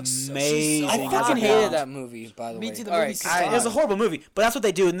amazing. I fucking hated that movie, by the way. Me too, the All movie right, sucked. It was a horrible movie, but that's what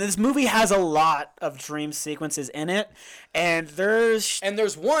they do. And this movie has a lot of dream sequences in it, and there's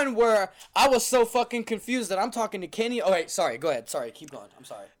one where I was so fucking confused that I'm talking to Kenny. Oh wait, sorry. Go ahead. Sorry, keep going. I'm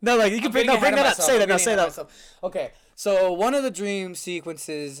sorry. no, like you can bring that up. Say that. No, say that. Okay, so one of the dream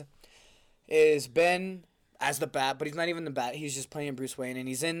sequences is Ben as the Bat, but he's not even the Bat. He's just playing Bruce Wayne, and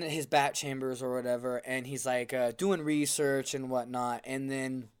he's in his Bat chambers or whatever, and he's like doing research and whatnot, and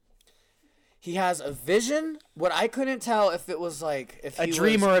then he has a vision. What I couldn't tell if it was like if A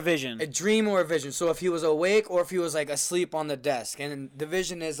dream or a vision. a dream or a vision. So if he was awake or if he was like asleep on the desk, and the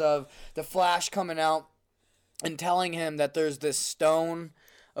vision is of the Flash coming out and telling him that there's this stone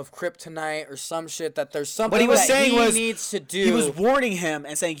of kryptonite or some shit, that there's something What he was that saying he was needs to do. He was warning him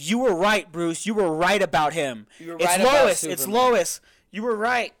and saying, "You were right, Bruce. You were right about him. You were It's right about Lois. It's Superman." Lois. You were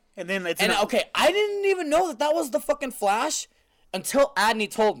right." And then it's okay, I didn't even know that that was the fucking Flash until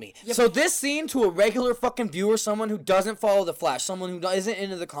Adney told me. So this scene, to a regular fucking viewer, someone who doesn't follow the Flash, someone who isn't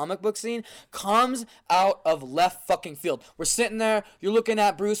into the comic book scene, comes out of left fucking field. We're sitting there, you're looking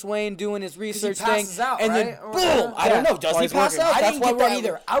at Bruce Wayne doing his research thing, out, and right? then boom! I don't know. Does he pass out? I That's didn't why get that we're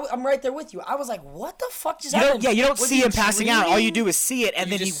either. I'm right there with you. I was like, what the fuck just you happened? don't Was see he him passing out. All you dreaming? do is see it, and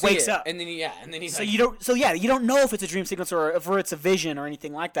You then he just see wakes it, up. and then he's So like, you don't know if it's a dream sequence or if it's a vision or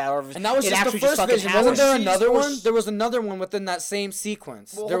anything like that, or if and that was it just the actually first fucking vision. happens. Wasn't there She's another or one? There was another one within that same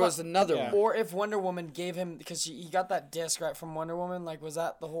sequence. Well, There hold was on. another one. Or if Wonder Woman gave him, because he got that disc right from Wonder Woman, like, was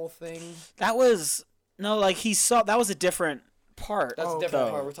that the whole thing? That was no, like he saw that was a different part. That's a different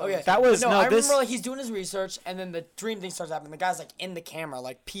though. part we're talking Okay. about. That was But no. I This remember like he's doing his research, and then the dream thing starts happening. The guy's like in the camera,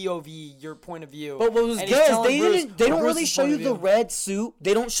 like POV, your point of view. But what was And good he's is telling Bruce- they don't Bruce's really show point you of the view. red suit.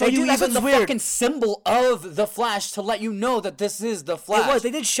 They don't show They you do, that's even the what's weird. fucking symbol of the Flash to let you know that this is the Flash. it was.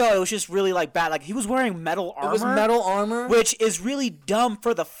 They did show it was just really like bad. Like he was wearing metal armor. It was metal armor. Which is really dumb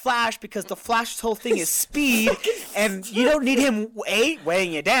for the Flash because the Flash's whole thing is speed, and you don't need him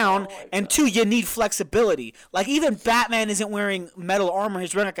weighing you down, and two, you need flexibility. Like even Batman isn't wearing metal armor;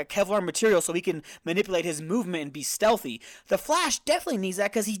 he's wearing like a Kevlar material so he can manipulate his movement and be stealthy. The Flash definitely needs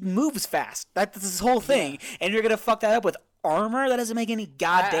that because he moves fast. That's his whole thing, and you're gonna fuck that up with armor? That doesn't make any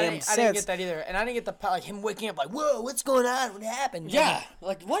goddamn sense. I didn't get that either, and I didn't get like him waking up like, whoa, what's going on? What happened? Yeah,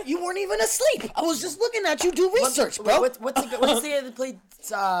 like what? You weren't even asleep. I was just looking at you do research, What's- bro. What's the guy that played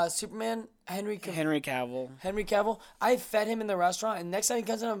Superman? Henry Cavill. Henry Cavill. I fed him in the restaurant, and next time he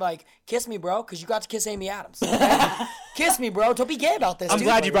comes in, I'm like, kiss me, bro, because you got to kiss Amy Adams. Kiss me, bro. Don't be gay about this, I'm dude.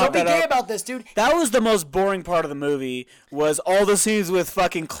 glad you brought Don't that be gay up. about this, dude. That was the most boring part of the movie. Was all the scenes with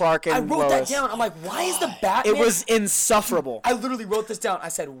fucking Clark and I wrote that Lois. down. I'm like, why is the Batman... It was insufferable. I literally wrote this down. I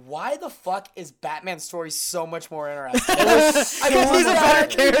said, why the fuck is Batman's story so much more interesting? He's a better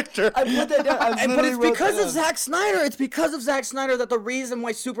character. I put that down. But it's because of Zack Snyder. It's because of Zack Snyder that the reason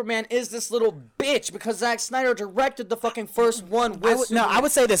why Superman is this little bitch, because Zack Snyder directed the fucking first one with Superman. I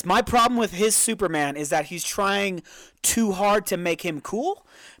would say this. My problem with his Superman is that he's trying too hard to make him cool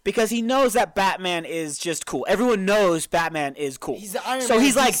because he knows that Batman is just cool. Everyone knows Batman is cool. He's the Iron so Man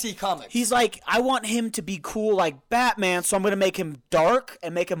he's of like, DC Comics. He's like, I want him to be cool like Batman, so I'm going to make him dark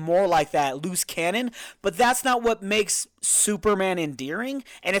and make him more like that loose cannon. But that's not what makes Superman endearing.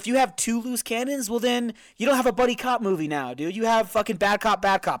 And if you have two loose cannons, well then you don't have a buddy cop movie now, dude. You have fucking bad cop.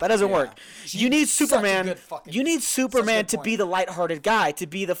 That doesn't work. You need Superman. You need Superman to be the lighthearted guy, to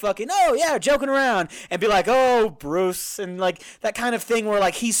be the fucking joking around and be like, oh Bruce, and like that kind of thing where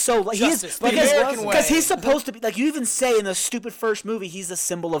like he's so like Justice, the because American way. he's supposed to be like, you even say in the stupid first movie he's the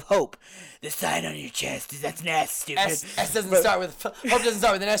symbol of hope. The sign on your chest, that's not stupid. S doesn't start with hope. Doesn't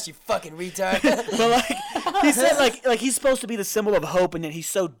start with an S. You fucking retard. But like he said, like he's supposed to be the symbol of hope, and then he's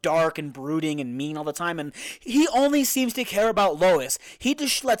so dark and brooding and mean all the time, and he only seems to care about Lois. He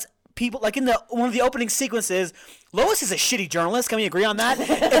just lets people, like in one of the opening sequences, Lois is a shitty journalist. Can we agree on that?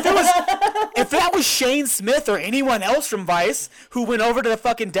 If that was Shane Smith or anyone else from Vice who went over to the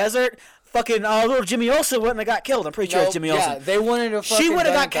fucking desert, fucking little Jimmy Olsen wouldn't have got killed. I'm pretty sure it's Jimmy Olsen. Yeah, they wouldn't have. She would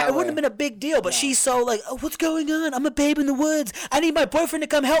have got. It It wouldn't have been a big deal, but she's so like, oh, what's going on? I'm a babe in the woods. I need my boyfriend to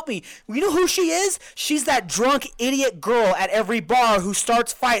come help me. You know who she is? She's that drunk idiot girl at every bar who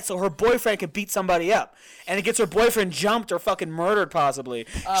starts fights so her boyfriend can beat somebody up, and it gets her boyfriend jumped or fucking murdered possibly.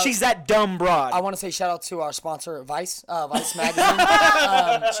 She's that dumb broad. I want to say shout out to our sponsor, Vice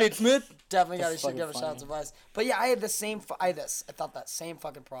magazine. Shade Smith. Definitely got to give a shout out to Vice. But yeah, I had the same. I thought that same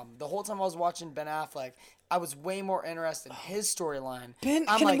fucking problem. The whole time I was watching Ben Affleck, I was way more interested in his storyline. Can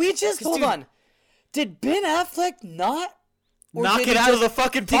we just hold on? Did Ben Affleck not knock it out of the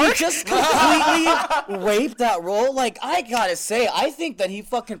fucking park? Did he just completely rape that role? Like, I gotta say, I think that he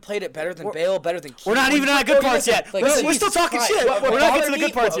fucking played it better than Bale, better than Keaton. We're not even on the good parts yet. Like, we're still talking shit. We're not getting to the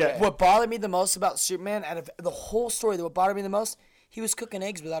good parts yet. What bothered me the most about Superman, out of the whole story, what bothered me the most, he was cooking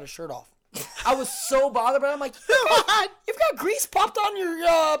eggs without his shirt off. I was so bothered by it. I'm like, you've got grease popped on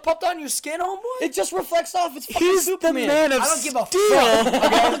your skin, homeboy. It just reflects off. It's fucking He's Superman. the man of I don't give a steel.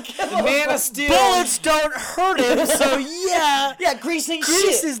 fuck. The Man of Steel. Bullets don't hurt him, so yeah. Yeah, grease ain't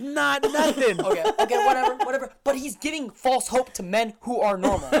Grease shit. is not nothing. Okay, whatever. But he's giving false hope to men who are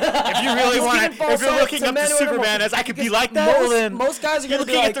normal. If you really want it, if you're looking up to Superman as I could be like that, well then most guys are you're gonna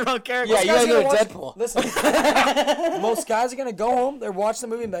be looking like, at the wrong character. Yeah, most you guys gotta are go gonna to watch- Deadpool. Listen, most guys are gonna go home. They're watching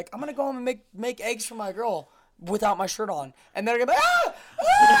the movie and be like, I'm gonna go home and make eggs for my girl without my shirt on, and they're gonna be like,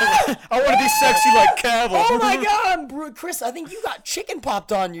 I want to be sexy like Cavill. oh my god, Chris, I think you got chicken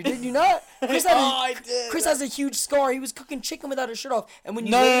popped on you, did you not? Chris Chris has a huge scar. He was cooking chicken without his shirt off, and when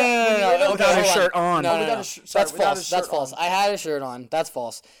you No, without his shirt on. No, without his sorry, That's without false. his That's shirt false. on. I had a shirt on. That's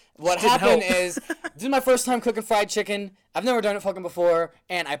false. What Didn't happened help. is, this is my first time cooking fried chicken. I've never done it fucking before,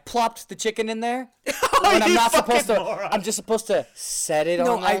 and I plopped the chicken in there when I'm you not supposed fucking to. moron. I'm just supposed to set it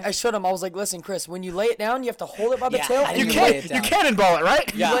No, on there. I showed him. I was like, listen, Chris, when you lay it down, you have to hold it by the Yeah, tail. how and do You you lay lay it it can't. You down? cannonball it,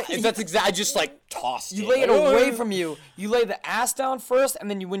 right? yeah, lay- that's exactly. I just like tossed You it. lay it Like, away from you. You lay the ass down first,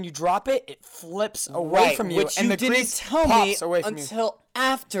 and then when you drop it, it flips away right, from you, which and you the didn't grease tell me pops away from you. until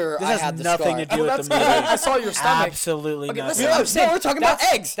after This I has had the nothing scar. to do with That's the movie. I saw your stomach. Absolutely Okay, nothing. listen, I'm saying, we're talking about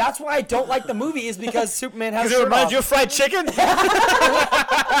that's- eggs. That's why I don't like the movie, is because Superman has Does a it shirt remind off. you of fried chicken?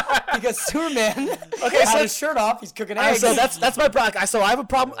 Because Superman Okay, had so- his shirt off. He's cooking eggs. So that's my problem. So I have a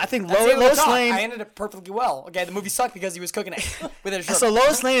problem. I think That's the end of the Lois talk. Lane. I ended it perfectly well. Okay, the movie sucked because he was cooking eggs with his shirt. So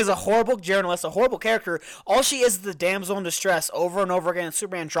Lois Lane is a horrible journalist, a horrible character. All she is the damsel in distress over and over again. And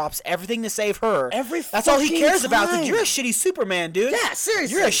Superman drops everything to save her. That's all he fucking cares about. time. Dude, you're a shitty Superman, dude. Yeah,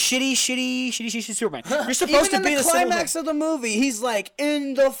 seriously. You're a shitty Superman. You're supposed Even to be in the the climax of the movie, he's like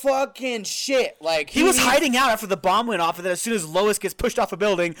in the fucking shit. Like He was hiding out after the bomb went off, and then as soon as Lois gets pushed off a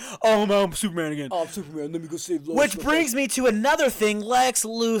building, oh, I'm Superman again. Oh, Superman, let me go save Lois. Which brings me to another thing, Lex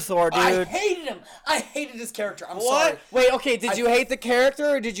Luthor, I dude. hated him. I hated his character. I'm What? sorry. Wait, okay. Did you hate the character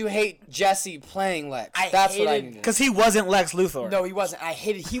or did you hate Jesse playing Lex? That's what I hated- needed. Because he wasn't Lex Luthor. No, he wasn't. I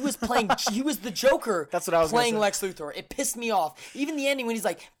hated. He was playing. He was the Joker. That's what I was gonna playing say. Lex Luthor. It pissed me off. Even the ending when he's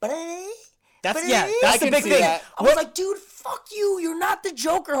like, That's I the can big see thing. that. I was like, dude, fuck you. You're not the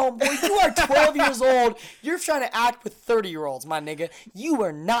Joker, homeboy. You are 12 years old. You're trying to act with 30-year-olds, my nigga. You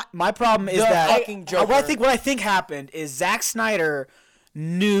are not. My problem is The that fucking Joker. what I think happened is Zack Snyder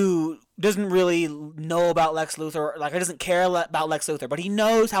doesn't really know about Lex Luthor. Like, he doesn't care about Lex Luthor, but he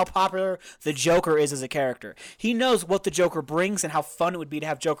knows how popular the Joker is as a character. He knows what the Joker brings and how fun it would be to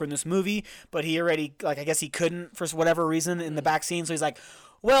have Joker in this movie, but he already, like, I guess he couldn't for whatever reason in the back scene, so he's like,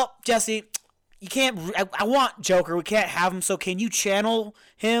 well, Jesse, you can't. I want Joker. We can't have him. So can you channel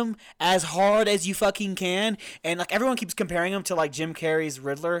him as hard as you fucking can? And like everyone keeps comparing him to like Jim Carrey's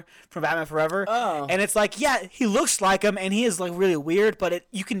Riddler from Batman Forever. Oh. And it's like, yeah, he looks like him, and he is like really weird, but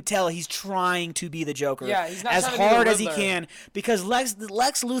you can tell he's trying to be the Joker. Yeah, he's not as trying to be the hard as he Riddler. can, because Lex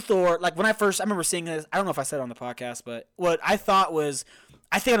Luthor. Like when I remember seeing this. I don't know if I said it on the podcast, but what I thought was,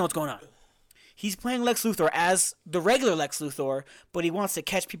 I think I know what's going on. He's playing Lex Luthor as the regular Lex Luthor, but he wants to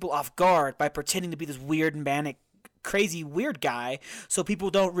catch people off guard by pretending to be this weird, manic, crazy, weird guy, so people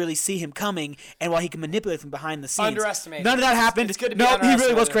don't really see him coming, and while he can manipulate them behind the scenes. Underestimate. None of that happened. It's good to be No, he really was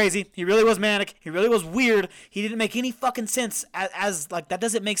underestimated. crazy. He really was manic. He really was weird. He didn't make any fucking sense as like, that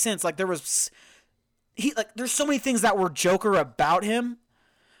doesn't make sense. Like, there's so many things that were Joker about him.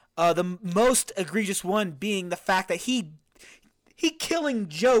 The most egregious one being the fact that he killing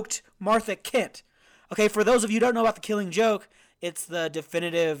joked Martha Kent. Okay, for those of you who don't know about the Killing Joke, it's the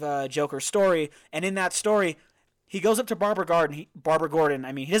definitive Joker story, and in that story, he goes up to Barbara Gordon.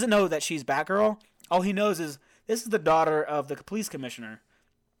 I mean, he doesn't know that she's Batgirl. All he knows is this is the daughter of the police commissioner.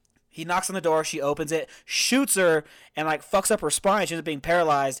 He knocks on the door, she opens it, shoots her, and like fucks up her spine. She ends up being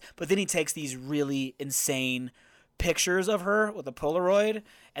paralyzed, but then he takes these really insane pictures of her with a Polaroid,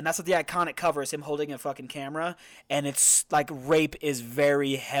 and that's what the iconic cover is, him holding a fucking camera, and it's like rape is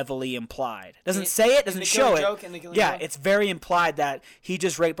very heavily implied. Doesn't say it, doesn't show it. Yeah, it's very implied that he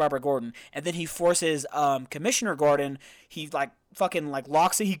just raped Barbara Gordon, and then he forces Commissioner Gordon. He like fucking like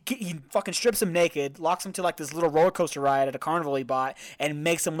locks it. He fucking strips him naked, locks him to like this little roller coaster ride at a carnival he bought, and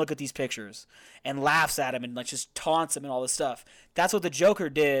makes him look at these pictures and laughs at him and like just taunts him and all this stuff. That's what the Joker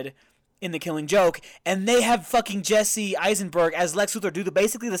did in The Killing Joke, and they have fucking Jesse Eisenberg as Lex Luthor do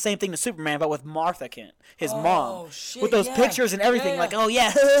basically the same thing to Superman, but with Martha Kent, his mom, shit, with those pictures and everything, like, oh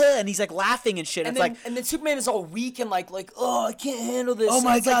yeah, and he's like laughing and shit. And it's then Superman is all weak and like, oh, I can't handle this. Oh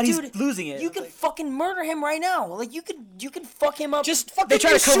my it's god, like, he's dude, losing it. You can fucking murder him right now. Like you can fuck him up. Just fucking they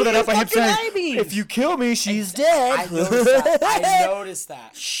try to cover that up by him saying, I-beams. "If you kill me, she's dead." I noticed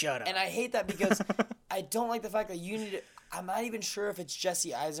that. Shut up. And I hate that because I don't like the fact that you need to. I'm not even sure if it's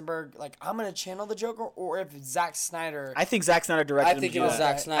Jesse Eisenberg. Like, I'm going to channel the Joker, or if Zack Snyder. I think Zack Snyder directed I think him it was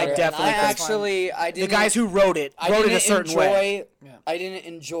that. Zack Snyder. I definitely I didn't. The guys who wrote it a certain way. I didn't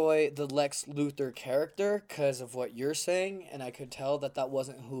enjoy the Lex Luthor character because of what you're saying, and I could tell that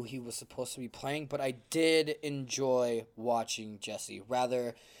wasn't who he was supposed to be playing. But I did enjoy watching Jesse.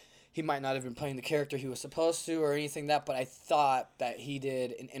 Rather, he might not have been playing the character he was supposed to or anything but I thought that he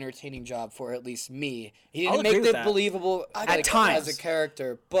did an entertaining job for at least me. He didn't make it believable at times as a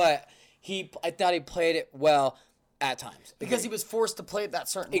character, but I thought he played it well at times. Because he was forced to play it that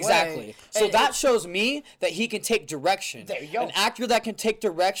certain way. Exactly. So that shows me that he can take direction. There you go. An actor that can take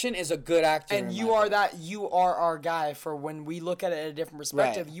direction is a good actor. And you are our guy for when we look at it at a different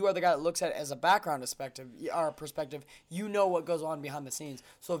perspective. Right. You are the guy that looks at it as a background perspective. You know what goes on behind the scenes.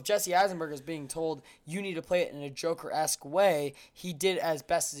 So if Jesse Eisenberg is being told you need to play it in a Joker-esque way, he did as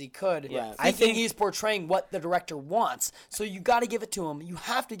best as he could. Yeah. I think he's portraying what the director wants. So you got to give it to him. You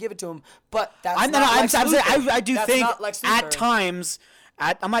have to give it to him. But that's I do think at times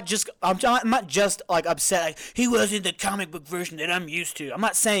I'm not just like upset like he wasn't the comic book version that I'm used to. I'm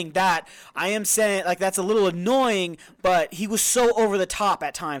not saying that. I am saying like that's a little annoying, but he was so over the top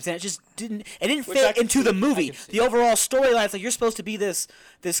at times and it didn't fit into the movie. The overall storyline is like you're supposed to be this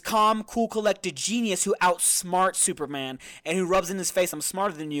calm, cool, collected genius who outsmarts Superman and who rubs in his face, I'm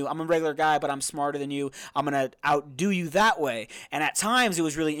smarter than you. I'm a regular guy, but I'm smarter than you. I'm going to outdo you that way. And at times it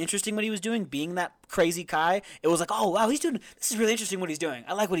was really interesting what he was doing, being that crazy guy. It was like, oh wow, this is really interesting what he's doing.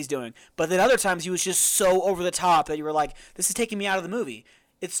 I like what he's doing. But then other times he was just so over the top that you were like, this is taking me out of the movie.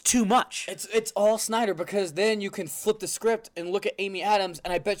 It's too much. It's all Snyder because then you can flip the script and look at Amy Adams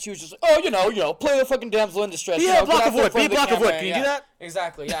and I bet she was just like, oh, play the fucking damsel in distress. Be a block of wood. Can you do that?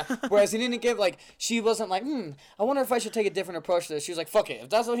 Exactly, yeah. Whereas he didn't give, she wasn't like, I wonder if I should take a different approach to this. She was like, fuck it. If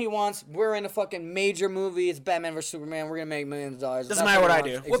that's what he wants, we're in a fucking major movie. It's Batman vs. Superman. We're going to make millions of dollars. Doesn't matter what I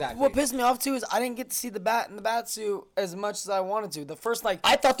do. Exactly. What pissed me off, too, is I didn't get to see the Bat in the Batsuit as much as I wanted to. The first, I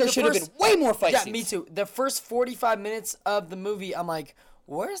thought there should have been way more fight scenes. Yeah, me too. The first 45 minutes of the movie, I'm like,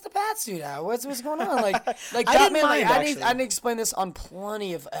 where's the Batsuit at? What's going on? Like Batman. I didn't explain this on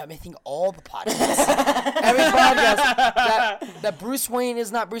plenty of. I think all the podcasts. Every podcast that Bruce Wayne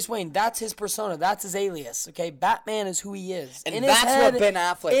is not Bruce Wayne. That's his persona. That's his alias. Okay, Batman is who he is. And that's what Ben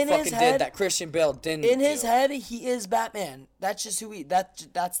Affleck fucking did. That Christian Bale didn't. In his head, he is Batman. That's just who he.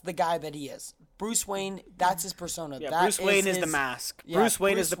 That's the guy that he is. Bruce Wayne, that's his persona. Yeah, Bruce Wayne is the mask. Yeah, Bruce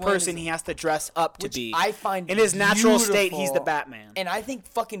Wayne is the person he has to dress up to be. I find in his natural state, he's the Batman. And I think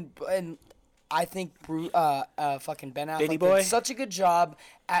fucking Ben Affleck did such a good job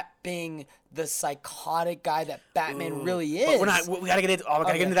at being the psychotic guy that Batman really is. But we gotta get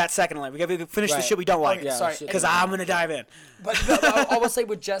into that second line. We gotta finish the shit we don't like. Sorry, because I'm gonna dive in. But I will say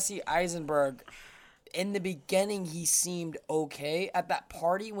with Jesse Eisenberg. In the beginning, he seemed okay at that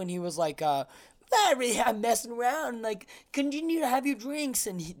party when he was like, I'm messing around. Like, continue to have your drinks.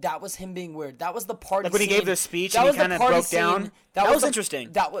 And that was him being weird. That was the party scene. Like when he gave the speech and he kind of broke down. That was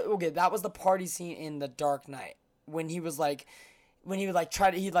interesting. That was the party scene in The Dark Knight. When he was like,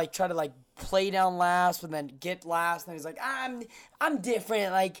 try to play down last and then get last. And he's like, I'm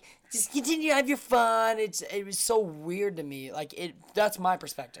different. Like, just continue to have your fun. It was so weird to me. Like, that's my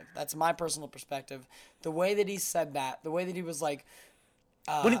perspective. That's my personal perspective. The way that he said that, the way that he was like,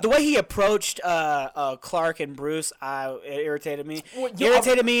 the way he approached Clark and Bruce, it irritated me.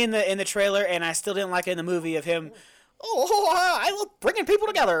 Irritated me in the trailer, and I still didn't like it in the movie of him. I love bringing people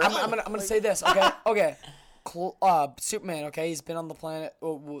together. I'm gonna say this. Okay. Superman, okay, he's been on the planet.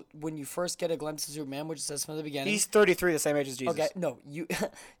 When you first get a glimpse of Superman, which it says from the beginning, he's 33, the same age as Jesus. Okay, no, you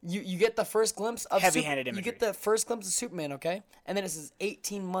get the first glimpse of heavy-handed imagery. You get the first glimpse of Superman, okay, and then it says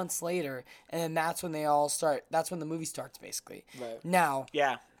 18 months later, and then that's when they all start. That's when the movie starts, basically. Right. Now,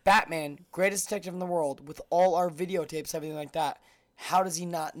 yeah, Batman, greatest detective in the world, with all our videotapes, everything like that. How does he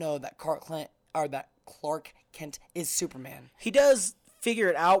not know that Clark Kent is Superman? He does figure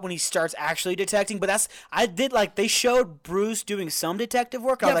it out when he starts actually detecting, but they showed Bruce doing some detective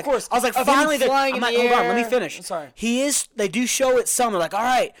work. Of course. I was like, Of him finally, flying in the hold on, let me air. finish. I'm sorry. They do show it some. They're like, all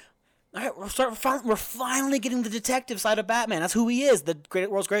right, we're finally getting the detective side of Batman. That's who he is, the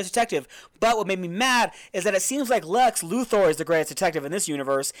world's greatest detective. But what made me mad is that it seems like Lex Luthor is the greatest detective in this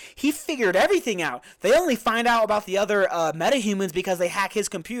universe. He figured everything out. They only find out about the other metahumans because they hack his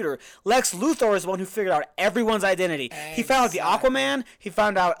computer. Lex Luthor is the one who figured out everyone's identity. Exactly. He found out the Aquaman. He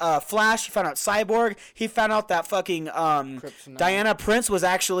found out Flash. He found out Cyborg. He found out that fucking Diana Prince was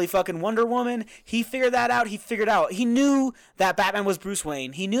actually fucking Wonder Woman. He figured that out. He knew that Batman was Bruce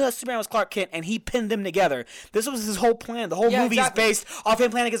Wayne. He knew that Superman was Clark Kent, and he pinned them together. This was his whole plan. The whole movie is based off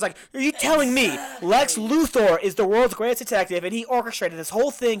him planning. It's like, are you telling me Lex Luthor is the world's greatest detective, and he orchestrated this whole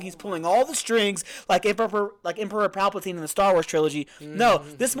thing? He's pulling all the strings like Emperor Palpatine in the Star Wars trilogy. No,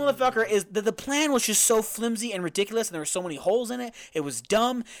 this motherfucker is the plan was just so flimsy and ridiculous, and there were so many holes in it. It was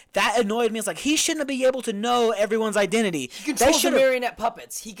dumb. That annoyed me. It's like, he shouldn't be able to know everyone's identity. He controls the marionette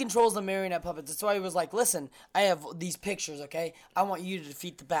puppets. That's why he was like, listen, I have these pictures, okay? I want you to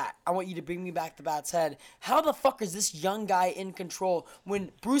defeat the Bat. I want you to bring me back the Bat's head. How the fuck is this young guy in control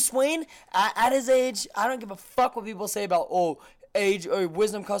when Bruce Wayne, at his age, I don't give a fuck what people say about, age or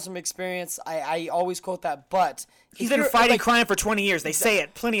wisdom comes from experience. I always quote that, but he's been fighting crime for 20 years. They say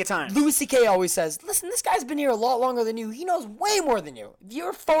it plenty of times. Louis C.K. always says, listen, this guy's been here a lot longer than you. He knows way more than you. If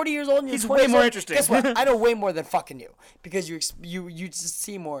you're 40 years old and you're 20 way more interesting. Guess what? I know way more than fucking you because you just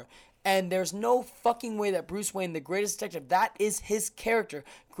see more. And there's no fucking way that Bruce Wayne, the greatest detective, that is his character,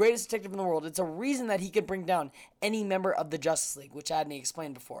 greatest detective in the world. It's a reason that he could bring down any member of the Justice League, which Adney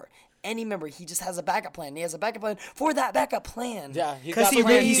explained before. Any member, he just has a backup plan. He has a backup plan for that backup plan. Yeah, because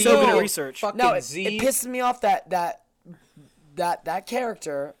he's so good at research. Now, it pisses me off that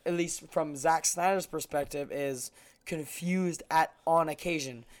character, at least from Zack Snyder's perspective, is confused on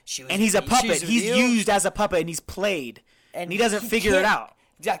occasion. And he's a puppet. He's used as a puppet, and he's played. And he doesn't figure it out.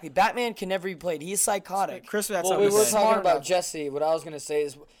 Exactly. Batman can never be played. He is psychotic. Chris, that's we were talking about Jesse. What I was going to say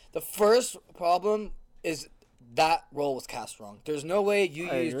is the first problem is that role was cast wrong. There's no way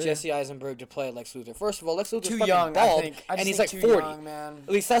you use Jesse Eisenberg to play Lex Luthor. First of all, Lex Luthor's too fucking young, bald, I think. and he's like 40. Young, man.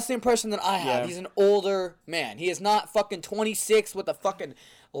 At least that's the impression that I have. Yeah. He's an older man. He is not fucking 26 with the fucking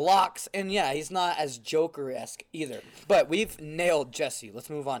locks, and yeah, he's not as Joker-esque either. But we've nailed Jesse. Let's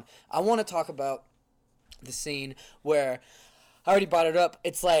move on. I want to talk about the scene where I already brought it up.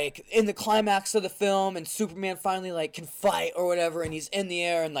 It's like in the climax of the film, and Superman finally like can fight or whatever, and he's in the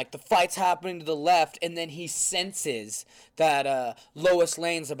air, and like the fight's happening to the left, and then he senses that Lois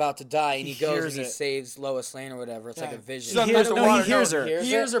Lane's about to die, and he goes and he saves Lois Lane or whatever. It's like a vision. He hears her. He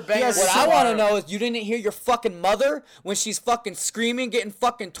hears her bang. What I want to know is, you didn't hear your fucking mother when she's fucking screaming, getting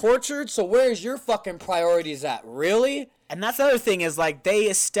fucking tortured. So where's your fucking priorities at? Really? And that's the other thing is, like, they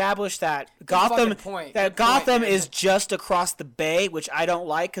established that Gotham is just across the bay, which I don't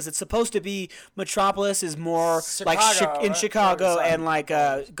like, because it's supposed to be Metropolis is more in Chicago, and like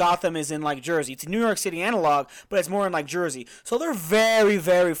Gotham is in like Jersey. It's a New York City analog, but it's more in like Jersey. So they're very,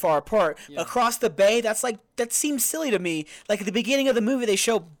 very far apart. Yeah. Across the bay, that seems silly to me. Like at the beginning of the movie, they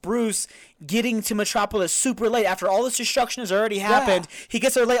show Bruce getting to Metropolis super late after all this destruction has already happened. Yeah. He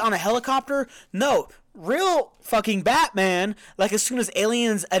gets there late on a helicopter. No. Real fucking Batman, like as soon as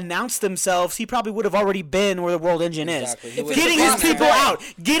aliens announced themselves, he probably would have already been where the world engine is. Getting his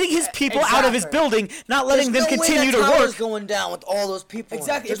people out of his building, not letting them continue to work. Going down with all those people.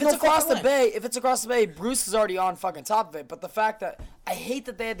 Exactly. If it's across the bay, Bruce is already on fucking top of it. But the fact that I hate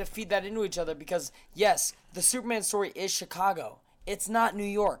that they had to feed that into each other, because yes, the Superman story is Chicago. It's not New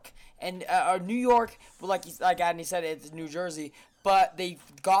York. And New York, like Adney said, it's New Jersey. But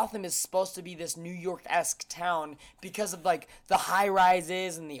Gotham is supposed to be this New York-esque town because of like the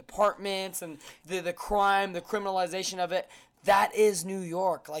high-rises and the apartments and the crime, the criminalization of it. That is New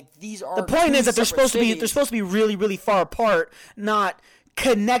York. Like these are. The point is that they're supposed to be really, really far apart, not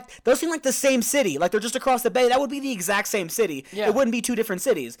connect. Those seem like the same city. Like they're just across the bay. That would be the exact same city. Yeah. It wouldn't be two different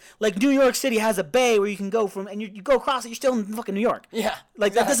cities. Like New York City has a bay where you can go from, and you go across it, you're still in fucking New York. Yeah.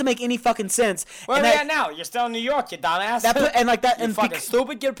 Like that doesn't make any fucking sense. Where are we at now? You're still in New York, you dumbass. You're fucking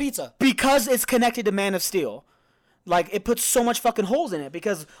stupid. Get a pizza. Because it's connected to Man of Steel. Like, it puts so much fucking holes in it,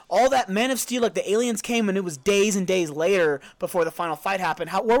 because all that Man of Steel, like, the aliens came and it was days and days later before the final fight happened.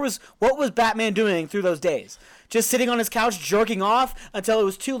 What was Batman doing through those days? just sitting on his couch jerking off until it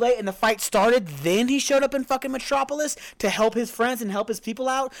was too late and the fight started. Then he showed up in fucking Metropolis to help his friends and help his people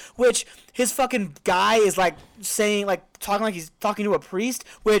out, which his fucking guy is like saying, like talking like he's talking to a priest,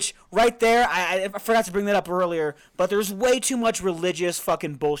 which right there, I forgot to bring that up earlier, but there's way too much religious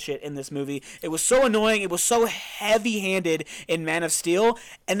fucking bullshit in this movie. It was so annoying. It was so heavy-handed in Man of Steel,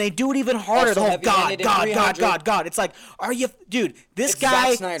 and they do it even harder. Also The whole God. It's like, are you, dude, this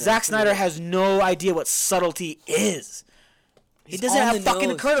guy, Zack Snyder has no idea what subtlety is. It doesn't have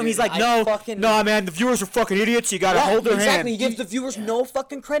fucking occur to him. He's like, no, man, the viewers are fucking idiots. You gotta hold their hand. He gives the viewers no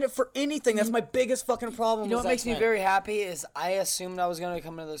fucking credit for anything. That's my biggest fucking problem. You know what makes me very happy is I assumed I was going to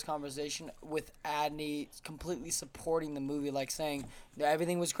come into this conversation with Adney completely supporting the movie, like saying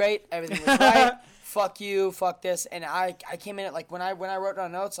everything was great, everything was right, fuck you, fuck this. And I came in it like when I wrote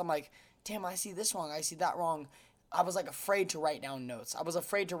down notes, I'm like, damn, I see this wrong, I see that wrong. I was like afraid to write down notes. I was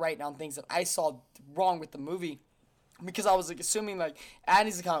afraid to write down things that I saw wrong with the movie. Because I was like assuming like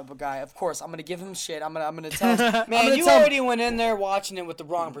Adney's a comic book guy, of course I'm gonna give him shit. I'm gonna tell him, man. You already went in there watching it with the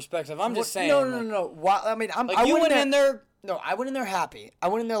wrong perspective. I'm just saying. No. Why, I mean, you went in there. No, I went in there happy. I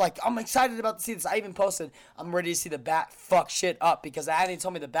went in there like I'm excited about to see this. I even posted I'm ready to see the Bat fuck shit up because Adney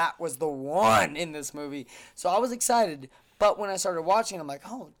told me the Bat was the one in this movie, so I was excited. But when I started watching, I'm like,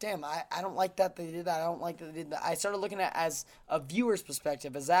 oh, damn, I don't like that they did that. I don't like that they did that. I started looking at it as a viewer's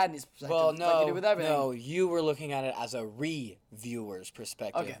perspective, as Adney's perspective. Well, no, like you do with everything. no, you were looking at it as a reviewer's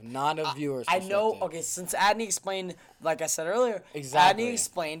perspective, not a viewer's I perspective. know, okay, since Adney explained, like I said earlier, Exactly. Adney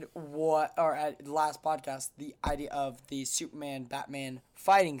explained at the last podcast, the idea of the Superman-Batman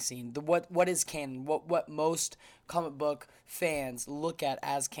fighting scene, what is canon, what most comic book fans look at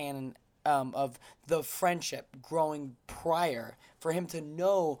as canon, of the friendship growing prior for him to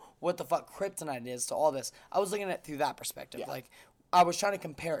know what the fuck kryptonite is to all this. I was looking at it through that perspective. Like, I was trying to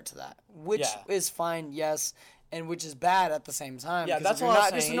compare it to that, which is fine, yes, and which is bad at the same time. Yeah, that's what what I'm not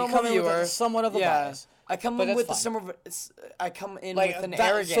saying. just a You normal come in with viewer. somewhat of a bias. I come in with with an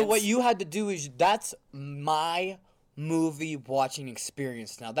arrogance. So what you had to do is that's my movie watching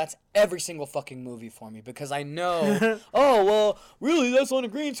experience now. That's every single fucking movie for me because I know, oh, well, really, that's on a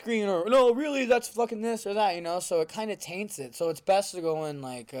green screen, or no, really, that's fucking this or that, you know? So it kind of taints it. So it's best to go in,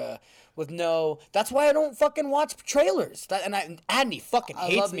 like, with no... That's why I don't fucking watch trailers. Adney fucking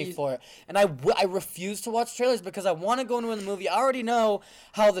hates me for it. And I refuse to watch trailers because I want to go into the movie. I already know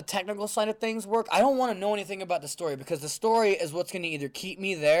how the technical side of things work. I don't want to know anything about the story because the story is what's going to either keep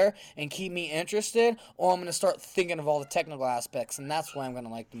me there and keep me interested, or I'm going to start thinking of all the technical aspects, and that's why I'm going to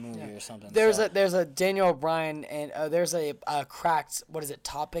like the movie or something. There's a Daniel O'Brien, and there's a cracked, what is it,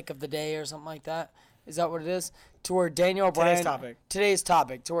 topic of the day or something like that? Is that what it is? To where Daniel O'Brien... Today's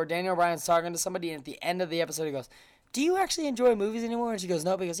topic. To where Daniel O'Brien's talking to somebody, and at the end of the episode he goes, do you actually enjoy movies anymore? And she goes,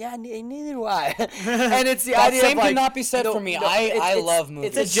 no. But he goes, yeah, neither do I. And it's the idea same of like... cannot be said for me. I love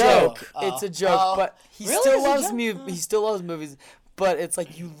movies. It's a joke. It's a joke. But he still loves He still loves movies. But it's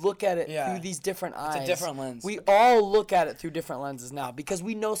like you look at it through these different eyes. It's a different lens. We all look at it through different lenses now because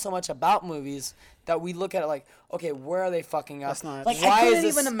we know so much about movies that we look at it like, okay, where are they fucking up? That's not... Like, I couldn't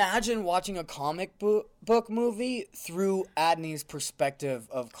even imagine watching a comic book movie through Adney's perspective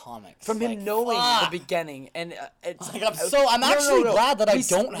of comics. From him knowing the beginning. And it's... Like, I'm actually glad that I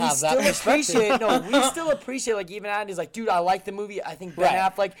don't have that perspective. We still appreciate, like, even Adney's like, dude, I like the movie. I think Ben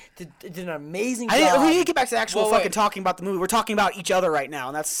Affleck did an amazing job. We need to get back to the actual fucking talking about the movie. We're talking about each other right now,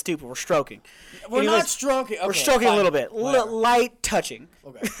 and that's stupid. We're stroking. We're not stroking. Okay, we're stroking a little bit. Light touching.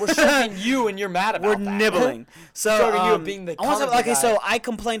 Okay. We're stroking you, and you're mad about that. We're nibbling. So, you being the so I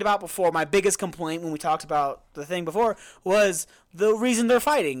complained about before, my biggest complaint when we talked about the thing before was the reason they're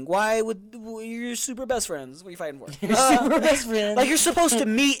fighting. Why would you're super best friends? What are you fighting for? You're super best friends. Like, you're supposed to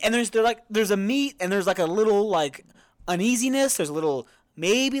meet, and there's a meet, and there's like a little like uneasiness. There's a little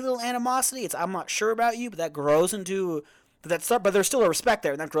animosity. I'm not sure about you, but that grows into but there's still a respect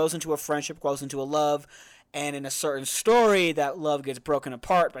there, and that grows into a friendship, grows into a love, and in a certain story, that love gets broken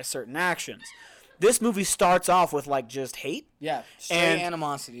apart by certain actions. This movie starts off with, like, just hate. Yeah, straight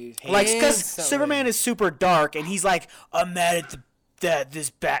animosity. Like, because Superman is super dark, and he's like, I'm mad at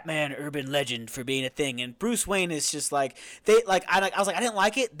this Batman urban legend for being a thing. And Bruce Wayne is just like, I was like, I didn't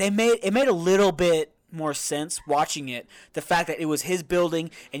like it. It made a little bit more sense watching it, the fact that it was his building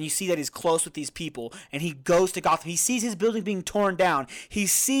and you see that he's close with these people and he goes to Gotham. He sees his building being torn down. He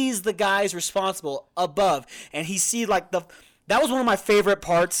sees the guys responsible above, and he sees like That was one of my favorite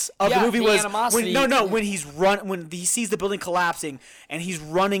parts of the movie. The Was animosity. when he sees the building collapsing and he's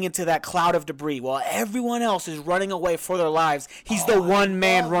running into that cloud of debris while everyone else is running away for their lives. He's the one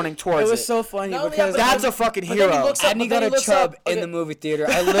man running towards it. It was so funny No, because yeah, that's a fucking hero. Adney got a chub in the movie theater.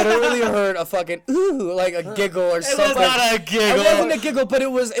 I literally heard a fucking ooh, like a giggle or something. was not a giggle. It wasn't a giggle, but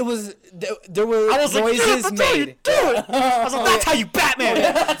it was. There were noises made. I was like, that's how you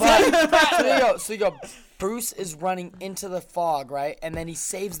Batman. So you go. Bruce is running into the fog, right? And then he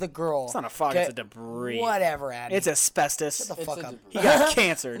saves the girl. It's not a fog, it's a debris. Whatever, Adney. It's asbestos. Shut the fuck up. He got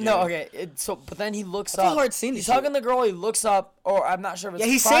cancer, dude. No, okay. But then he looks up. a hard scene to He's shoot. talking to the girl. He looks up, or I'm not sure if it's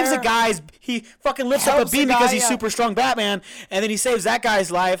Yeah, he fire. saves the guy's. He fucking lifts up a Helps the beam because guy, he's yeah. super strong Batman, and then he saves that guy's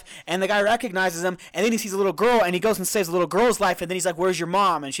life, and the guy recognizes him, and then he sees a little girl, and he goes and saves the little girl's life, and then he's like, "Where's your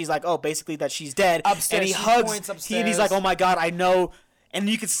mom?" And she's like, "Oh, basically that she's dead." Upstairs, and he she hugs. points And he's upstairs. like, "Oh my god, I know." And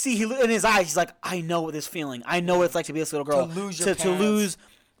you can see in his eyes, he's like, "I know what this feeling. I know what it's like to be this little girl. To lose your to parents." lose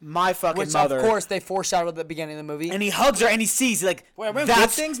my fucking Which, mother." of course, they foreshadowed at the beginning of the movie. And he hugs her, and he sees like, Wait, are we on that's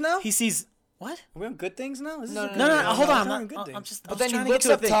good things now? He sees what? Are we on good things now? No, hold on. I'm I'm good not- things. I'm just. But then he looks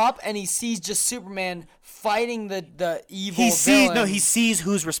up top and he sees just Superman fighting the evil villain. He sees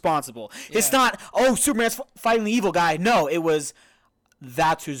who's responsible. It's not, oh, Superman's fighting the evil guy. No, it was,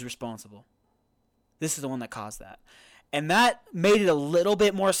 that's who's responsible. This is the one that caused that. And that made it a little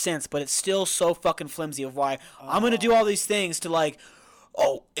bit more sense, but it's still so fucking flimsy of why I'm going to do all these things to like,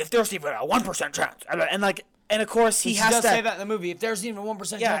 oh, if there's even a 1% chance. And of course he has does to say that in the movie. If there's even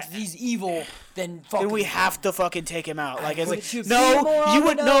 1% Yeah. chance he's evil, then fucking. then we have to fucking take him out. Like, it's put like, your no, finger you on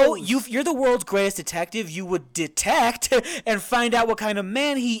would the know. nose. You're the world's greatest detective. You would detect and find out what kind of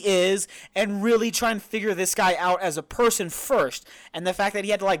man he is, and really try and figure this guy out as a person first. And the fact that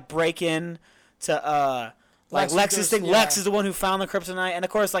he had to like break in to like Lex's thing. yeah. Lex is the one who found the kryptonite, and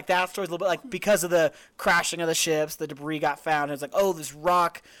of course, like that story's a little bit like because of the crashing of the ships, the debris got found. And it's like, oh, this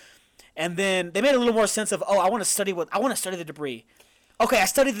rock. And then they made a little more sense of, I want to study the debris. Okay, I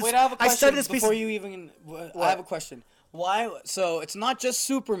studied this. Wait, I have a question studied this piece. before you even. I have a question. Why? So it's not just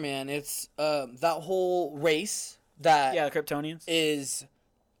Superman. It's that whole race that Yeah, the Kryptonians. is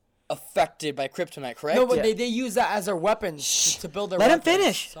affected by kryptonite, correct? No, but Yeah. they use that as their weapons to build their Let him weapons.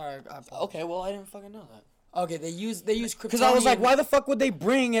 finish. Sorry. I apologize. Okay, well I didn't fucking know that. Okay, they use Kryptonian. Because I was like, why the fuck would they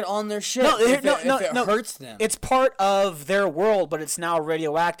bring it on their ship if it hurts them? It's part of their world, but it's now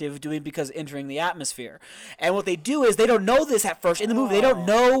radioactive because entering the atmosphere. And what they do is they don't know this at first in the movie. They don't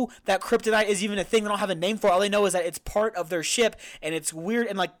know that kryptonite is even a thing. They don't have a name for it. All they know is that it's part of their ship, and it's weird.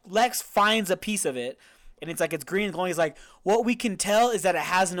 And like Lex finds a piece of it. And it's like it's green and glowing. He's like, what we can tell is that it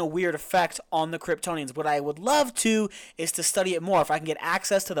has a weird effect on the Kryptonians. What I would love to is to study it more. If I can get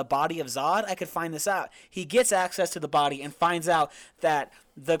access to the body of Zod, I could find this out. He gets access to the body and finds out that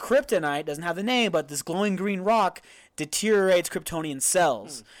the kryptonite doesn't have the name, but this glowing green rock deteriorates Kryptonian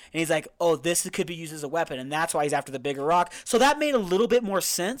cells. And he's like, oh, this could be used as a weapon, and that's why he's after the bigger rock. So that made a little bit more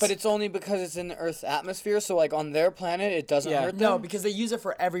sense. But it's only because it's in the Earth's atmosphere, so like on their planet, it doesn't hurt them? No, because they use it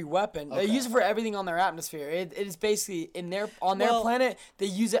for every weapon. They use it for everything on their atmosphere. It is basically their planet. They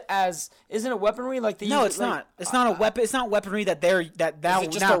use it as isn't it weaponry? Like they No, use it's it, like, not. It's not a weapon. It's not weaponry that they're that now. Is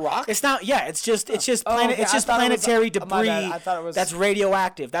it just now, a rock? It's not. Yeah, it's just Oh, planet. okay, It's I just thought it was- planetary my debris. bad, I thought it was- That's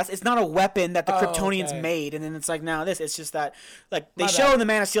radioactive. It's not a weapon that the Kryptonians okay. made, and then it's like now this. It's just that like they My show bad. in the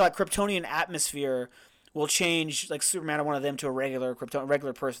Man of Steel like Kryptonian atmosphere will change like Superman or one of them to a regular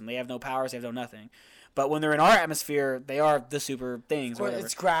person. They have no powers. They have no nothing. But when they're in our atmosphere, they are the super things. Or whatever.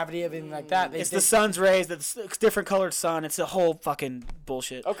 It's gravity, everything like that. It's the sun's rays. It's different colored sun. It's a whole fucking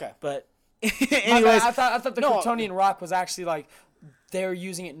bullshit. Okay. But My anyways, bad, I thought the Kryptonian rock was actually like they're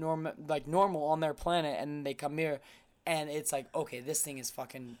using it normal on their planet, and they come here, and it's like, okay, this thing is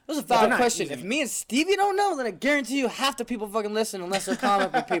fucking. That was a they're valid not question. using If it. me and Stevie don't know, then I guarantee you half the people fucking listen, unless they're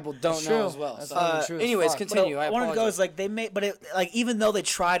comic book people don't know true. as well. That's So, fucking true as anyways, fuck. continue. I want to go apologize. is like they made, but it, like even though they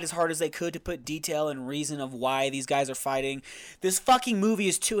tried as hard as they could to put detail and reason of why these guys are fighting, this fucking movie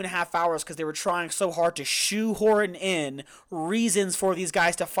is 2.5 hours because they were trying so hard to shoehorn in reasons for these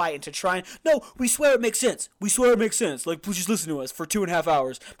guys to fight and to try and no, we swear it makes sense. We swear it makes sense. Like please just listen to us for 2.5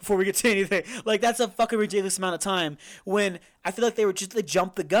 hours before we get to anything. Like that's a fucking ridiculous amount of time when I feel like they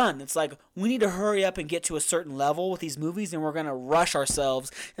jumped the gun. It's like we need to hurry up and get to a certain level with these movies, and we're gonna rush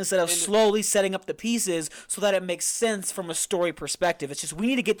ourselves instead of slowly setting up the pieces so that it makes sense from a story perspective. It's just we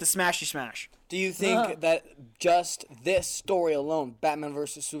need to get the smashy smash. Do you think that just this story alone, Batman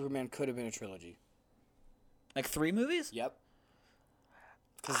vs Superman, could have been a trilogy? Like 3 movies? Yep.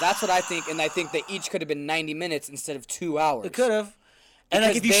 Because that's what I think, and I think they each could have been 90 minutes instead of 2 hours. It could have. And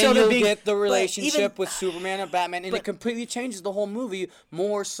like if you then show them you'll being, get the but relationship even- with Superman and Batman, and but- it completely changes the whole movie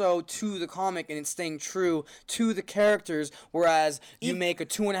more so to the comic, and it's staying true to the characters. Whereas you make a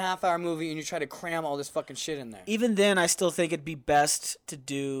 2.5-hour movie and you try to cram all this fucking shit in there. even then, I still think it'd be best to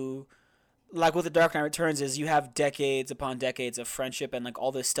do. Like with The Dark Knight Returns is you have decades upon decades of friendship and like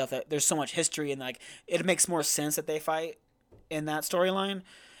all this stuff that there's so much history and like it makes more sense that they fight in that storyline.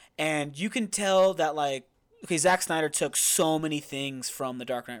 And you can tell that like okay, Zack Snyder took so many things from The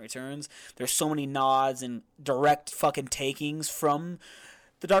Dark Knight Returns. There's so many nods and direct fucking takings from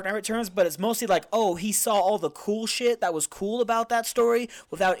The Dark Knight Returns, but it's mostly like, oh, he saw all the cool shit that was cool about that story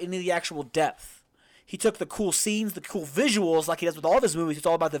without any of the actual depth. He took the cool scenes, the cool visuals, like he does with all of his movies. It's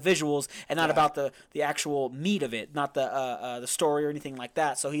all about the visuals and not about the actual meat of it, not the story or anything like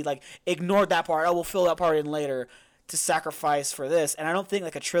that. So he like ignored that part. Oh, we'll fill that part in later to sacrifice for this. And I don't think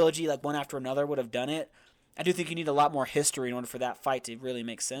like a trilogy, like one after another, would have done it. I do think you need a lot more history in order for that fight to really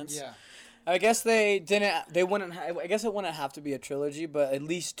make sense. Yeah. I guess they didn't. They wouldn't. I guess it wouldn't have to be a trilogy, but at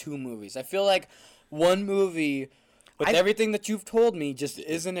least 2 movies. I feel like one movie with everything that you've told me just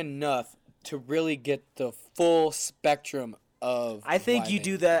isn't enough to really get the full spectrum of. I think you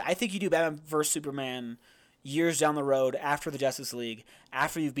do that. I think you do Batman vs Superman years down the road after the Justice League,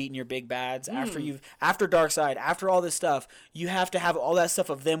 after you've beaten your big bads, after Darkseid, after all this stuff. You have to have all that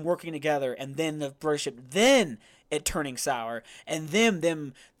stuff of them working together, and then the relationship, then it turning sour, and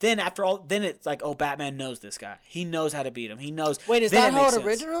then after all, then it's like, oh, Batman knows this guy. He knows how to beat him. He knows. Wait, is then that how makes it sense.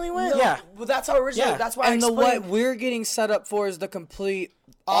 originally went? Yeah. Well, that's how it originally. Yeah. That's why. And I what explained. we're getting set up for is the complete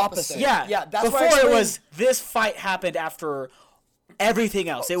opposite. Yeah, Yeah, that's why I before it explained- was this fight happened after everything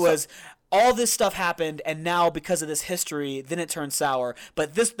else. It was all this stuff happened, and now because of this history, then it turned sour.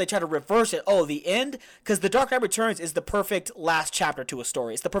 But this, they try to reverse it. Oh, the end, because The Dark Knight Returns is the perfect last chapter to a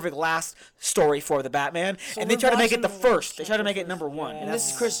story. It's the perfect last story for the Batman, and they we're try to make it watching the the first. They try to make it number 1. And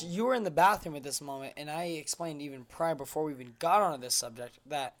this is Chris. You were in the bathroom at this moment, and I explained even prior, before we even got onto this subject,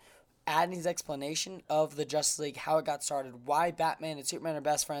 that Adney's explanation of the Justice League, how it got started, why Batman and Superman are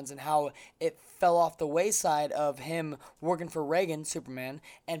best friends, and how it fell off the wayside of him working for Reagan, Superman,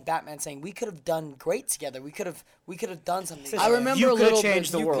 and Batman saying we could have done great together. We could have done something. I together. remember You a could have little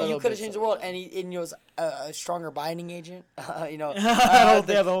changed bit, the world. You could have changed the world, and he was a stronger binding agent.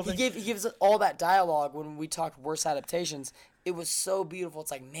 The whole thing. He gives us all that dialogue when we talked worst adaptations. It was so beautiful.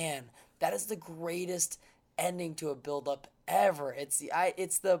 It's like, man, that is the greatest ending to a build-up ever. It's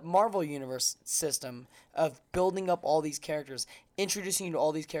the Marvel Universe system of building up all these characters, introducing you to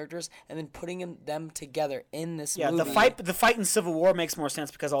all these characters, and then putting them together in this movie. the fight in Civil War makes more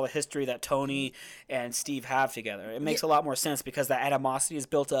sense because all the history that Tony and Steve have together. It makes a lot more sense because that animosity is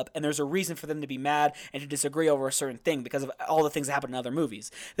built up, and there's a reason for them to be mad and to disagree over a certain thing because of all the things that happen in other movies.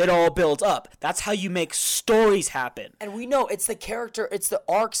 That all builds up. That's how you make stories happen. And we know it's the character, it's the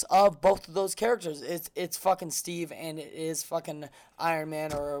arcs of both of those characters. It's fucking Steve and it is fucking Iron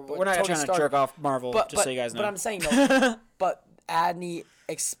Man or We're not Tony trying Stark. to jerk off Marvel, just so you guys know. But I'm saying though, but Adney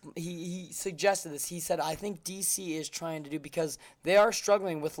he suggested this. He said, I think DC is trying to do, because they are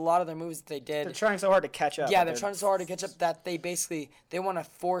struggling with a lot of their movies that they did. They're trying so hard to catch up. Yeah, they're trying so hard to catch up that they want to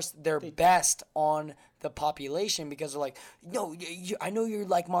force their best on the population, because they're like, no, I know you're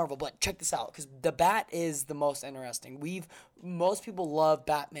like Marvel, but check this out, because the Bat is the most interesting. Most people love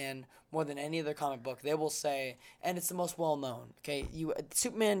Batman more than any other comic book. They will say, and it's the most well known. Okay,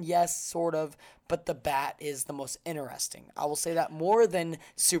 Superman, yes, sort of, but the Bat is the most interesting. I will say that more than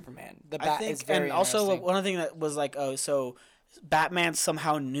Superman. The Bat is very and also interesting. one thing that was like, so Batman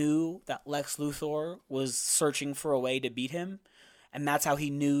somehow knew that Lex Luthor was searching for a way to beat him. And that's how he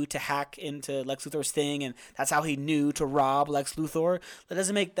knew to hack into Lex Luthor's thing, and that's how he knew to rob Lex Luthor.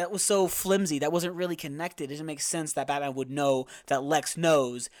 That was so flimsy. That wasn't really connected. It doesn't make sense that Batman would know that Lex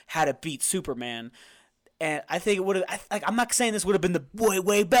knows how to beat Superman. And I think it would have. I'm not saying this would have been the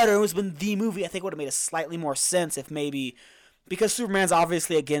way better. It would have been the movie. I think it would have made a slightly more sense if maybe. Because Superman's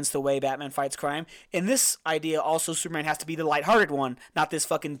obviously against the way Batman fights crime. In this idea, also, Superman has to be the lighthearted one, not this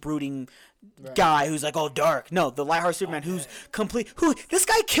fucking brooding guy who's like, oh, dark. No, the lighthearted Superman who's this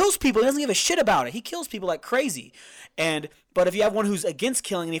guy kills people. He doesn't give a shit about it. He kills people like crazy. But if you have one who's against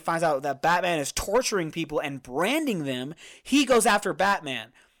killing and he finds out that Batman is torturing people and branding them, he goes after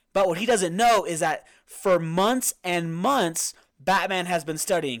Batman. But what he doesn't know is that for months and months, Batman has been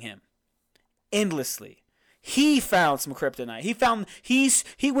studying him endlessly. he found some kryptonite.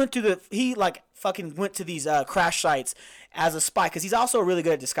 He went to fucking went to these crash sites as a spy, because he's also really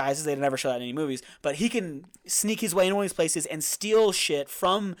good at disguises. They never show that in any movies, but he can sneak his way into one of these places and steal shit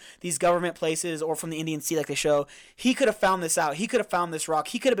from these government places or from the Indian Sea like they show. He could have found this out. He could have found this rock.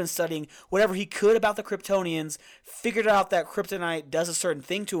 He could have been studying whatever he could about the Kryptonians, figured out that kryptonite does a certain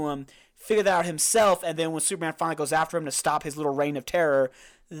thing to him, figured that out himself, and then when Superman finally goes after him to stop his little reign of terror,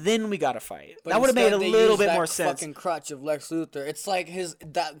 then we gotta fight. But that would have made a little bit more sense. Fucking crutch of Lex Luthor. It's like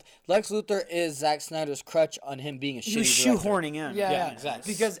Lex Luthor is Zack Snyder's crutch on him being a shitty director. Shoehorning in. Yeah,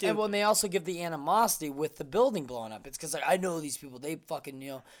 exactly. Because and when they also give the animosity with the building blowing up, it's because I know these people. They fucking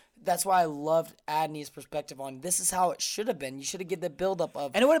That's why I loved Adney's perspective on this is how it should have been. You should have given the buildup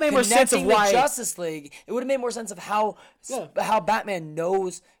of, and it would have made more sense of why Justice League. It would have made more sense of how Batman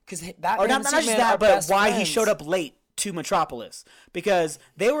knows, because Batman not and just Superman that, are but best why he friends. showed up late to Metropolis, because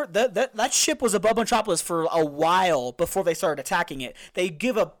they were that ship was above Metropolis for a while before they started attacking it. They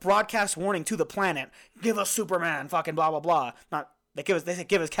give a broadcast warning to the planet, give us Superman, fucking blah blah blah. They say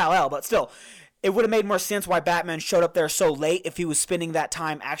give us Kal-El, but still, it would have made more sense why Batman showed up there so late if he was spending that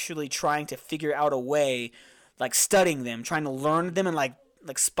time actually trying to figure out a way, like studying them, trying to learn them, and like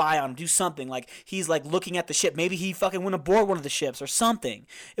spy on them, do something. Like he's like looking at the ship. Maybe he fucking went aboard one of the ships or something.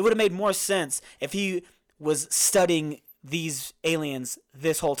 It would have made more sense if he was studying these aliens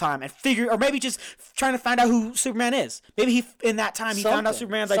this whole time and or maybe just trying to find out who Superman is. Maybe in that time he found out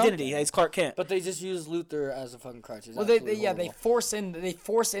Superman's identity. He's Clark Kent. But they just use Luthor as a fucking crutch. Well, they force in the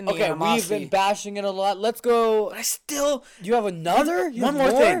okay, animosity. we've been bashing it a lot. Let's go. You have another? One more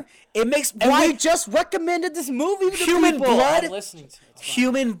thing. It makes we just recommended this movie to human people. blood. I'm listening to it.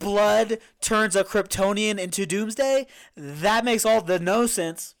 Human blood turns a Kryptonian into Doomsday. That makes all the no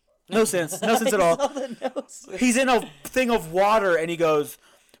sense. No sense at all. He's in a thing of water and he goes,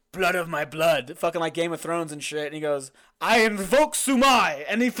 blood of my blood, fucking like Game of Thrones and shit. And he goes, I invoke Sumai,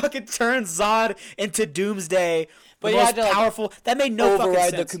 and he fucking turns Zod into Doomsday. But most powerful. That made no fucking sense.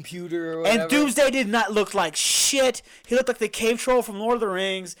 Override the computer or whatever. And Doomsday did not look like shit. He looked like the cave troll from Lord of the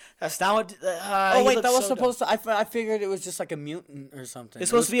Rings. That's not what. That was supposed to. I figured it was just like a mutant or something. It's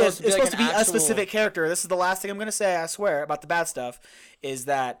supposed to be a specific character. This is the last thing I'm gonna say. I swear about the bad stuff. Is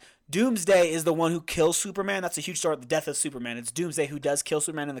that Doomsday is the one who kills Superman. That's a huge story. The death of Superman. It's Doomsday who does kill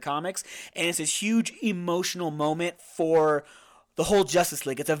Superman in the comics, and it's this huge emotional moment for the whole Justice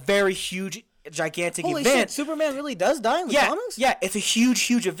League. It's a very huge, gigantic Holy event. Shit, Superman really does die in the comics? Yeah, it's a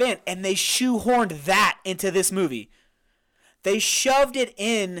huge event, and they shoehorned that into this movie. They shoved it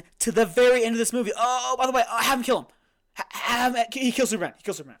in to the very end of this movie. Oh, by the way, have him kill him. He kills Superman.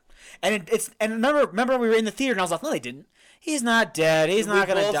 And remember we were in the theater, and I was like, no, they didn't. He's not dead. He's not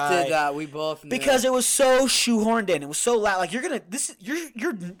gonna die. We both did that. We both knew. Because it was so shoehorned in. It was so loud. Like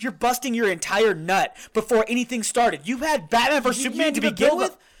you're busting your entire nut before anything started. You had Batman vs Superman to begin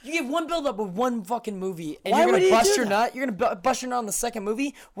with. You give one build up with one fucking movie, and Why you're would gonna you bust do your that? nut. You're gonna bust your nut on the second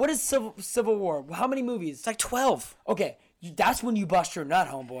movie. What is Civil War? How many movies? It's like 12. Okay, that's when you bust your nut,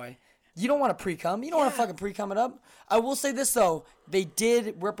 homeboy. You don't want to pre-cum. You don't want to fucking pre-cum it up. I will say this, though. They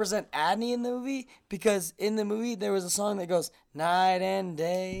did represent Adney in the movie, because in the movie there was a song that goes, night and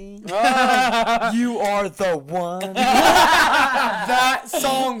day, you are the one. That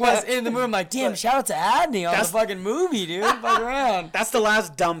song was in the movie. I'm like, damn, shout out to Adney on the fucking movie, dude. Fuck around. That's the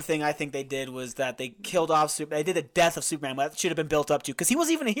last dumb thing I think they did, was that they killed off Superman. They did the death of Superman. That should have been built up to, because he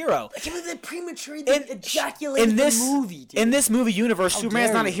wasn't even a hero. I can't believe they prematurely ejaculated in this the movie, dude. In this movie universe, Superman's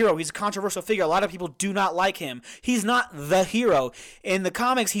dare not a you. hero. He's a controversial figure. A lot of people do not like him. He's not the hero. In the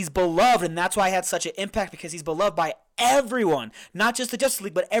comics, he's beloved, and that's why he had such an impact, because he's beloved by everyone. Not just the Justice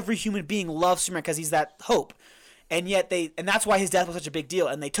League, but every human being loves Superman because he's that hope. And yet and that's why his death was such a big deal,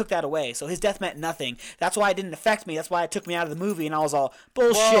 and they took that away. So his death meant nothing. That's why it didn't affect me. That's why it took me out of the movie, and I was all,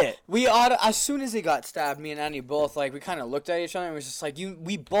 bullshit. Well, as soon as he got stabbed, me and Annie both, we kind of looked at each other, and it was just like,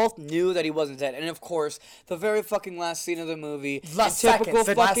 we both knew that he wasn't dead. And of course, the very fucking last scene of the movie, Last seconds of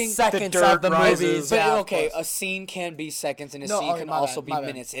the movie. But okay, a scene can be seconds, and a scene can also be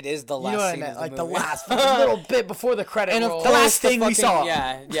minutes. It is the last scene of the movie. the last little bit before the credit And of roll. course, The last thing we saw.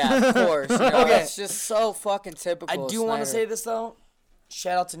 Yeah, of course. Okay. It's just so fucking typical. I do want to say this, though.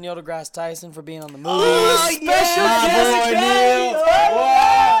 Shout out to Neil deGrasse Tyson for being on the movie. Special guest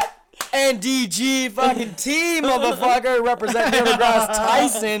Neil. NDG fucking team, motherfucker. Represent Neil deGrasse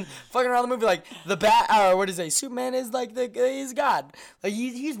Tyson. Fucking around the movie like the what is it? Superman is like he's God. Like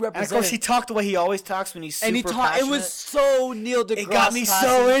he's represented. And of course, he talked the way he always talks when he's super passionate. It was so Neil deGrasse. It got me Tyson.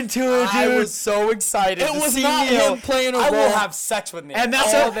 so into it, dude. I was so excited. It to was see not Neil. him playing a I role. will have sex with Neil. And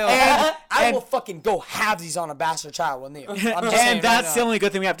that's all what- day and- long. I and- will fucking go halvesies on a bastard child with Neil. I'm just saying And right that's now. the only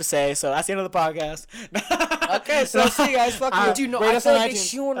good thing we have to say. So that's the end of the podcast. Okay, so see you guys. Fuck you. Dude, no, Rate I us feel on like they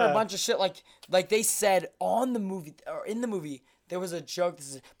iTunes. shoehorned a bunch of shit. Like they said on the movie or in the movie, there was a joke.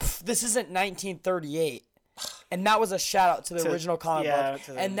 This isn't 1938. And that was a shout out to the original comic book,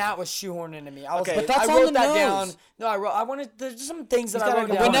 and that was shoehorned into me. I was, Okay. But that's I on wrote the that nose. down. No, I wanted. There's just some things that I wrote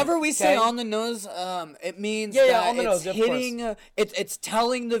down. Whenever we say okay? on the nose, it means Yeah, that on the it's nose, of course. hitting. It's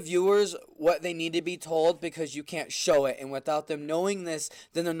telling the viewers what they need to be told because you can't show it, and without them knowing this,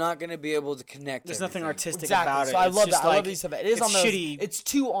 then they're not going to be able to connect. There's nothing artistic Exactly. about it. So I It's love just that. I love like- that you said that. It is it's on the shitty. nose. It's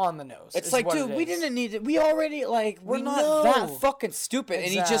too on the nose. It's is like, what dude, it we is. didn't need it. We already we're We not know. that fucking stupid, and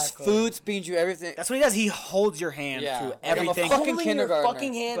he just Exactly. food speeds you everything. That's what he does. He holds your hand Yeah. through Like I'm a everything. fucking Holding your kindergartner.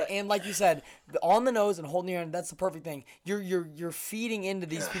 fucking hand, and like you said, on the nose and holding your hand. That's the perfect thing. You're feeding into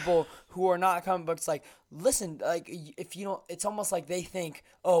these people who are not comic books. Like, listen, like if you don't, it's almost like they think,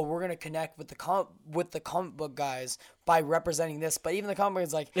 oh, we're gonna connect with the comic book guys by representing this. But even the comic book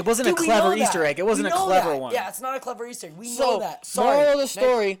is like, It wasn't a dude, we clever know that. Easter egg. It wasn't We a know clever that. one. Yeah, it's not a clever Easter egg. We know So, that. Sorry. moral of the Next-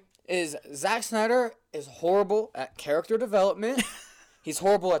 story is Zack Snyder is horrible at character development. He's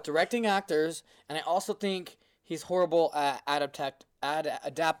horrible at directing actors, and I also think he's horrible at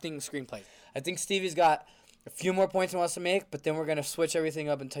adapting screenplays. I think Stevie's got a few more points he wants to make, but then we're gonna switch everything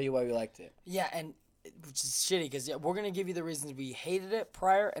up and tell you why we liked it. Yeah, and which is shitty because we're gonna give you the reasons we hated it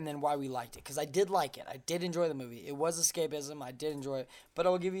prior and then why we liked it. Because I did like it. I did enjoy the movie. It was escapism. I did enjoy it. But I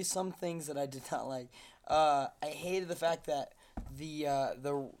will give you some things that I did not like. I hated the fact that the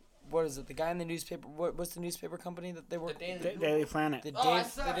what is it? The guy in the newspaper. What's the newspaper company that they work? Daily Planet. The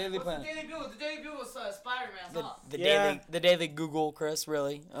Daily Planet. The Daily Bugle was Spider-Man. The Daily Google, Chris,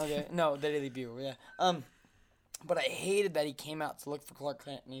 really? Okay. No, the Daily Bugle, yeah. But I hated that he came out to look for Clark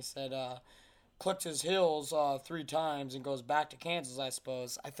Kent and he said, clicked his heels 3 times and goes back to Kansas, I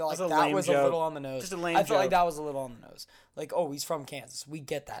suppose. I felt like That's a that lame was joke. a little on the nose. Just a lame I felt like joke. that was a little on the nose. Like, oh, he's from Kansas. We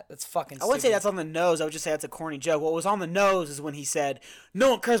get that. That's fucking I wouldn't say stupid. that's on the nose. I would just say that's a corny joke. What was on the nose is when he said,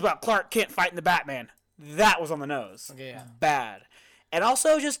 "No one cares about Clark Kent fighting the Batman." That was on the nose. Okay, yeah. Bad. And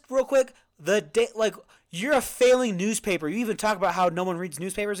also, just real quick, you're a failing newspaper. You even talk about how no one reads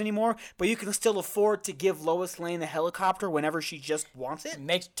newspapers anymore, but you can still afford to give Lois Lane the helicopter whenever she just wants it.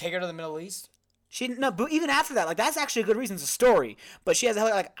 Take her to the Middle East. But even after that, that's actually a good reason. It's a story, but she has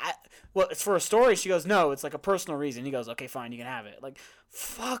it's for a story. She goes, no, it's like a personal reason. He goes, okay, fine, you can have it. Like,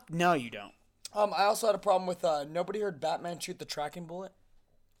 fuck, no, you don't. I also had a problem with nobody heard Batman shoot the tracking bullet.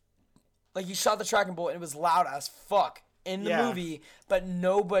 Like, he shot the tracking bullet and it was loud as fuck in the movie, but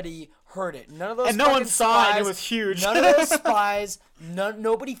nobody heard it. None of those And no one fucking saw it, and it spies- was huge. None of those spies,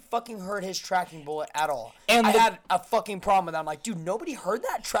 nobody fucking heard his tracking bullet at all. And I the- had a fucking problem with that. I'm like, dude, nobody heard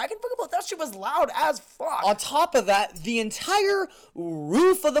that tracking fucking bullet? That shit was loud as fuck. On top of that, the entire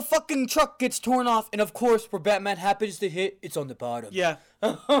roof of the fucking truck gets torn off, and of course, where Batman happens to hit, it's on the bottom. Yeah.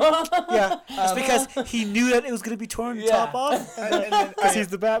 Yeah. It's because he knew that it was going to be torn the top off. Because he's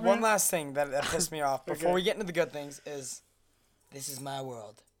the Batman. One last thing that pissed me off before we get into the good things is, this is my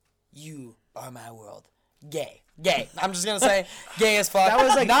world. You are my world. Gay. I'm just gonna say gay as fuck. That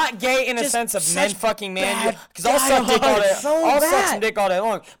was like not gay in a just sense of men such fucking man. bad Because I'll suck dick all day. dialogue. So I'll suck bad. some dick all day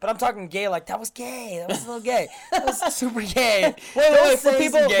long. But I'm talking gay like that was gay. That was a little gay. That was super gay. Wait, for Say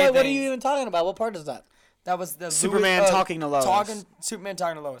people, some gay what are things. you even talking about? What part is that? That was the Superman talking to Lois. Superman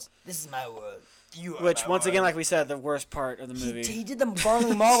talking to Lois. This is my world. You are Which, my once world. again, like we said, the worst part of the movie. He did the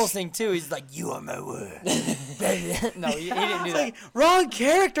Barney Marbles thing too. He's like, you are my word. No, he didn't do that. Wrong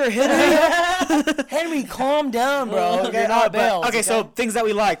character, Henry. Henry, calm down, bro. Okay, You're not but- Bales. okay, so things that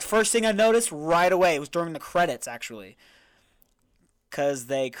we liked. First thing I noticed right away was during the credits, actually. Because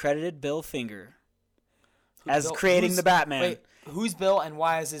they credited Bill Finger as Bill- creating who's- the Batman. Wait, who's Bill and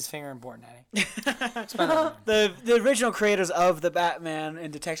why is his finger important, Eddie? The original creators of the Batman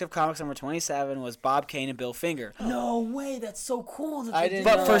in Detective Comics number 27 was Bob Kane and Bill Finger. No way, that's so cool. That I they didn't did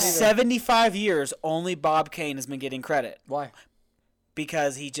But know for that. that either. 75 years, only Bob Kane has been getting credit. Why?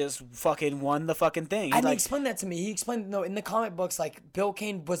 Because he just fucking won the fucking thing. I He's didn't like, explain that to me. He explained no in the comic books. Like Bill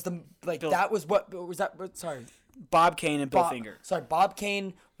Kane was the Bill- that was what was that? Sorry, Bob Kane and Bill Bob, Finger. Sorry, Bob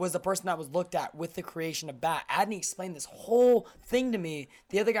Kane was the person that was looked at with the creation of Bat. Adney explained this whole thing to me.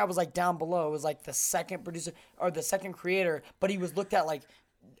 The other guy was like down below. It was like the second producer or the second creator, but he was looked at like,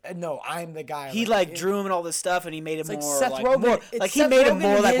 no, I'm the guy. He like drew him and all this stuff, and he made him like more Seth like Rogen. more, It's like he Seth made him Rogen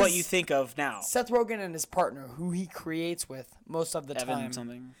more and like what his- you think of now. Seth Rogen and his partner, who he creates with most of the Evan time.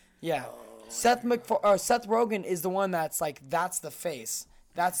 something. Yeah, Seth Rogen is the one that's like that's the face.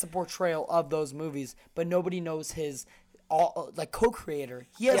 That's the portrayal of those movies, but nobody knows his like co-creator.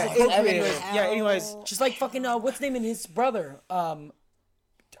 He has a co-creator. Yeah. Anyways, Just like fucking what's his name and his brother.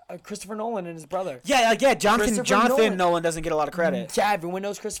 Christopher Nolan and his brother. Yeah, Jonathan Nolan. Nolan doesn't get a lot of credit. Yeah, everyone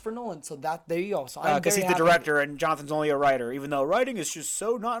knows Christopher Nolan, so there you go. So Because he's the director and Jonathan's only a writer, even though writing is just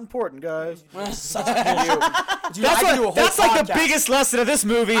so not important, guys. That's like the biggest lesson of this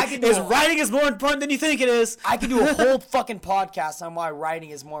movie is writing is more important than you think it is. I could do a whole fucking podcast on why writing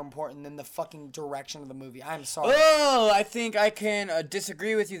is more important than the fucking direction of the movie. I'm sorry. Oh, I think I can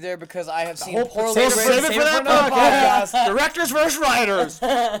disagree with you there because I have seen poorly Save it for that podcast. Directors versus writers.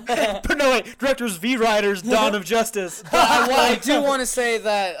 But no, wait. Directors v. writers, Dawn of Justice. I do want to say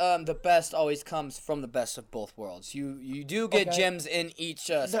that the best always comes from the best of both worlds. You do get gems in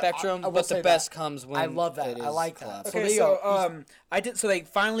each spectrum, but the best comes when I love that. it is I like that. collapsed. Okay, So they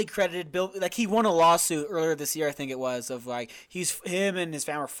finally credited Bill. Like he won a lawsuit earlier this year, I think it was, of like him and his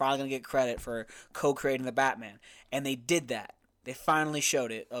family are finally gonna get credit for co-creating the Batman, and they did that. They finally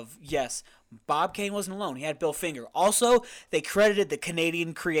showed it. Of yes, Bob Kane wasn't alone. He had Bill Finger. Also, they credited the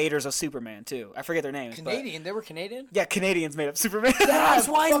Canadian creators of Superman too. I forget their names. Canadian? They were Canadian? Yeah, Canadians made up Superman. That's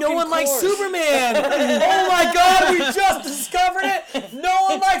why no one likes Superman. Oh my God, we just discovered it. No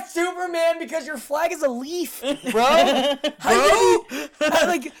one likes Superman because your flag is a leaf, bro.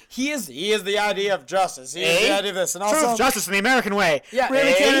 Like he is the idea of justice. He is the idea of this, and also justice in the American way. Yeah,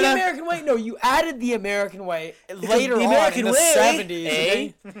 really, Canada? the American way. No, you added the American way later the American on in the way. 70s.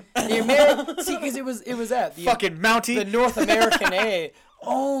 Okay? The American because it was that the fucking Mountie. the North American A.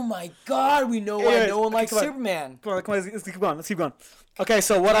 Oh my God, we know why no one likes Superman. Come on, let's keep going. Okay,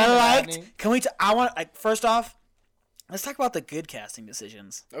 so what I liked, first off, let's talk about the good casting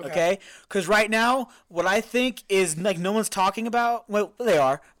decisions, okay? Because right now, what I think is, like, no one's talking about, well, they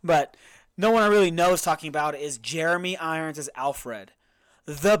are, but no one I really know is talking about is Jeremy Irons as Alfred.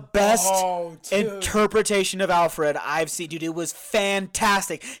 The best interpretation of Alfred I've seen. Dude, it was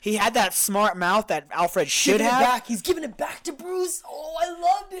fantastic. He had that smart mouth that Alfred should have. He's giving it back to Bruce. Oh, I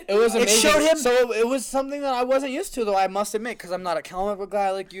loved it. It was amazing. It showed him. So it was something that I wasn't used to, though, I must admit, because I'm not a comic book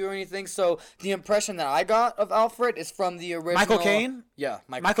guy like you or anything. So the impression that I got of Alfred is from the original. Michael Caine? Yeah,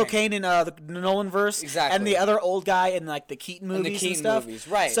 Michael Caine in the Nolan-verse. Exactly. And the other old guy in, like, the Keaton movies and stuff.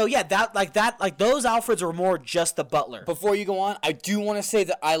 Right. So, yeah, those Alfreds were more just the butler. Before you go on, I do want to say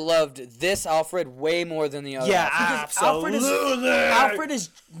that I loved this Alfred way more than the other. Yeah, Alfred. absolutely. Alfred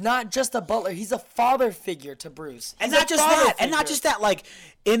is not just a butler; he's a father figure to Bruce. And not just that, like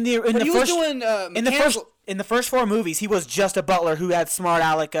in the first 4 movies, he was just a butler who had smart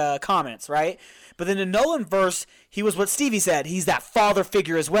aleck comments, right? But then in Nolan verse, he was what Stevie said. He's that father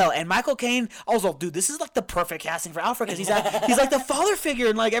figure as well. And Michael Caine, I was like, dude, this is like the perfect casting for Alfred because he's like the father figure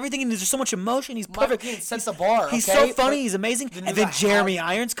and like everything. And there's just so much emotion. He's perfect. Michael Caine sets the bar. He's so funny. He's amazing. And then Jeremy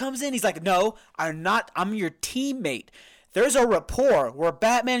Irons comes in. He's like, no, I'm not. I'm your teammate. There's a rapport where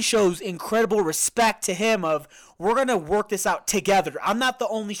Batman shows incredible respect to him of, we're going to work this out together. I'm not the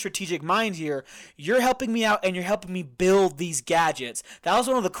only strategic mind here. You're helping me out and you're helping me build these gadgets. That was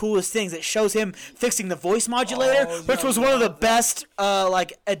one of the coolest things. It shows him fixing the voice modulator, which was one of the best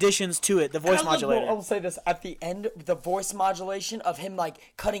additions to it, the voice modulator. I will say this. At the end, the voice modulation of him like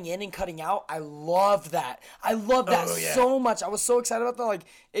cutting in and cutting out, I love that. I love that so much. I was so excited about that. Like,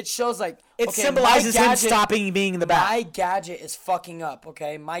 it shows like... It symbolizes him stopping being in the back. My gadget is fucking up,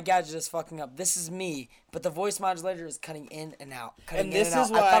 okay? My gadget is fucking up. This is me. But the voice modulator is cutting in and out. I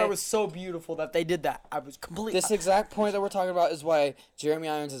thought it was so beautiful that they did that. I was completely... This exact point that we're talking about is why Jeremy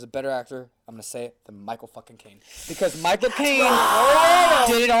Irons is a better actor, I'm going to say it, than Michael fucking Caine. Because Michael Caine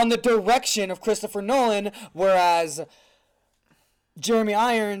did it on the direction of Christopher Nolan, whereas Jeremy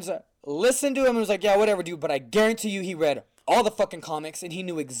Irons listened to him and was like, yeah, whatever, dude, but I guarantee you he read all the fucking comics and he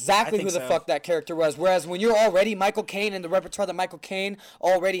knew exactly who the fuck that character was. Whereas when you're already Michael Caine and the repertoire that Michael Caine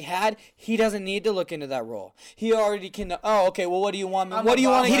already had, he doesn't need to look into that role. He already can. Oh, okay. Well, what do you want? What do you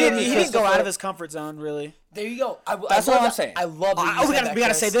want? He didn't go out of his comfort zone, really. There you go. That's what I'm saying. I love that you said that, we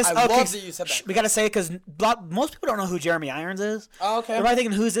gotta say this. I love that you said that. We gotta say it because most people don't know who Jeremy Irons is. Oh, okay. They're probably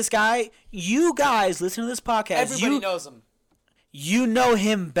thinking, who's this guy? You guys listen to this podcast. Everybody knows him. You know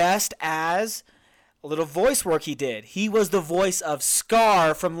him best as a little voice work he did. He was the voice of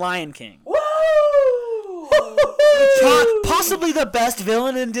Scar from Lion King. Woo! Possibly the best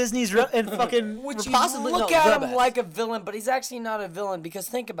villain in Disney's and fucking. Which you possibly look at him like a villain, but he's actually not a villain because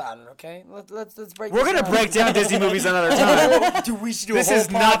think about it, okay? Let's break. We're gonna break down Disney movies another time. Dude, we should do this is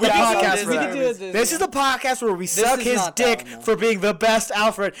not the podcast. This is the podcast where we suck his dick for being the best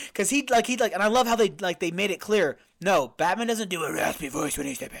Alfred because he and I love how they made it clear. No, Batman doesn't do a raspy voice when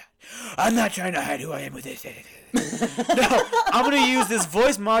he's the Bat. I'm not trying to hide who I am with this. No, I'm going to use this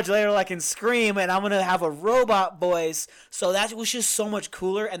voice modulator like in Scream, and I'm going to have a robot voice. So that was just so much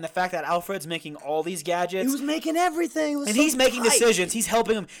cooler. And the fact that Alfred's making all these gadgets. He was making everything. And he's making decisions. He's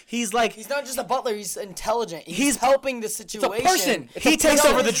helping him. He's like... He's not just a butler. He's intelligent. He's helping the situation. It's a person. He takes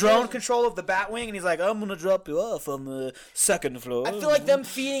over the drone control of the Batwing, and he's like, I'm going to drop you off on the second floor. I feel like them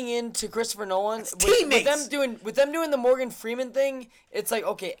feeding into Christopher Nolan teammates. with them doing the Morgan Freeman thing. It's like,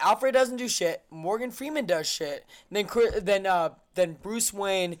 okay, Alfred doesn't do shit. Morgan Freeman does shit. And then Bruce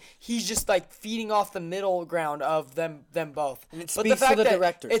Wayne, he's just like feeding off the middle ground of them both. And it speaks to the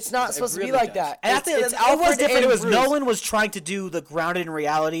director. It's not supposed to be like that. And I think it's it was different. It was Bruce. Nolan was trying to do the grounded in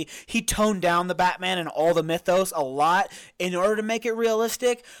reality. He toned down the Batman and all the mythos a lot in order to make it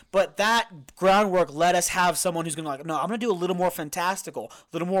realistic. But that groundwork let us have someone who's going to no, I'm going to do a little more fantastical, a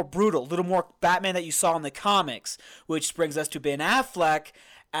little more brutal, a little more Batman that you saw in the comics, which brings us to Ben Affleck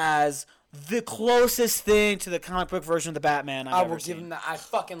as the closest thing to the comic book version of the Batman I've ever seen. Give him that. I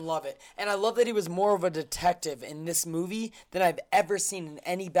fucking love it. And I love that he was more of a detective in this movie than I've ever seen in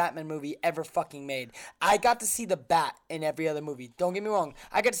any Batman movie ever fucking made. I got to see the Bat in every other movie. Don't get me wrong.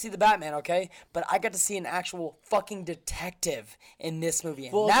 I got to see the Batman, okay? But I got to see an actual fucking detective in this movie.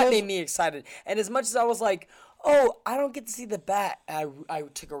 And that made me excited. And as much as I was like, oh, I don't get to see the Bat, I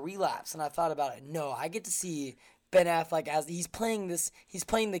took a relapse and I thought about it. No, I get to see Ben Affleck as he's playing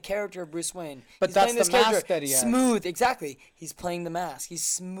the character of Bruce Wayne. But he's that's the mask that he has. Smooth, exactly. He's playing the mask. He's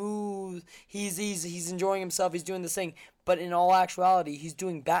smooth. He's enjoying himself. He's doing this thing. But in all actuality, he's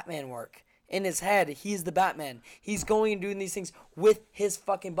doing Batman work. In his head, he's the Batman. He's going and doing these things with his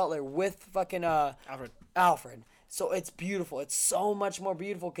fucking butler, with fucking Alfred. So it's beautiful. It's so much more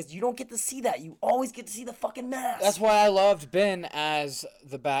beautiful because you don't get to see that. You always get to see the fucking mask. That's why I loved Ben as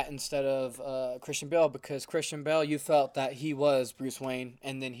the Bat instead of Christian Bale, because Christian Bale, you felt that he was Bruce Wayne,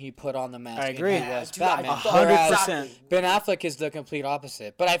 and then he put on the mask. I agree. And he was Batman. 100%. Ben Affleck is the complete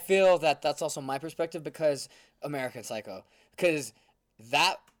opposite. But I feel that that's also my perspective because American Psycho. Because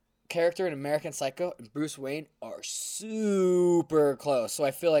that character in American Psycho and Bruce Wayne are super close. So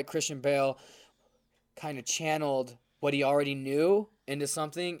I feel like Christian Bale kind of channeled what he already knew into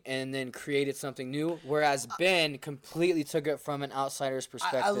something and then created something new, whereas Ben completely took it from an outsider's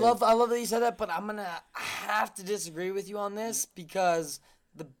perspective. I love that you said that, but I'm gonna have to disagree with you on this because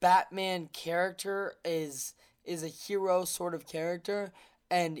the Batman character is a hero sort of character,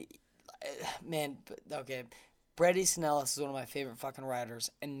 and man, okay, Bret Easton Ellis is one of my favorite fucking writers,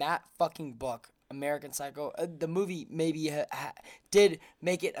 and that fucking book, American Psycho, the movie maybe did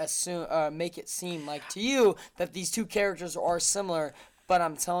make it seem like to you that these two characters are similar, but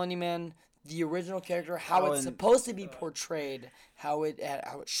I'm telling you, man, the original character, how it's supposed to be portrayed, how it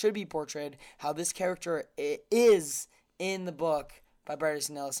should be portrayed, how this character is in the book by Bret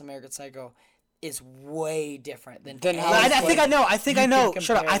Easton Ellis, American Psycho, is way different than how I think I know.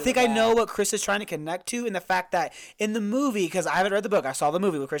 Shut up. I think I know what Chris is trying to connect to, in the fact that in the movie, because I haven't read the book, I saw the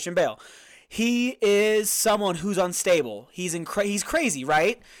movie with Christian Bale. He is someone who's unstable. He's crazy,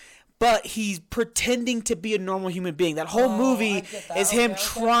 right? But he's pretending to be a normal human being. That whole movie is him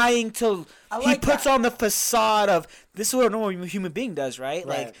trying to... He puts on the facade of, this is what a normal human being does, right?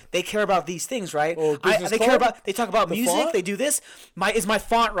 Like, they care about these things, right? They talk about music, font? They do this. Is my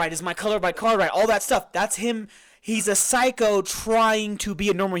font right? Is my color by card right? All that stuff. That's him. He's a psycho trying to be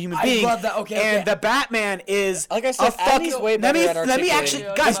a normal human being. I love that. Okay. The Batman is like I said, Andy's way better at let me actually,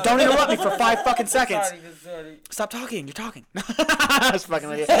 guys, don't interrupt me for 5 fucking seconds. Sorry. Stop talking. You're talking. That's fucking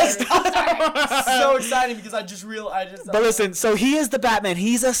like so exciting because I just realized. But listen, so he is the Batman.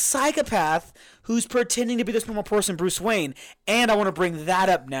 He's a psychopath who's pretending to be this normal person, Bruce Wayne. And I want to bring that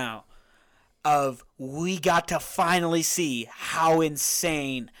up now. We got to finally see how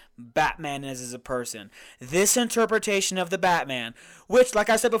insane Batman is as a person. This interpretation of the Batman, which, like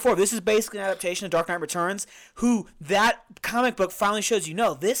I said before, this is basically an adaptation of Dark Knight Returns, who that comic book finally shows you,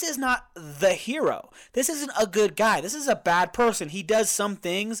 no, this is not the hero. This isn't a good guy. This is a bad person. He does some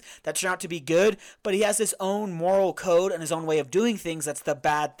things that turn out to be good, but he has his own moral code and his own way of doing things that's the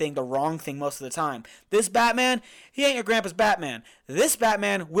bad thing, the wrong thing most of the time. This Batman, he ain't your grandpa's Batman. This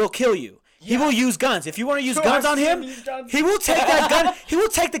Batman will kill you. He will use guns. If you want to use guns on him, he will take that gun. He will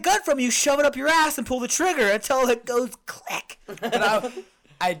take the gun from you, shove it up your ass, and pull the trigger until it goes click. But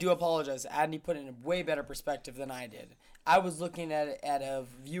I do apologize. Adney put it in a way better perspective than I did. I was looking at it at a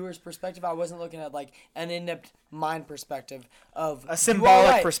viewer's perspective. I wasn't looking at like an in-depth mind perspective of a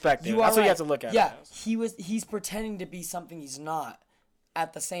symbolic perspective. That's what you have to look at. Yeah, he's pretending to be something he's not.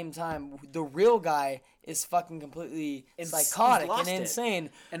 At the same time, the real guy is fucking completely psychotic and insane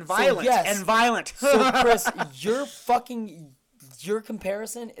and violent. So, yes. And violent. So Chris, your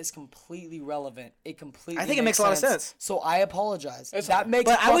comparison is completely relevant. It completely. I think it makes a lot of sense. So I apologize. That makes.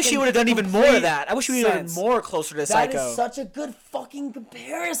 But I wish he would have done even more of that. I wish he would have done sense. more closer to That Psycho. is such a good fucking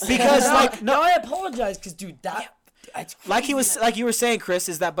comparison. Because, now, like, no- now I apologize because dude, that it's like crazy. you were saying, Chris,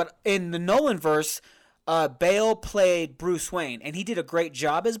 is that but in the Nolan verse, Bale played Bruce Wayne, and he did a great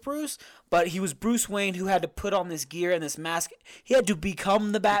job as Bruce. But he was Bruce Wayne who had to put on this gear and this mask. He had to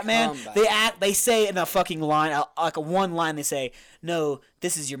become the Batman. They say in a fucking line, like a one line, they say, "No,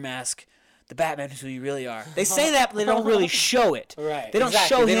 this is your mask. The Batman is who you really are." They say that, but they don't really show it. Right. They don't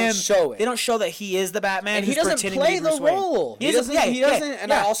Exactly. show They him. don't show it. They don't show that he is the Batman. And he who's doesn't pretending play to be the Bruce Wayne. role. He doesn't.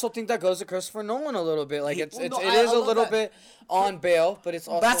 And I yeah. also think that goes to Christopher Nolan a little bit. Like it I is a love little that. bit on Bale, but it's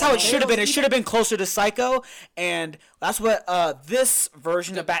also. That's how on it should have been. It should have been closer to Psycho, and that's what this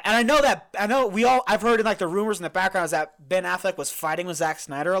version of Batman. And I know I've heard in like the rumors in the background is that Ben Affleck was fighting with Zack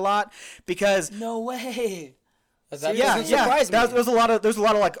Snyder a lot because No way. That yeah, doesn't surprise me. There's a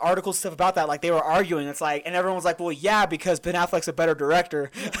lot of like article stuff about that. Like they were arguing. It's like, and everyone's like, well, yeah, because Ben Affleck's a better director.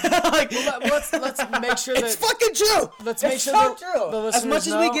 Like, Let's make sure that It's fucking true. Let's make It's sure so that true. the As listeners much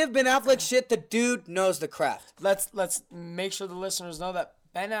as we know- give Ben Affleck shit, the dude knows the craft. Let's make sure the listeners know that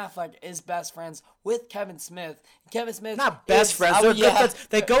Ben Affleck is best friends with Kevin Smith. Kevin Smith not best is- friends. Oh, They're good yeah. friends.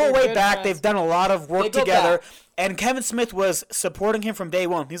 They go They're way good back. friends. They've done a lot of They work go together. back. And Kevin Smith was supporting him from day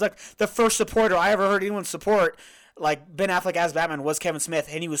one. He's like the first supporter I ever heard anyone support. Like Ben Affleck as Batman was Kevin Smith,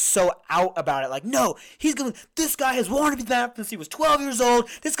 and he was so out about it. Like, no, this guy has wanted to be Batman since he was 12 years old.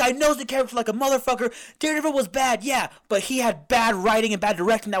 This guy knows the character like a motherfucker. Daredevil was bad, yeah, but he had bad writing and bad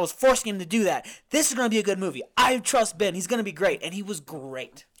directing that was forcing him to do that. This is gonna be a good movie. I trust Ben. He's gonna be great, and he was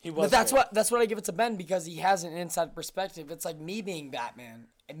great. But that's what I give it to Ben because he has an inside perspective. It's like me being Batman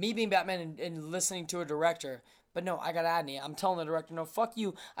and listening to a director. But no, I got Adney. I'm telling the director, no, fuck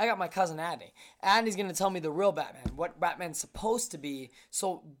you. I got my cousin Adney. Adney's gonna tell me the real Batman, what Batman's supposed to be.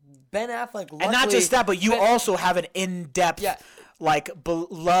 So Ben Affleck, luckily, And not just that, but you also have an in-depth, Yeah.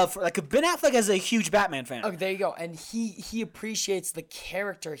 love for, like, Ben Affleck is a huge Batman fan. Okay, there you go. And he appreciates the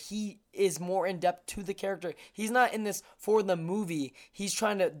character. He is more in depth to the character. He's not in this for the movie. He's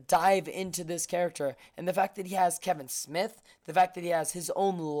trying to dive into this character. And the fact that he has Kevin Smith, the fact that he has his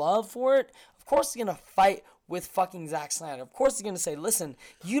own love for it, of course he's gonna fight with fucking Zack Snyder. Of course he's gonna say, listen,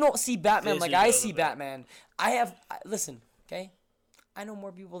 you don't see Batman like I see Batman. Listen, okay? I know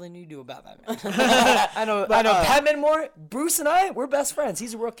more people than you do about Batman. I know Batman more. Bruce and we're best friends.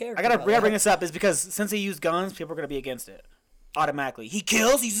 He's a real character. I gotta bring this up is because since he used guns, people are gonna be against it automatically. He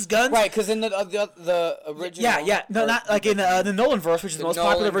kills, he uses guns. Right, because in the original. Yeah. No, not like in the Nolan verse, which is the most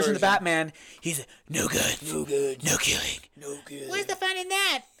popular Nolan version of the version. Batman. He's no guns, no good, no killing, no good. Where's the fun in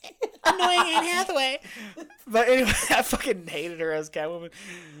that? Annoying Anne Hathaway. But anyway, I fucking hated her as Catwoman.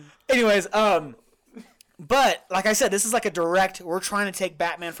 Anyways, but like I said, this is like a direct. We're trying to take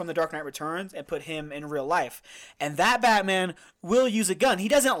Batman from The Dark Knight Returns and put him in real life, and that Batman will use a gun. He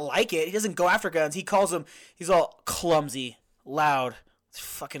doesn't like it. He doesn't go after guns. He calls them. He's all clumsy, loud.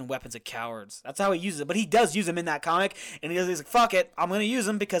 Fucking weapons of cowards. That's how he uses it. But he does use them in that comic, and he's like, fuck it, I'm gonna use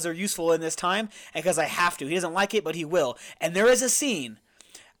them because they're useful in this time and because I have to. He doesn't like it, but he will. And there is a scene.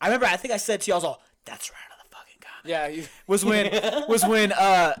 I remember. I think I said to you, I was all, "That's right out of the fucking comic." Yeah. was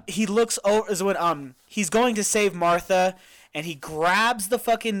when he looks over is when he's going to save Martha and he grabs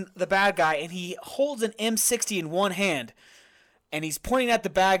the bad guy and he holds an M60 in one hand and he's pointing at the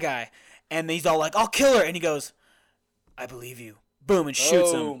bad guy and he's all like, "I'll kill her," and he goes, "I believe you." Boom, and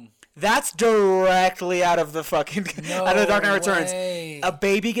shoots him. Boom. That's directly out of the fucking out of the Dark Knight Returns. way. A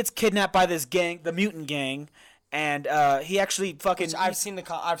baby gets kidnapped by this gang, the mutant gang, and he actually fucking I've seen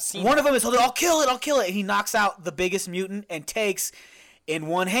one of them is holding, I'll kill it. And he knocks out the biggest mutant and takes in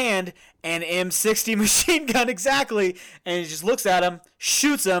one hand an M60 machine gun exactly. And he just looks at him,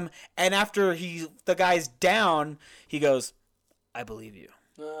 shoots him. And after the guy's down, he goes, "I believe you."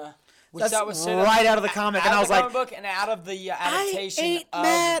 Which That's that was right out of the comic. And I was like, comic book and out of the adaptation ain't of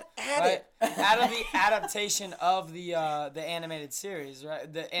mad at it. out of the adaptation of the animated series,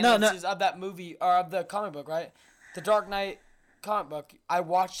 right? The No, animated series of that movie or of the comic book, right? The Dark Knight comic book. I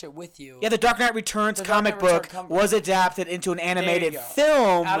watched it with you. yeah, the Dark Knight Returns The Dark comic Knight book Returns comic was adapted into an animated go.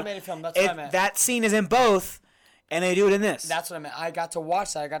 film. Animated film, that's what I meant. That scene is in both, and they do it in this. That's what I meant. I got to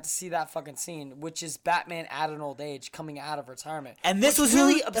watch that. I got to see that fucking scene, which is Batman at an old age coming out of retirement. and this Which was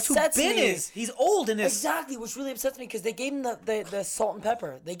really that's who upsets Ben me. is. He's old in this. Exactly, which really upsets me because they gave him the salt and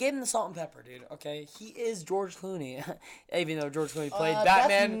pepper. They gave him the salt and pepper, dude. Okay, he is George Clooney, even though George Clooney played That's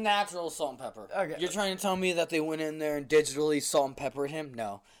Batman. natural salt and pepper. Okay. You're trying to tell me that they went in there and digitally salt and peppered him?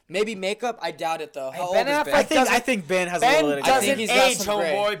 No. Maybe makake. I doubt it though. How old Ben is Affleck Ben? I think Ben has a Ben little bit of doesn't he's got age, some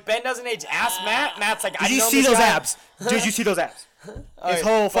gray. homeboy. Ben doesn't age. Ask Matt. Matt's like, I Did you know see this those guy. abs? Did you see those abs? His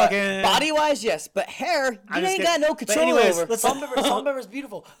whole fucking body wise, yes, but hair, you I'm just ain't kidding. got no But control anyways, over. let's- Songbiver is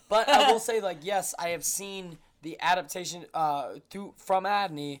beautiful, but I will say, like, yes, I have seen the adaptation from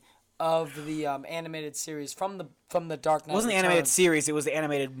Adney of the animated series from the Dark Knight. It wasn't the animated series, it was the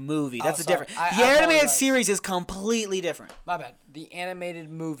animated movie. That's the sorry. difference. I The animated apologize. series is completely different. My bad. The animated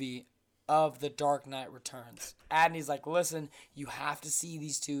movie of the Dark Knight Returns. Adney's like, listen, you have to see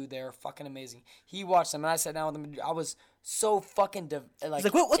these two. They're fucking amazing. He watched them, and I sat down with him. I was so fucking He's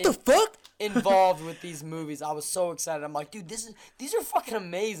like, what the fuck? involved with these movies. I was so excited. I'm like, dude, these are fucking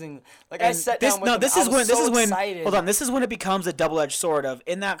amazing. Like, I sat down with him. This I is was when so excited. hold on, this is when it becomes a double-edged sword of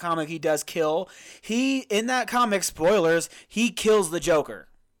in that comic he does kill. In that comic, spoilers, he kills the Joker.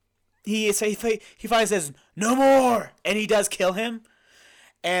 He finally says, "No more," and he does kill him.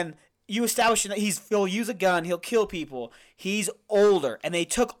 And you establish that he'll use a gun, he'll kill people. He's older, and they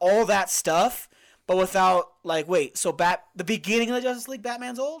took all that stuff, but without like, wait, so the beginning of the Justice League,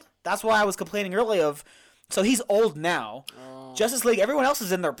 Batman's old. That's why I was complaining earlier of. So he's old now. Justice League, everyone else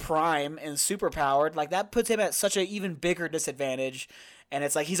is in their prime and super powered. Like that puts him at such an even bigger disadvantage, and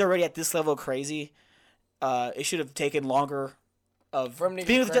it's like he's already at this level of crazy. It should have taken longer. From to get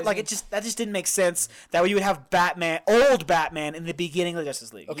Being like crazy. that just didn't make sense. That way you would have old Batman in the beginning of the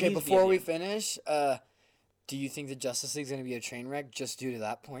Justice League. Okay, before we finish, do you think the Justice League's gonna be a train wreck just due to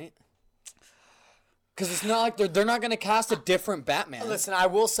that point? Because it's not like they're not gonna cast a different Batman. Listen, I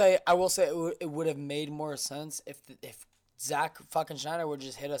will say it would have made more sense if Zack fucking Schneider would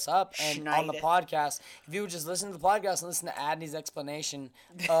just hit us up and on the Schneider. podcast. If you would just listen to the podcast and listen to Adney's explanation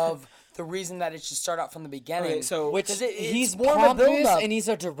of the reason that it should start out from the beginning. Okay, so- Which 'Cause he's it's more of a pompous build-up. and he's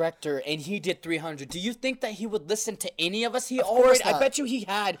a director and he did 300. Do you think that he would listen to any of us? He course already. I not. bet you he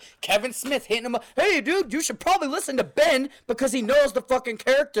had Kevin Smith hitting him up. Hey, dude, you should probably listen to Ben because he knows the fucking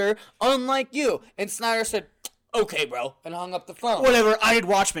character, unlike you. And Snyder said, "Okay, bro," and hung up the phone. Whatever, I did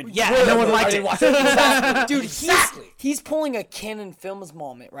Watchmen. Yeah, no one liked it. Exactly. Dude, Exactly. he's pulling a Canon Films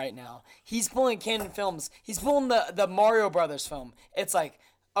moment right now. He's pulling Canon Films. He's pulling the Mario Brothers film. It's like,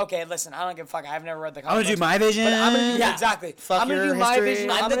 okay, listen, I don't give a fuck. I've never read the I'm gonna comic do my vision. But I'm gonna do Yeah. exactly. Fuck I'm gonna your do my history.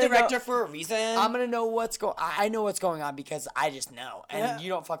 vision. I'm the gonna director know- for a reason. I'm gonna know what's going. I know what's going on because I just know, and you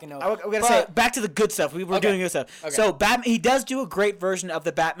don't fucking know. We gotta say back to the good stuff. We were doing good stuff. Okay. So Batman, he does do a great version of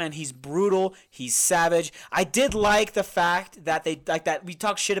the Batman. He's brutal. He's savage. I did like the fact that they like that. We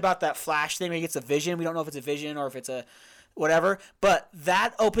talk shit about that Flash thing where he gets a vision. We don't know if it's a vision or if it's a whatever. But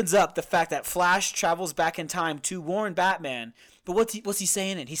that opens up the fact that Flash travels back in time to warn Batman. But what's he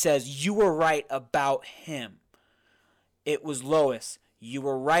saying? He says, "You were right about him. It was Lois. You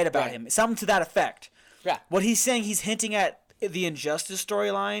were right about Right. him." Something to that effect. Yeah. What he's saying, he's hinting at the Injustice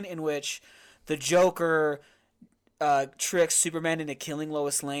storyline in which the Joker tricks Superman into killing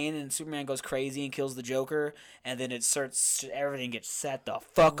Lois Lane, and Superman goes crazy and kills the Joker, and then everything gets set the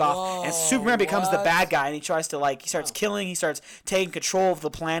fuck off, and Superman becomes the what? bad guy, and he tries to he starts killing, he starts taking control of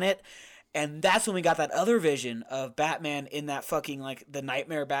the planet. And that's when we got that other vision of Batman in that fucking, the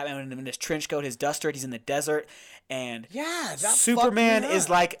nightmare Batman in his trench coat, his duster, he's in the desert, and Yeah, that Superman fucked me is up.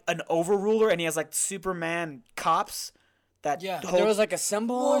 like an overruler, and he has Superman cops that Yeah. hold. There was like a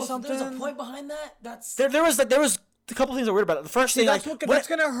symbol or something. There's a point behind that. That's there was a couple things that were weird about it. The first thing, That's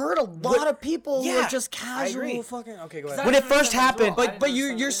gonna hurt a lot of people who Yeah, are just I agree. casual fucking. Okay, go ahead. when it first happened, But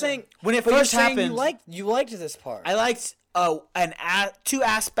you're saying when it but you're first saying happened, you liked this part. I liked two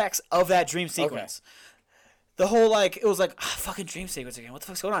aspects of that dream sequence. The whole it was fucking dream sequence again. What the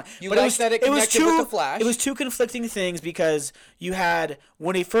fuck's going on? You liked that it connected with the Flash? It was two conflicting things because you had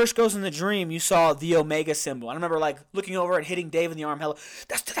when he first goes in the dream, you saw the Omega symbol. I remember looking over and hitting Dave in the arm. Hello,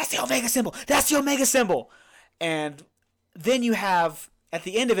 that's the Omega symbol. That's the Omega symbol. And then you have at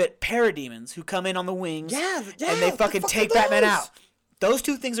the end of it parademons who come in on the wings. Yeah, and they what the fucking fuck take are Batman those? out. Those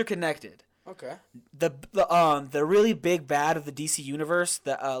two things are connected. Okay. The really big bad of the DC universe,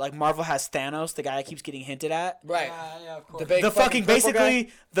 Marvel has Thanos, the guy that keeps getting hinted at. Right. yeah, of course. The big The fucking purple guy?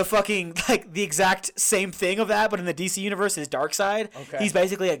 basically the exact same thing of that, but in the DC universe is Darkseid. Okay. He's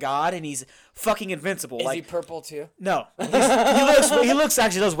basically a god and he's fucking invincible. Is he purple too? No, he looks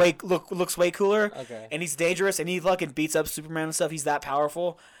actually looks way cooler. Okay. And he's dangerous and he fucking beats up Superman and stuff. He's that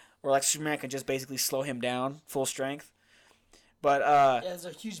powerful, where Superman can just basically slow him down full strength. But Yeah, there's a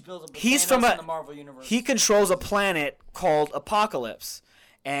huge build-up. he's from in the Marvel universe. he controls a planet called Apocalypse,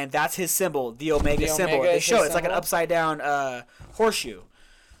 and that's his symbol, the Omega symbol. Omega They is show his it's like an symbol? upside down horseshoe,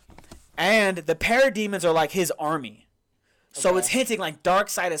 and the parademons are like his army. So Okay. it's hinting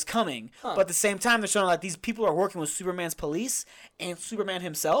Darkseid is coming, but at the same time they're showing these people are working with Superman's police and Superman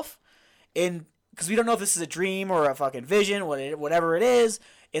himself, because we don't know if this is a dream or a fucking vision, whatever it is.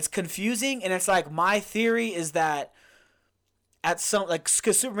 It's confusing, and it's my theory is that at some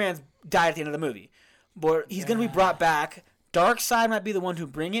because Superman died at the end of the movie, but he's gonna be brought back. Darkseid might be the one who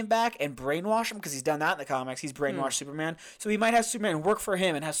bring him back and brainwash him because he's done that in the comics. He's brainwashed Superman, so he might have Superman work for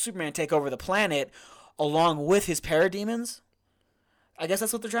him and have Superman take over the planet along with his parademons. I guess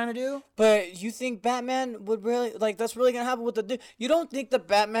that's what they're trying to do. But you think Batman would really that's really gonna happen with the dude? You don't think that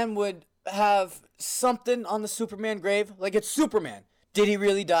Batman would have something on the Superman grave? Like, it's Superman. Did he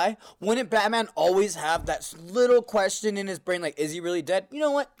really die? Wouldn't Batman always have that little question in his brain, like, is he really dead? You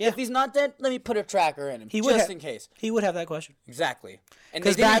know what? Yeah. If he's not dead, let me put a tracker in him, in case. He would have that question. Exactly. And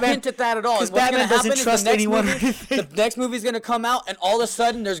they didn't hint at that at all. Because Batman doesn't trust anyone. The next movie's going to come out, and all of a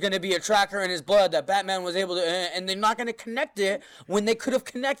sudden, there's going to be a tracker in his blood that Batman was able to... and they're not going to connect it when they could have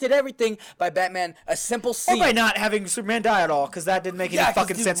connected everything by Batman, a simple scene. Or by not having Superman die at all, because that didn't make any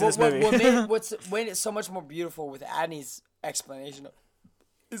fucking sense in this movie. What made it so much more beautiful with Adney's explanation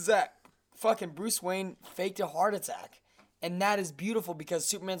is that fucking Bruce Wayne faked a heart attack. And that is beautiful because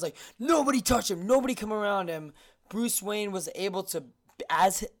Superman's like, nobody touch him, nobody come around him. Bruce Wayne was able to,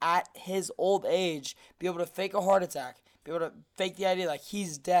 at his old age, be able to fake a heart attack, be able to fake the idea like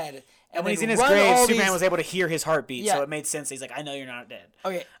he's dead. And when he's in his grave, Superman was able to hear his heartbeat, so it made sense. He's like, I know you're not dead.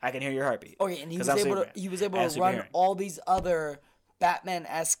 Okay. I can hear your heartbeat. Okay, and he was able to run all these other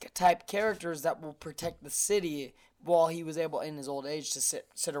Batman-esque type characters that will protect the city while he was able in his old age to sit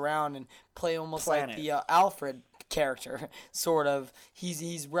around and play almost like the Alfred character, sort of.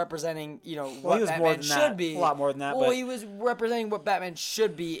 He's representing, what Batman should be. A lot more than that. Well, but he was representing what Batman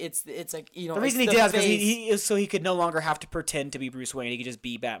should be. It's like, the reason he did that is because he could no longer have to pretend to be Bruce Wayne. He could just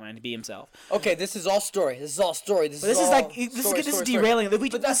be Batman, to be himself. Okay, this is all story. This is derailing. This is derailing.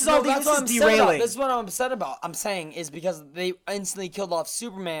 This is what I'm upset about. I'm saying is because they instantly killed off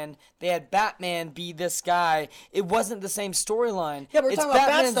Superman. They had Batman be this guy. It wasn't the same storyline. Yeah, but we're talking about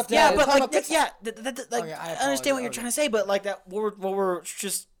bad stuff. Yeah, but I understand what you're trying to say, but like that, we're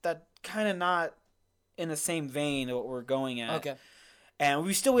just that kind of not in the same vein of what we're going at. Okay. And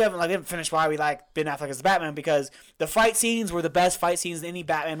we haven't finished why we like Ben Affleck as Batman, because the fight scenes were the best fight scenes any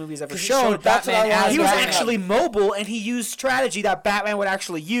Batman movie's ever shown. He was actually mobile, and he used strategy that Batman would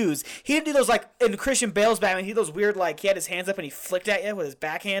actually use. He didn't do those like in Christian Bale's Batman. He did those weird he had his hands up and he flicked at you with his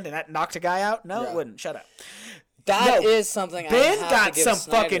backhand, and that knocked a guy out. No, it wouldn't. Shut up. That is something Ben got some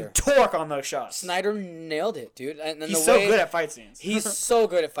fucking torque on those shots. Snyder nailed it, dude. And he's so good at fight scenes. He's so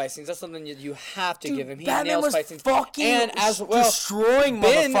good at fight scenes. That's something you have to give him. He Batman nails fight scenes. And as well, destroying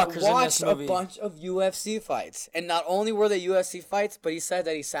motherfuckers Ben watched a bunch of UFC fights. And not only were they UFC fights, but he said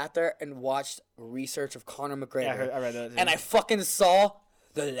that he sat there and watched research of Conor McGregor. Yeah, I read that too. And I fucking saw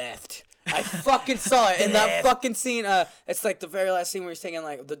the left. I fucking saw it in that fucking scene. It's like the very last scene where he's taking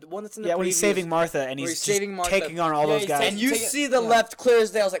the one that's in the when he's saving Martha and he's taking on all those guys. And you see the left clear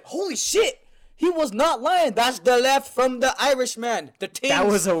as day. I was like, holy shit. He was not lying. That's the left from the Irishman. The team. That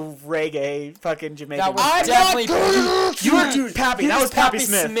was a reggae fucking Jamaican. That was definitely you were Pappy. That was Pappy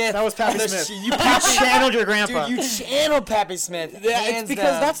Smith. That was Pappy Smith. You channeled your grandpa. Dude, you channeled Pappy Smith. Yeah, it's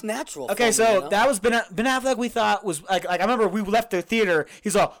because that's natural. Okay, so that was Ben Affleck. We thought was like I remember we left the theater.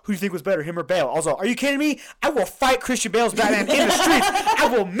 He's like, who do you think was better, him or Bale? I was like, are you kidding me? I will fight Christian Bale's Batman in the streets.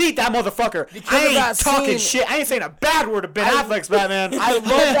 I will meet that motherfucker. I ain't talking shit. I ain't saying a bad word to Ben Affleck's Batman. I love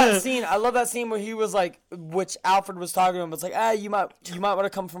that scene. I love that scene where he was like, which Alfred was talking to him, was like, you might want to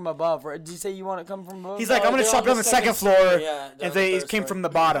come from above. Or did you say you want to come from above? He's like, I'm gonna chop you on the second floor, and he came from the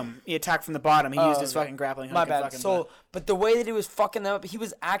bottom. He attacked from the bottom. He used his fucking grappling hook. My bad. But the way that he was fucking them up, he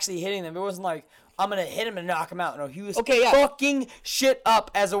was actually hitting them. It wasn't like, I'm gonna hit him and knock him out. No, he was fucking shit up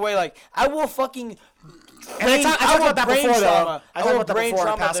as a way like, I will fucking. I talked about that before, though. I talked about that before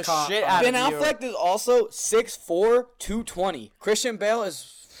in past Ben Affleck is also 6'4", 220. Christian Bale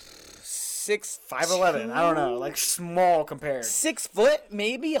is 5'11". I don't know, like small compared. 6 foot,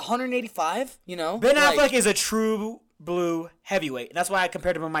 maybe 185. You know, Ben Affleck is a true blue heavyweight. And that's why I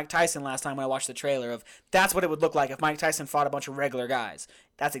compared him to Mike Tyson last time when I watched the trailer of that's what it would look like if Mike Tyson fought a bunch of regular guys.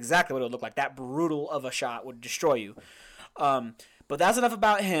 That's exactly what it would look like. That brutal of a shot would destroy you. But that's enough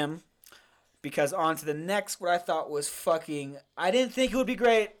about him, because on to the next, what I thought was fucking. I didn't think it would be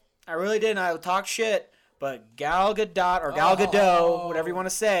great. I really didn't. I would talk shit. But Gal Gadot or Gal Gadot, whatever you want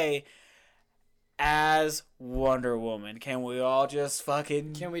to say, as Wonder Woman. Can we all just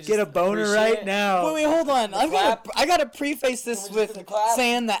fucking get a boner right now? Wait, hold on. I gotta preface this with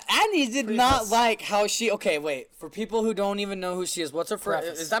saying that Annie did not like how she. Okay, wait. For people who don't even know who she is, what's her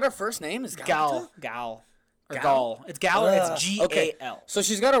first? Is that her first name? Is Gal? Or Gal. It's Gal. It's G-A-L. Okay. So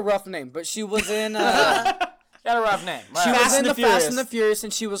she's got a rough name, but she was in. Got a rough name. Right. She was in the Fast and the Furious,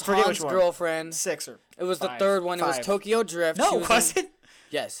 and she was Han's girlfriend. 6 or it was 5, the third one. 5. It was Tokyo Drift. No, was it?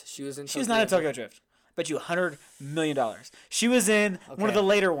 Yes, she was in. She was not in Tokyo Drift. Bet you $100 million. She was in one of the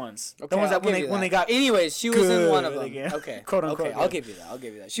later ones. Okay, the ones that when they got. Anyways, she was in one of them. again. Okay. Quote unquote. Okay, I'll give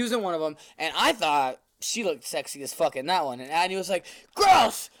you that. She was in one of them, and I thought she looked sexy as fuck in that one. And Adney was like,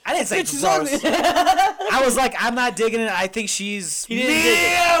 gross! I didn't say Bitch is gross. ugly. I was like, I'm not digging it. I think she's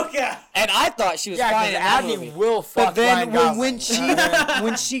mediocre. And I thought she was fine in that Adney movie. will fuck But then Ryan when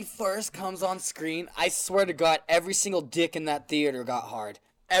Gosling. she first comes on screen, I swear to God, every single dick in that theater got hard.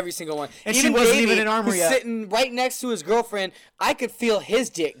 Every single one. And she wasn't Davey, even in armor who's yet. sitting right next to his girlfriend, I could feel his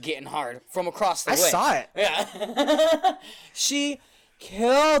dick getting hard from across the I way. saw it. Yeah. She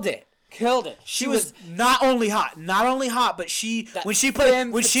killed it. She was not only hot, but she when she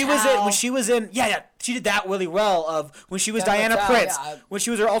was in she did that really well of when she was Diana Fatale, Prince, yeah, when she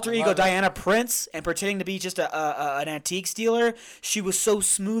was her alter ego it. Diana Prince and pretending to be just an antique stealer. She was so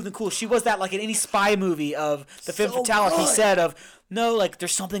smooth and cool. She was that like in any spy movie of the Femme Fatale. He said of no, like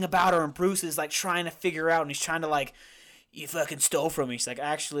there's something about her, and Bruce is like trying to figure out, and he's trying to like. You fucking stole from me. She's like,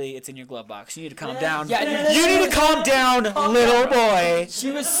 actually, it's in your glove box. You need to calm down. Yeah, you need to calm down, little boy.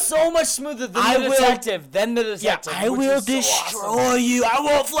 She was so much smoother than I the will- detective. Than the detective. I which will was so destroy awesome. you. I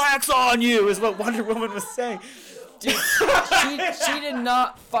will flex on you, is what Wonder Woman was saying. Dude, she did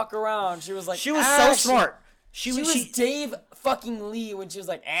not fuck around. She was like, She was so smart. She was Dave fucking Lee when she was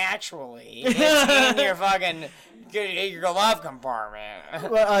like, actually, it's in your fucking your glove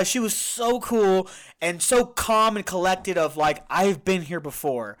compartment. She was so cool and so calm and collected of like, I've been here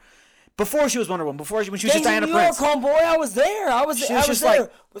before. Before she was Wonder Woman, when she was just Diana Prince. Homeboy, I was there. I was just there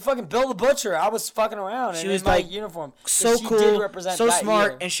like- with fucking Bill the Butcher. I was fucking around. She in was my like uniform. so she cool, did represent so that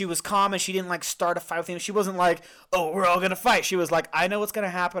smart, year. and she was calm, and she didn't like start a fight with him. She wasn't like, oh, we're all gonna fight. She was like, I know what's gonna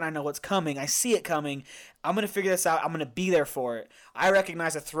happen. I know what's coming. I see it coming. I'm gonna figure this out. I'm gonna be there for it. I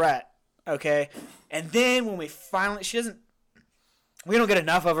recognize a threat. Okay, and then when we finally, we don't get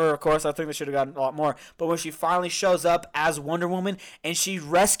enough of her, of course. I think we should have gotten a lot more. But when she finally shows up as Wonder Woman and she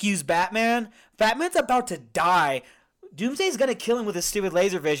rescues Batman, Batman's about to die. Doomsday's going to kill him with his stupid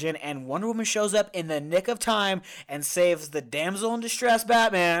laser vision, and Wonder Woman shows up in the nick of time and saves the damsel in distress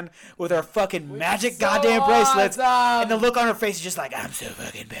Batman with her fucking magic goddamn bracelets. awesome. And the look on her face is just like, I'm so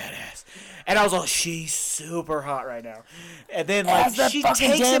fucking badass. And I was like, she's super hot right now. And then, like, As that she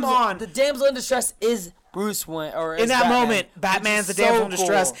fucking takes him on. The damsel in distress is Bruce Wayne, or In is that Batman, moment, Batman's the which is damsel so in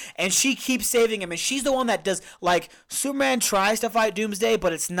distress, cool. and she keeps saving him, and she's the one that does, like, Superman tries to fight Doomsday,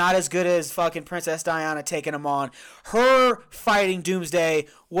 but it's not as good as fucking Princess Diana taking him on. Her fighting Doomsday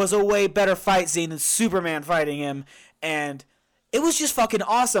was a way better fight scene than Superman fighting him, and it was just fucking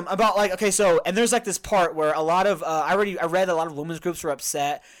awesome. About, like, okay, so, and there's, like, this part where a lot of, I read a lot of women's groups were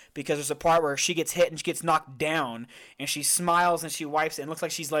upset, because there's a part where she gets hit and she gets knocked down, and she smiles and she wipes it, and it looks like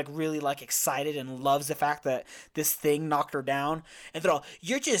she's like really like excited and loves the fact that this thing knocked her down. And they're all,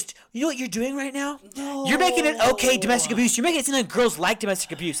 you know what you're doing right now? No. You're making it okay domestic abuse. You're making it seem like girls like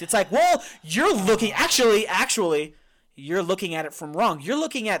domestic abuse. It's like, well, you're looking actually you're looking at it from wrong. You're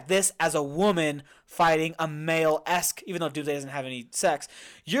looking at this as a woman fighting a male-esque, even though Doomsday doesn't have any sex.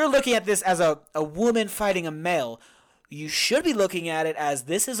 You're looking at this as a woman fighting a male. You should be looking at it as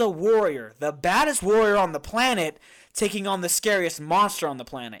this is a warrior, the baddest warrior on the planet, taking on the scariest monster on the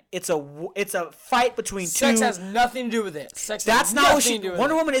planet. It's a fight between two. Sex has nothing to do with it. Sex That's has not what nothing she. to do with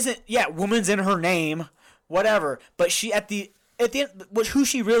Wonder it. Woman isn't. Yeah, woman's in her name, whatever. But she at the end, who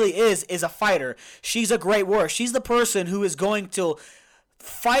she really is a fighter. She's a great warrior. She's the person who is going to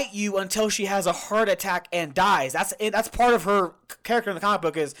fight you until she has a heart attack and dies. That's part of her character in the comic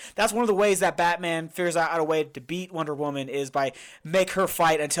book. That's one of the ways that Batman figures out a way to beat Wonder Woman is by make her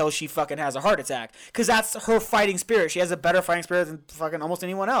fight until she fucking has a heart attack. Because that's her fighting spirit. She has a better fighting spirit than fucking almost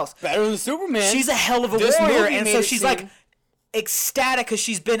anyone else. Better than Superman. She's a hell of a This warrior, movie and made so it she's seem- like ecstatic because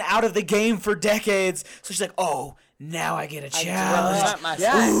she's been out of the game for decades. So she's like, oh, now I get a challenge. represent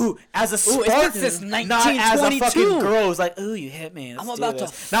myself. Ooh, as a Ooh, Spartan, it's this not as a 1922. fucking girl who's like, ooh, you hit me. Let's I'm do about to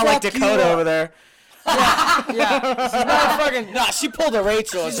this. Not like fuck you Dakota up. over there. Yeah, she's not a fucking. Nah, she pulled a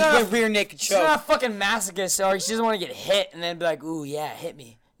Rachel. She's not a rear naked She's not a choke. fucking masochist, or she doesn't want to get hit and then be like, "Ooh, yeah, hit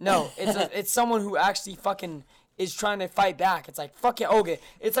me." No, it's someone who actually fucking is trying to fight back. It's like, fuck it, okay.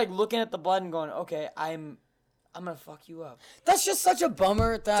 It's like looking at the blood and going, "Okay, I'm gonna fuck you up." That's just such a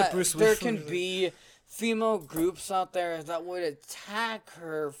bummer that Bruce there Willis can movie. be female groups out there that would attack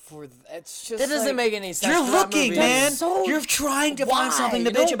her for. It's just That doesn't like, make any sense. You're for that looking, movie. man. so- You're trying to Why? find something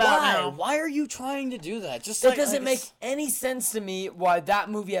to No, bitch about why? now. Why are you trying to do that? Just It like, doesn't make it's- any sense to me why that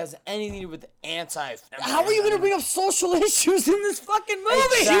movie has anything to do with anti. How are you gonna bring up social issues in this fucking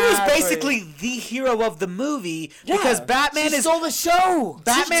movie? She was Exactly. basically the hero of the movie because Batman She is stole the show.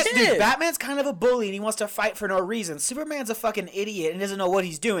 Batman, She dude, did. Batman's kind of a bully and he wants to fight for no reason. Superman's a fucking idiot and doesn't know what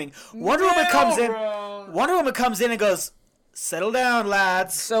he's doing. Wonder Woman comes in. Wonder Woman comes in and goes, "Settle down,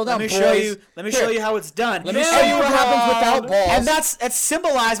 lads. Settle down, Let me show boys. you. Let me show you how it's done." Let me show you what happens without balls. And that's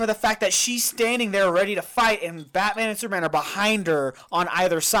symbolized by the fact that she's standing there ready to fight, and Batman and Superman are behind her on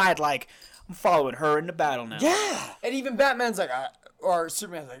either side, like, I'm following her into battle now. Yeah. And even Batman's like, or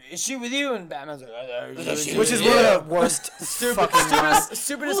Superman's like, "Is she with you?" And Batman's like, Which is one of the worst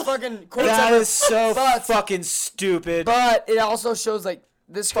stupidest fucking quotes That ever. is so But- fucking stupid. But it also shows like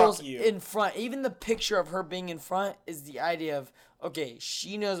this Fuck girl's you. in front. Even the picture of her being in front is the idea of, okay,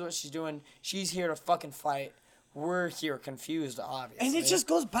 she knows what she's doing. She's here to fucking fight. We're here confused, obviously. And it just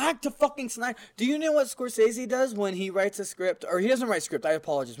goes back to fucking Snyder. Do you know what Scorsese does when he writes a script? Or he doesn't write script, I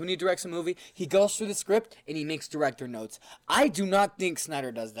apologize. When he directs a movie, he goes through the script and he makes director notes. I do not think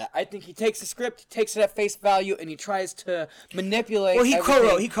Snyder does that. I think he takes the script, takes it at face value, and he tries to manipulate Well, he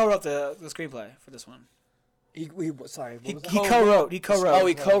everything. co-wrote the screenplay for this one. Sorry, what He was that? co-wrote. Oh,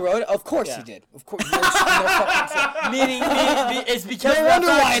 he co-wrote it? Of course Yeah. he did. Of course. No fucking shit. meaning it's because No of that wonder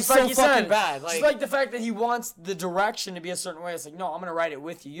fact, why just it's so you fucking said. bad, Just like- like the fact that he wants the direction to be a certain way. It's like, no, I'm gonna write it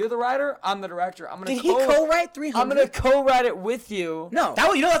with you. You're the writer. I'm the director. I'm gonna. Did he co-write 300? I'm gonna co-write it with you. No.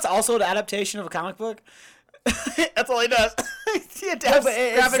 That's also an adaptation of a comic book. That's all he does. He No, adapts but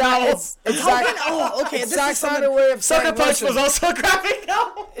it's graphic novels. okay, It's this Zack is something- Snyder way of Sucker saying, Punch listen, was also a graphic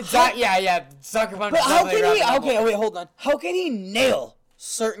novel. yeah. Sucker Punch. But is how definitely can a he? graphic novel. Okay, wait, hold on. How can he nail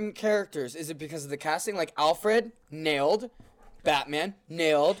certain characters? Is it because of the casting? Like Alfred nailed, Batman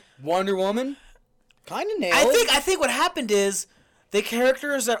nailed, Wonder Woman kind of nailed. I think what happened is the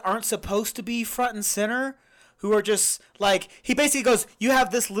characters that aren't supposed to be front and center, who are just like, he basically goes, you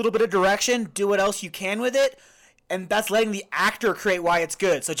have this little bit of direction, do what else you can with it, and that's letting the actor create why it's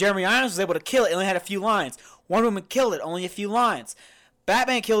good. So Jeremy Irons was able to kill it, only had a few lines. Wonder Woman killed it, only a few lines.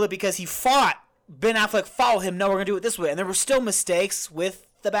 Batman killed it because he fought. Ben Affleck followed him, no, we're going to do it this way. And there were still mistakes with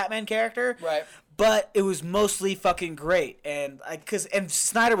the Batman character. Right. But it was mostly fucking great. And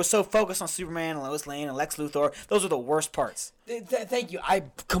Snyder was so focused on Superman and Lois Lane and Lex Luthor. Those are the worst parts. Thank you. I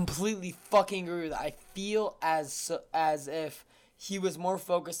completely fucking agree with that. I feel as if he was more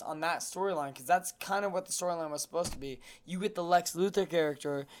focused on that storyline, because that's kind of what the storyline was supposed to be. You get the Lex Luthor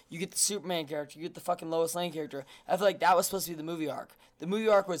character, you get the Superman character, you get the fucking Lois Lane character. I feel like that was supposed to be the movie arc. The movie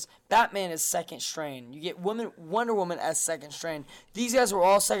arc was Batman as second strain. You get Wonder Woman as second strain. These guys were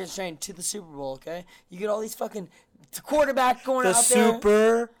all second strain to the Super Bowl, okay? You get all these fucking quarterback going out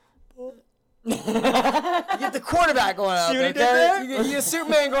there. You get the quarterback going out there, okay? You get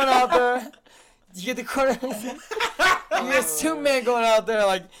Superman going out there. You get the you get Superman going out there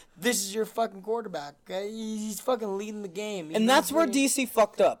like, this is your fucking quarterback, okay? He's fucking leading the game. and that's where DC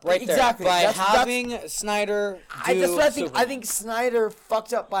fucked up, right Exactly. there. By That's having Snyder do that's what I think. Superman. I think Snyder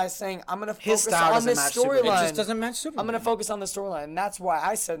fucked up by saying, I'm gonna His focus style on this doesn't match Superman. It storyline. just doesn't match Superman. I'm gonna focus on the storyline, and that's why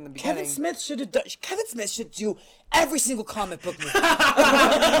I said in the beginning. Kevin Smith should do every single comic book movie.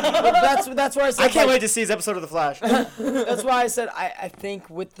 That's why I said. I can't wait to see his episode of The Flash. That's why I said I think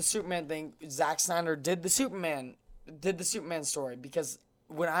with the Superman thing, Zack Snyder did the Superman story, because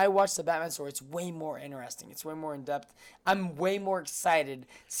when I watch the Batman story, it's way more interesting. It's way more in depth. I'm way more excited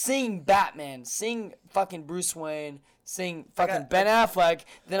seeing Batman, seeing fucking Bruce Wayne, seeing fucking Ben Affleck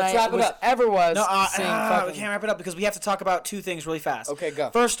than I wrap it up. ever was No, seeing we fucking. can't wrap it up because we have to talk about two things really fast. Okay,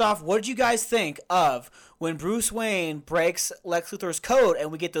 go. First off, what did you guys think of when Bruce Wayne breaks Lex Luthor's code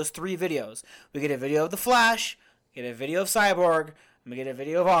and we get those 3 videos? We get a video of the Flash, we get a video of Cyborg, and we get a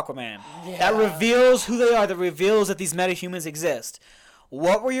video of Aquaman. That reveals who they are. That reveals that these metahumans exist.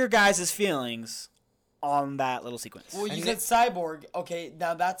 What were your guys' feelings on that little sequence? Well, you said Cyborg. Okay,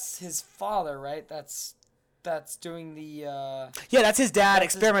 now that's his father, right? That's doing the. Yeah, that's his dad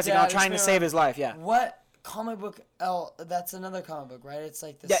That's his experimenting dad on trying to save his life. Yeah. What comic book? That's another comic book, right? It's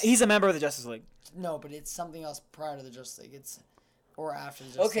like this. Yeah, he's a member of the Justice League. No, but it's something else prior to the Justice League. It's or after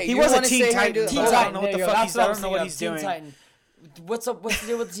the Justice Okay, League. He you was a wanna Teen say Titan. Teen I Teen don't Titan. know what There the you go. fuck That's he's. I don't I'm know what thinking he's of, Teen doing. Titan. What's the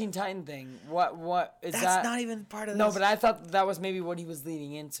deal with the Teen Titan thing? What is That's that? not even part of this. No, but I thought that was maybe what he was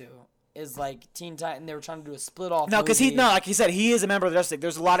leading into. Is like Teen Titan. They were trying to do a split off. No, because like he said, he is a member of the Justice League.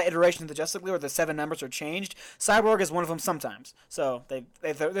 There's a lot of iterations of the Justice League where the 7 members are changed. Cyborg is one of them sometimes, so they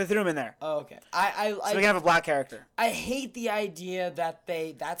threw him in there. Oh, okay. So we can have a black character. I hate the idea that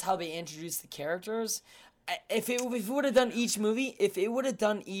that's how they introduce the characters. If it would have done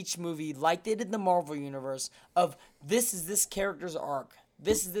each movie, like they did in the Marvel universe, of this is this character's arc,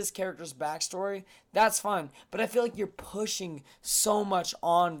 this is this character's backstory, that's fine. But I feel like you're pushing so much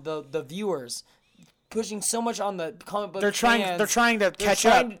on the viewers, pushing so much on the comic book They're trying fans. to catch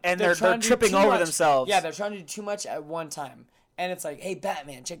trying up, to- and they're trying to do tripping too over much. themselves. Yeah, they're trying to do too much at one time. And it's like, hey,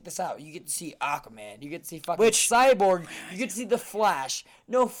 Batman, check this out. You get to see Aquaman. You get to see fucking Which- Cyborg. You get to see the Flash.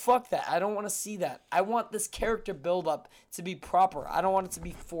 No, fuck that. I don't want to see that. I want this character build-up to be proper. I don't want it to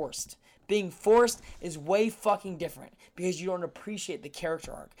be forced. Being forced is way fucking different because you don't appreciate the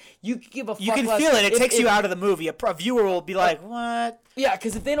character arc. You can give a fuck You can less feel it. It if- takes if- you out of the movie. A viewer will be like, what? Yeah,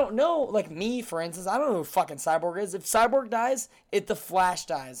 because if they don't know, like me, for instance, I don't know who fucking Cyborg is. If Cyborg dies, if the Flash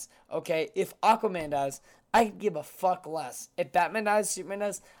dies, okay? If Aquaman dies, I can give a fuck less. If Batman dies, Superman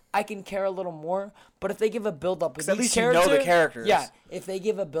dies, I can care a little more. But if they give a build-up with at each least you character... know the characters. Yeah, if they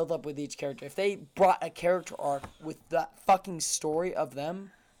give a build-up with each character, if they brought a character arc with that fucking story of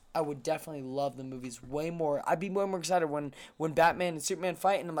them, I would definitely love the movies way more. I'd be way more excited when Batman and Superman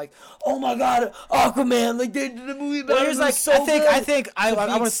fight, and I'm like, oh my god, Aquaman! Like they did the movie. Well, here's like, so I think good. I To be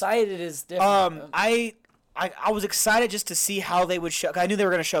want to excited is different. I was excited just to see how they would show. 'Cause I knew they were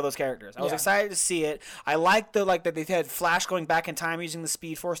going to show those characters. I was Yeah. excited to see it. I liked that they had Flash going back in time using the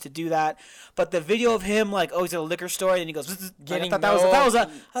Speed Force to do that. But the video of him he's at a liquor store and he goes Getting I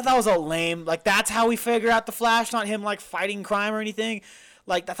thought that was a lame. Like that's how we figure out the Flash, not him like fighting crime or anything.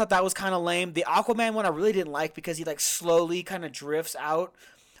 Like I thought that was kind of lame. The Aquaman one I really didn't like because he like slowly kind of drifts out.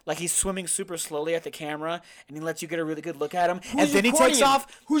 Like he's swimming super slowly at the camera, and he lets you get a really good look at him, and then he recording takes him?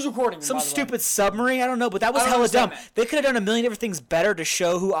 off. Who's recording him, Some by the way? stupid submarine. I don't know, but that was I don't hella dumb. understand that. They could have done a million different things better to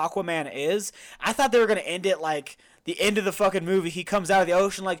show who Aquaman is. I thought they were gonna end it like the end of the fucking movie. He comes out of the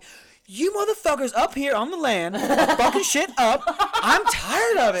ocean like, "You motherfuckers up here on the land, fucking shit up. I'm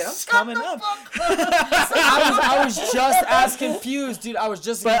tired of it. I'm coming up." I was just as confused, dude. I was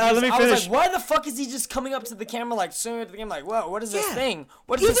just But, confused. let me I was finish. like, why the fuck is he just coming up to the camera like swimming to the camera like, whoa, what is this Yeah. thing?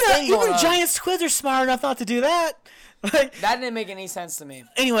 What is Even this thing going even on? giant squids are smart enough not to do that. Like, That didn't make any sense to me.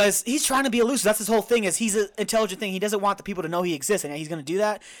 anyways, he's trying to be elusive. That's his whole thing. Is he's an intelligent thing. He doesn't want the people to know he exists, and he's going to do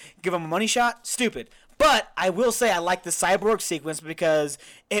that. Give him a money shot. Stupid. But I will say I like the cyborg sequence because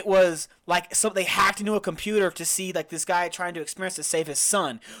it was like they hacked into a computer to see like this guy trying to experience to save his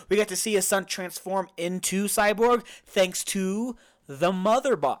son. We got to see his son transform into cyborg thanks to the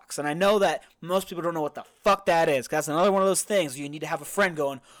mother box. And I know that most people don't know what the fuck that is. 'Cause that's another one of those things where you need to have a friend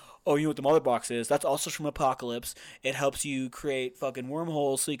going, "Oh, you know what the mother box is? That's also from Apocalypse. It helps you create fucking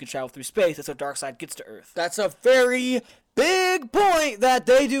wormholes so you can travel through space. That's how Darkseid gets to Earth." That's a very big point that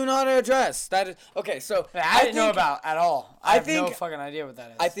they do not address. That is okay. So I didn't know think- about at all. I have no think- fucking idea what that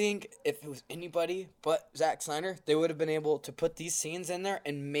is. I think if it was anybody but Zack Snyder, they would have been able to put these scenes in there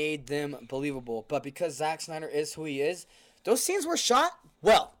and made them believable. But because Zack Snyder is who he is, those scenes were shot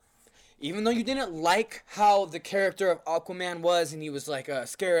well. Even though you didn't like how the character of Aquaman was, and he was like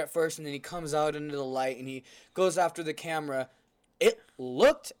scared at first, and then he comes out into the light and he goes after the camera, it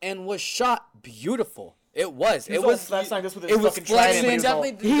looked and was shot beautiful. It was. It was. flexing like this with his It was fucking trident, flexing.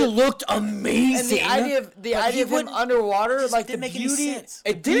 but he was all- He looked amazing. and the idea of him wouldn't- underwater, like the didn't make any beauty. sense.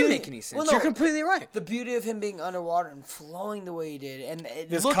 It didn't make any sense. Well, no, You're completely right. The beauty of him being underwater and flowing the way he did, and it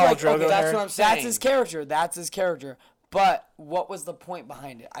His looked Khal like Drogo that's hair. what I'm saying. That's his character. That's his character. But what was the point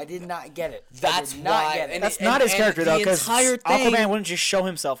behind it? I did not get it. That's I did not why- get it. and That's And- not his and character the though, because entire thing- Aquaman wouldn't just show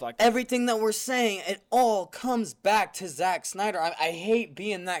himself like that. Everything that we're saying, it all comes back to Zack Snyder. I hate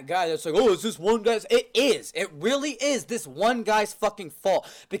being that guy that's like, oh, it's this one guy's. It is. It really is this one guy's fucking fault.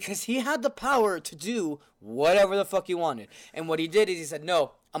 Because he had the power to do whatever the fuck he wanted. And what he did is he said,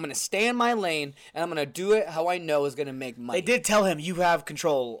 no, I'm going to stay in my lane, and I'm going to do it how I know is going to make money. They did tell him you have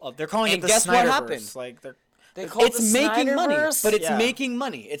control of. They're calling And it the guess what Snyderverse. happened? Like they're. They called It's the making money, Snyderverse? but it's Yeah. making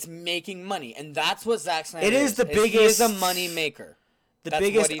money. It's making money, and that's what Zack Snyder It is the He is biggest- a money maker. The That's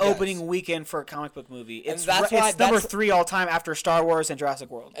biggest what he does. opening weekend for a comic book movie. It's, that's it's why- number that's- 3 all time after Star Wars and Jurassic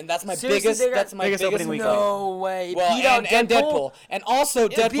World. And that's my Seriously, biggest. they got- That's my biggest biggest opening weekend. No way. It Well, beat out and Deadpool? Deadpool, and also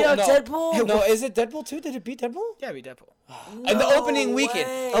It Deadpool. beat out no, Deadpool? no, is it Deadpool 2? Did it beat Deadpool? Yeah, be Deadpool. And the opening weekend.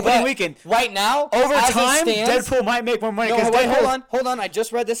 way. Opening But weekend. Right now, Over as it time, stands- Deadpool might make more money. No, 'cause wait, Deadpool- hold on. I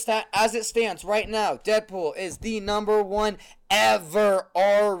just read this stat. As it stands right now, Deadpool is the number one ever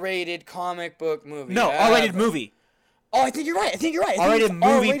R-rated comic book movie. No, ever. R-rated movie. Oh, I think you're right. I think R-rated it's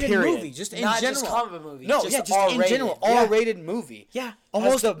movie, R-rated period. movie, just in Not general. just comic book movie. No, just yeah, just in R-rated. general, Yeah. R-rated movie. Yeah, Has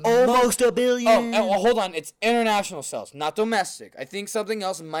almost the almost a billion. Oh, well, hold on. It's international sales, not domestic. I think something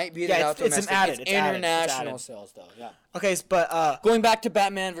else might beat Yeah, it out it's- it's domestic. added, it's added, it's international added. sales, though. Yeah. Okay, but Going back to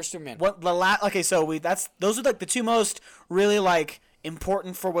Batman vs Superman. what the okay, so those are like the two most really like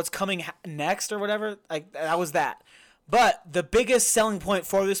important for what's coming next or whatever. Like that was that. But the biggest selling point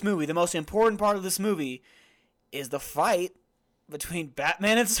for this movie, the most important part of this movie, is the fight between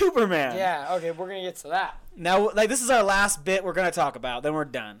Batman and Superman. Yeah, okay, we're going to get to that. Now, like this is our last bit we're gonna talk about. Then we're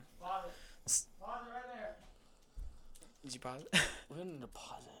done. Pause it right there. Did you pause it? We're gonna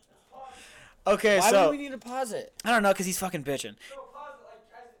pause it. Okay, Why so would we need to pause it? I don't know because he's fucking bitching. No, pause it, like,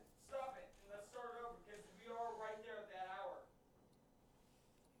 guys, stop it, and let's start it over, because we are right there at that hour.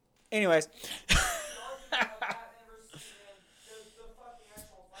 Anyways, The argument about Batman versus Superman, the fucking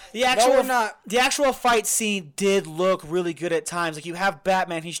actual fight. the we're not. the actual fight scene did look really good at times. Like you have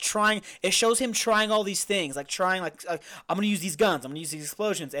Batman, he's trying. It shows him trying all these things, like trying like I'm gonna use these guns, I'm gonna use these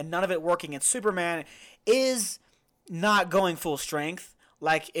explosions, and none of it working. And Superman is not going full strength.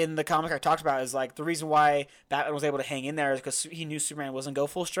 Like in the comic I talked about, is like the reason why Batman was able to hang in there is because he knew Superman wasn't go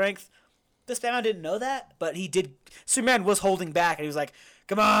full strength. This Batman didn't know that, but he did. Superman was holding back, and he was like,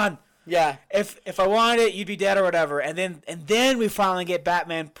 "Come on, Yeah. if I wanted it, you'd be dead or whatever." And then we finally get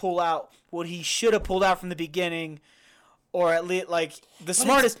Batman pull out what he should have pulled out from the beginning, or at least like the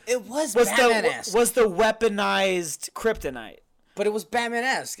smartest. It was was Batman-esque. was the weaponized kryptonite. But it was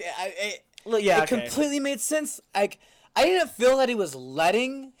Batman-esque. Yeah, It completely made sense. Like, I didn't feel that he was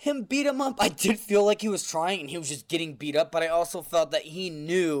letting him beat him up. I did feel like he was trying and he was just getting beat up. But I also felt that he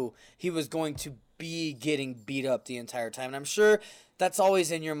knew he was going to be getting beat up the entire time. And I'm sure that's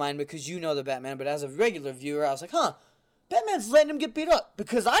always in your mind because you know the Batman. But as a regular viewer, I was like, Batman's letting him get beat up.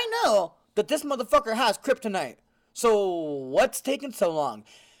 Because I know that this motherfucker has kryptonite. So what's taking so long?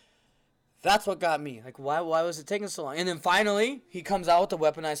 That's what got me. Like, why was it taking so long? And then finally, he comes out with the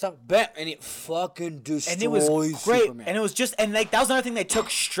weaponized stuff. Bam! And it fucking destroys And it was great. Superman. And it was just, and like that was another thing they took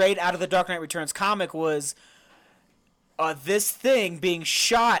straight out of the Dark Knight Returns comic was this thing being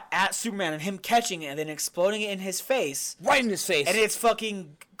shot at Superman and him catching it and then exploding it in his face. Right in his face. And it's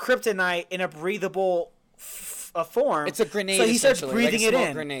fucking kryptonite in a breathable form. It's a grenade, So he starts essentially, like breathing a it smoke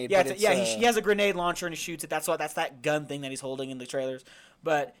in. grenade, Yeah, but he has a grenade launcher and he shoots it. That's that gun thing that he's holding in the trailers.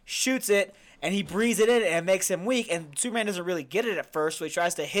 But shoots it and he breathes it in and it makes him weak. And Superman doesn't really get it at first, so he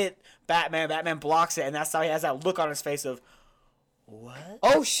tries to hit Batman. Batman blocks it, and that's how he has that look on his face of, what?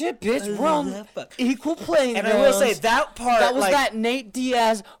 Oh shit, bitch! We're on the fuck? equal playing And I will say grounds. that part, that was like, that Nate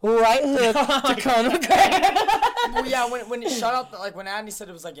Diaz right hook to Conor McGregor. Well, yeah, when it shot out, like when Adney said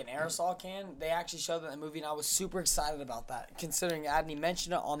it was like an aerosol can, they actually showed that in the movie, and I was super excited about that, considering Adney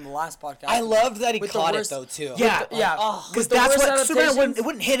mentioned it on the last podcast. I loved that he With the caught it worst- though too. Yeah, Yeah, because with the that's worst what Superman adaptations- it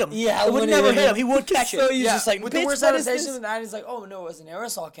wouldn't hit him. Yeah, it would never hit him. He would catch So it. he's just like, with bitch, the worst what is adaptation, this? and Adney's like, "Oh no, it was an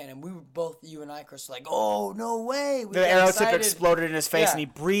aerosol can," and we were both, you and I, Chris, were like, "Oh no way!" We The got arrow tip excited. exploded in his face, Yeah. and he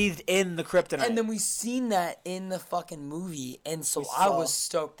breathed in the kryptonite. And then we seen that in the fucking movie, and so We I saw. was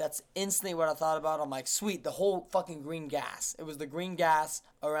stoked. That's instantly what I thought about. I'm like, sweet, the whole fucking green gas. It was the green gas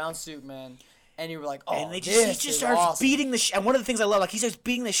around Superman, and you were like, oh, and he this just is starts awesome. beating the shit. And one of the things I love, like he starts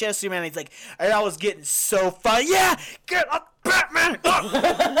beating the shit out of Superman. And he's like, and I was getting so fun. Yeah, get up, Batman.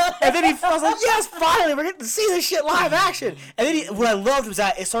 And then I was like, yes, finally, we're getting to see this shit live action. And then what I loved was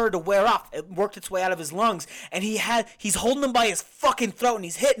that it started to wear off. It worked its way out of his lungs, and he's holding him by his fucking throat, and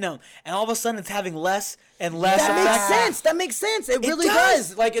he's hitting him. And all of a sudden, it's having less and less. That effect. makes sense. That makes sense. It really does.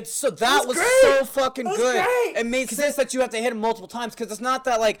 does. Like it's so that was great. so fucking It was good. great. It made sense that you have to hit him multiple times because it's not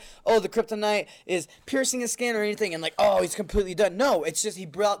that like the kryptonite is piercing his skin or anything and like he's completely done. No, it's just he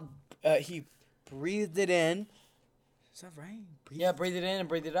breathed it in. Is that right? Yeah, breathe it in and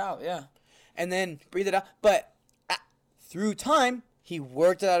breathe it out. Yeah. And then breathe it out. But through time, he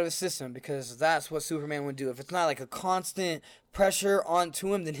worked it out of his system because that's what Superman would do. If it's not like a constant pressure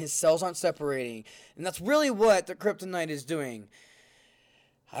onto him, then his cells aren't separating. And that's really what the kryptonite is doing.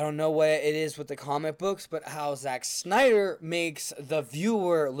 I don't know what it is with the comic books, but how Zack Snyder makes the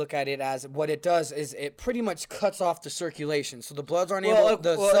viewer look at it as what it does is it pretty much cuts off the circulation. So the bloods aren't able,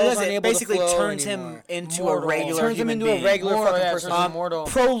 the cells aren't able basically to flow turns anymore. him into Mortal. a regular Turns him human into being. a regular Mortal, fucking yeah, person. turns him mortal.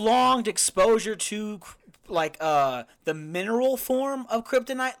 Prolonged exposure to like the mineral form of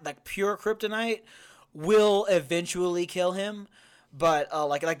kryptonite, like pure kryptonite, will eventually kill him. But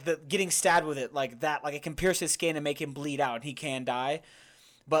like the getting stabbed with it like that, like it can pierce his skin and make him bleed out, and he can die.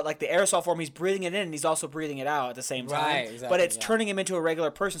 But like the aerosol form, he's breathing it in and he's also breathing it out at the same time. Right, exactly, but it's yeah. turning him into a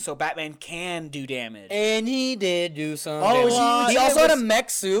regular person, so Batman can do damage. And he did do some. Oh, damage. he He also had a was- mech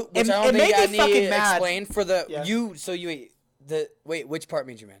suit, which it I don't made think me I fucking need mad. explain for the Yeah. wait, which part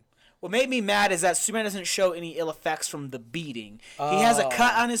made you mad? What made me mad is that Superman doesn't show any ill effects from the beating. He has a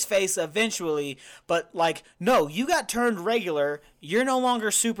cut on his face eventually, but like, no, you got turned regular, you're no longer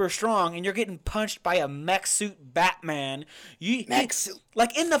super strong, and you're getting punched by a mech suit Batman. Mech suit.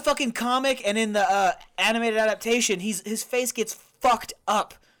 Like in the fucking comic and in the animated adaptation, his face gets fucked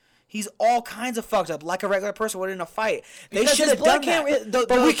up. He's all kinds of fucked up, like a regular person would in a fight. They Because should his have done blood can't that.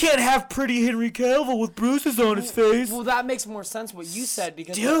 But we can't have pretty Henry Cavill with bruises on his face. Well, that makes more sense what you said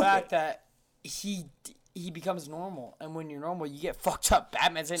because of Stupid. the fact that he becomes normal, and when you're normal, you get fucked up.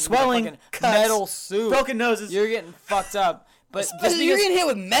 Batman's in Swelling, a fucking cuts, metal suit, broken noses. You're getting fucked up. But You're getting hit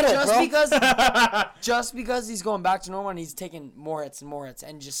with metal, bro. just because he's going back to normal and he's taking more hits and more hits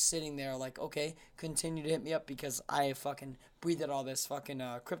and just sitting there like, okay, continue to hit me up because I fucking breathed out all this fucking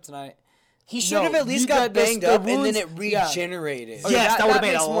kryptonite. He should have at least got banged up and then it regenerated. Okay, yes, that would have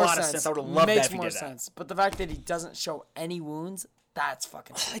made a lot of sense. I would have loved that if he did that. Makes more sense. But the fact that he doesn't show any wounds, that's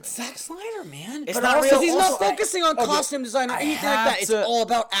fucking stupid. It's Zack Snyder, man. It's not real. He's not focusing on costume design or anything like that. It's all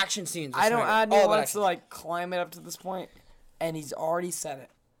about action scenes. I don't add any wants to like climb it up to this point, and he's already said it.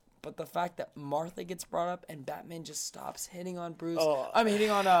 But the fact that Martha gets brought up and Batman just stops hitting on Bruce. I'm hitting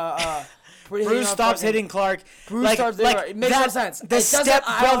on Bruce stops hitting Clark. Bruce stops hitting. It makes no sense. The Step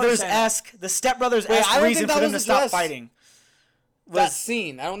Brothers esque reason for them to stop fighting. That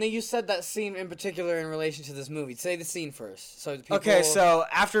scene. I don't think you said that scene in particular in relation to this movie. Say the scene first. So people... Okay, so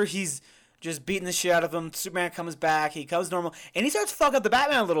after he's just beating the shit out of him, Superman comes back, he comes normal, and he starts to fuck up the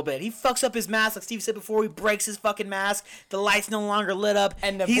Batman a little bit. He fucks up his mask, like Steve said before, he breaks his fucking mask, the light's no longer lit up,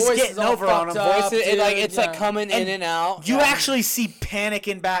 and the he's voice getting is all over on him. It's like coming in and out. You actually see panic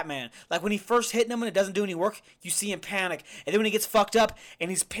in Batman. Like when he first hitting him and it doesn't do any work, you see him panic. And then when he gets fucked up and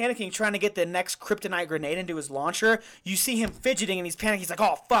he's panicking, trying to get the next kryptonite grenade into his launcher, you see him fidgeting and he's panicking. He's like,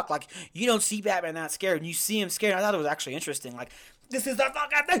 oh fuck, like you don't see Batman that scared, and you see him scared. I thought it was actually interesting. Like, this is the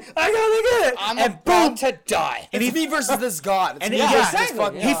fucking thing. I gotta get it. I'm about to die. And it's me versus this god. And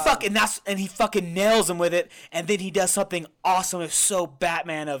he fucking nails him with it. And then he does something awesome. It's so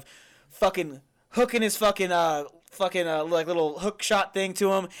Batman of fucking hooking his fucking like little hook shot thing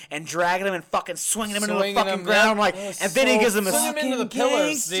to him and dragging him and fucking swinging him into the fucking ground and then he gives him a into the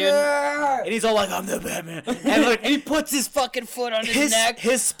pillars, dude. And he's all like, I'm the Batman. And like, he puts his fucking foot on his neck.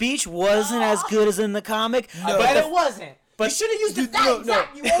 His speech wasn't as good as in the comic. But it wasn't. But you should have used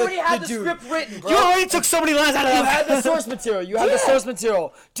You already had the script written, bro. You already took so many lines out of You had the source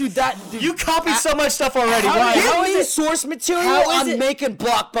material. Dude, you copied so much stuff already. How is it source material? I'm making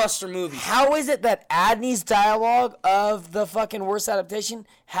blockbuster movies. How is it that Adney's dialogue of the fucking worst adaptation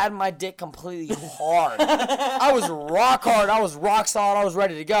had my dick completely hard? I was rock hard. I was rock solid. I was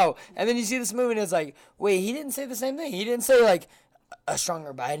ready to go. And then you see this movie and it's like, wait, he didn't say the same thing. He didn't say like a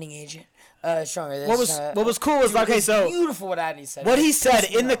stronger binding agent. Stronger. This, what was cool was, okay, so beautiful what Adney said. What he said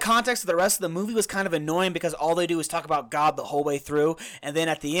in the context of the rest of the movie was kind of annoying because all they do is talk about God the whole way through, and then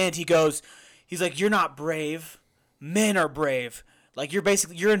at the end he's like, you're not brave, men are brave. Like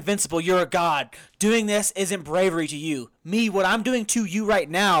you're invincible, you're a god. Doing this isn't bravery to you. Me, what I'm doing to you right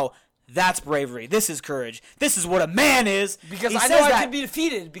now, that's bravery. This is courage. This is what a man is. Because I know I could be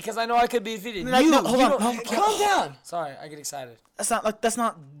defeated. Hold on. Calm down. Sorry, I get excited. That's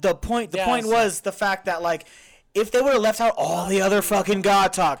not the point. The point was the fact that like if they would have left out all the other fucking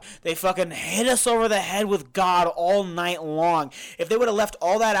God talk, they fucking hit us over the head with God all night long. If they would have left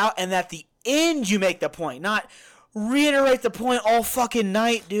all that out and at the end you make the point, not reiterate the point all fucking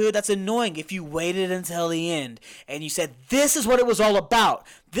night, dude. That's annoying. If you waited until the end and you said this is what it was all about,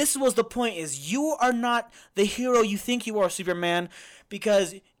 this was the point, is you are not the hero you think you are, Superman,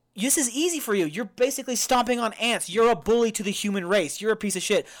 because this is easy for you. You're basically stomping on ants. You're a bully to the human race. You're a piece of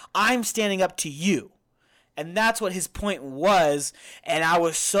shit. I'm standing up to you. And that's what his point was, and I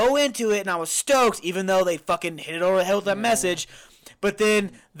was so into it and I was stoked, even though they fucking hit it over the head with that message. But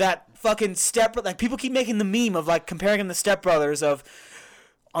then that fucking like people keep making the meme of like comparing him to Step Brothers of,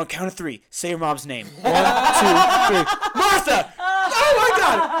 on count of 3, say your mom's name. 1, 2, 3. Martha! Oh my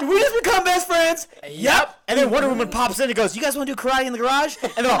god! Did we just become best friends? Yep. And then Wonder Woman pops in and goes, you guys want to do karate in the garage?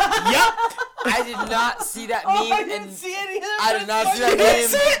 And they're all, yep. I did not see that meme. I didn't see it either. I did not see that meme. You didn't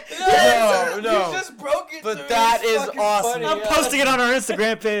see it? No. You just broke it. But that is awesome. I'm posting it on our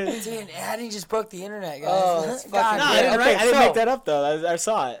Instagram page. Dude, Adney just broke the internet, guys. Oh, that's fucking No, I didn't make that up though. I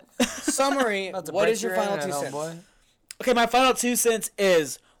saw it. Summary. What is your final 2 cents? Okay, my final 2 cents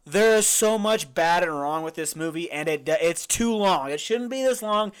is there is so much bad and wrong with this movie, and it's too long. It shouldn't be this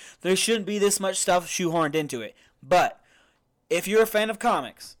long. There shouldn't be this much stuff shoehorned into it. But if you're a fan of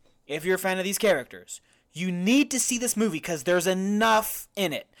comics, if you're a fan of these characters, you need to see this movie because there's enough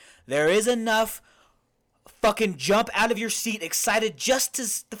in it. There is enough fucking jump out of your seat excited just to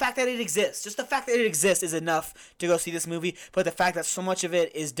the fact that it exists. Just the fact that it exists is enough to go see this movie. But the fact that so much of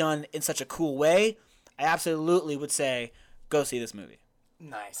it is done in such a cool way, I absolutely would say go see this movie.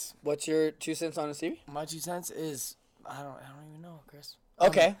 Nice. What's your 2 cents on the series? My 2 cents is I don't even know, Chris.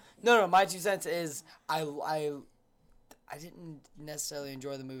 Okay. No. My 2 cents is I didn't necessarily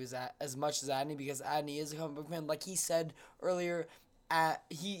enjoy the movies as much as Adney because Adney is a comic book fan. Like he said earlier,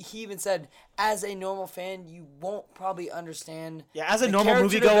 he even said, as a normal fan, you won't probably understand. Yeah, as a normal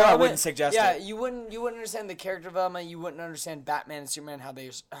moviegoer, I wouldn't suggest it. Yeah, you wouldn't understand the character development. You wouldn't understand Batman and Superman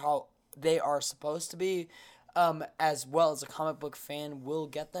how they are supposed to be. as well as a comic book fan will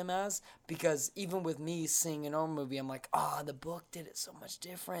get them as, because even with me seeing a normal movie, I'm like, the book did it so much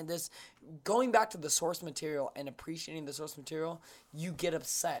different. This going back to the source material and appreciating the source material, you get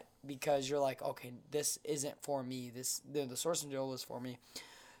upset because you're like, okay, this isn't for me. The source material was for me.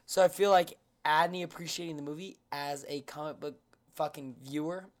 So I feel like Adney appreciating the movie as a comic book fucking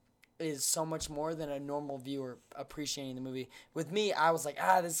viewer is so much more than a normal viewer appreciating the movie. With me, I was like,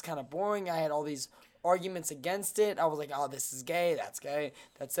 this is kind of boring. I had all these arguments against it. I was like, this is gay,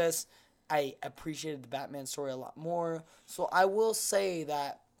 that's this. I appreciated the Batman story a lot more. So I will say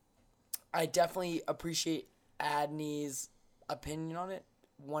that I definitely appreciate Adney's opinion on it,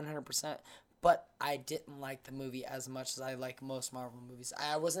 100%. But I didn't like the movie as much as I like most Marvel movies.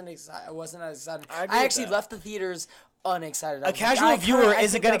 I wasn't as excited. I actually left the theaters unexcited. A casual viewer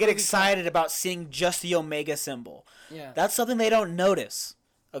isn't going to get excited about seeing just the Omega symbol. Yeah. That's something they don't notice.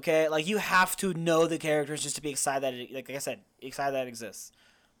 Okay? Like, you have to know the characters just to be excited that it, like I said, excited that it exists.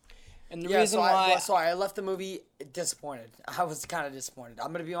 And the reason why... I left the movie disappointed. I was kind of disappointed.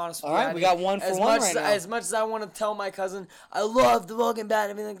 I'm going to be honest with you. All right, we got one for one right now. As much as I want to tell my cousin, I love the fucking Bat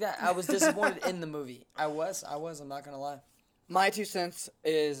and everything like that, I was disappointed in the movie. I was. I'm not going to lie. My 2 cents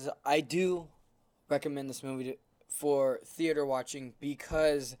is I do recommend this movie for theater watching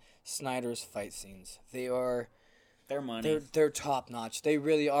because Snyder's fight scenes. They're money. They're top notch. They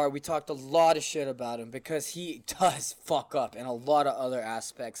really are. We talked a lot of shit about him because he does fuck up in a lot of other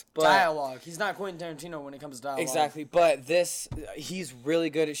aspects. But dialogue. He's not Quentin Tarantino when it comes to dialogue. Exactly. But he's really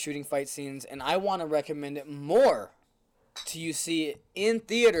good at shooting fight scenes, and I want to recommend it more to you see it in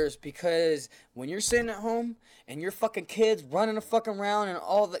theaters because when you're sitting at home and your fucking kids running a fucking around and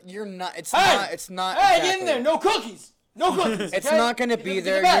all that, you're not. It's not. Hey, exactly. get in there! No cookies. No cookies. It's okay? not going to be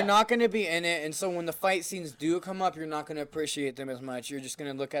there. You're not going to be in it. And so when the fight scenes do come up, you're not going to appreciate them as much. You're just going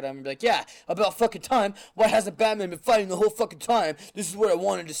to look at them and be like, yeah, about fucking time. Why hasn't Batman been fighting the whole fucking time? This is what I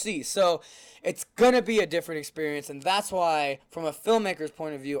wanted to see. So it's going to be a different experience. And that's why, from a filmmaker's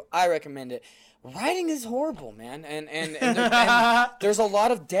point of view, I recommend it. Writing is horrible, man. And there's a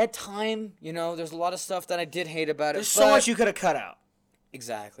lot of dead time. You know, there's a lot of stuff that I did hate about it. There's so much you could have cut out.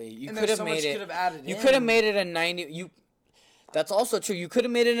 Exactly. You and could have so made much it. You could have added you could have made it a 90. That's also true. You could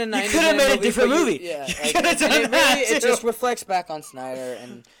have made it a 90. You could have made a different movie. Yeah, you could have done that too. It just reflects back on Snyder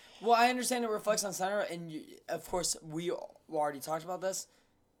and. Well, I understand it reflects on Snyder, and of course we already talked about this.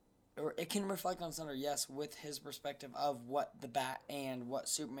 Or it can reflect on Snyder, yes, with his perspective of what the Bat and what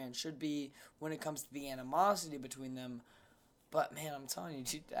Superman should be when it comes to the animosity between them. But man, I'm telling you,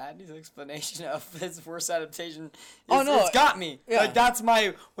 dude, Adney's explanation of his worst adaptation, it's got me. Yeah. Like that's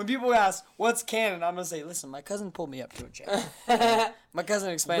when people ask what's canon, I'm gonna say, listen, my cousin pulled me up to a chair. My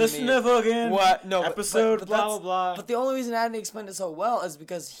cousin explained to me. Listen to fucking what? No, episode blah blah blah. But the only reason Adney explained it so well is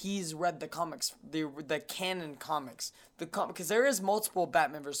because he's read the comics, the canon comics, because there is multiple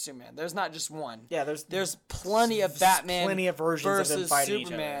Batman versus Superman. There's not just one. Yeah, there's plenty of Batman, plenty of versions versus of them fighting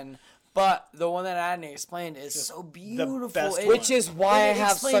Superman. each other. But the one that Adney explained is so beautiful. best Which is why I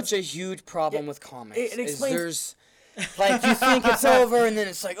have explains- such a huge problem with comics. it explains- There's, like, you think it's over, and then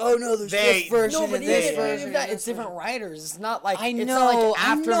it's like, oh no, there's this version No, but and this even version. that, it's different writers. It's not like I know, it's not like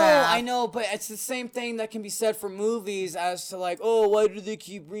Aftermath. I know, but it's the same thing that can be said for movies as to like, oh, why do they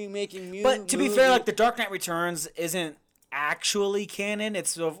keep remaking movies? But to be fair, like The Dark Knight Returns isn't actually canon.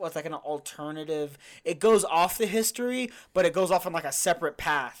 It's like an alternative. It goes off the history, but it goes off on like a separate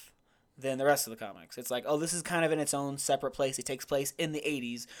path than the rest of the comics. It's like, oh, this is kind of in its own separate place. It takes place in the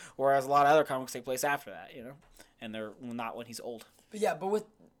 80s, whereas a lot of other comics take place after that, you know? And they're not when he's old. But yeah, but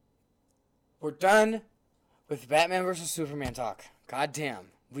we're done with Batman versus Superman talk. God damn.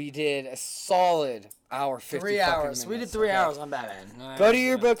 We did a solid hour 50 3 hours. minutes. We did 3 hours on Batman. Go to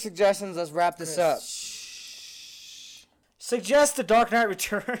your book suggestions. Let's wrap this up. Suggest The Dark Knight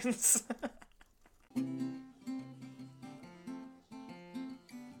Returns.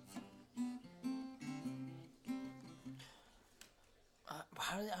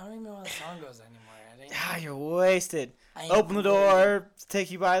 I don't even know how the song goes anymore. You're wasted. Open the door,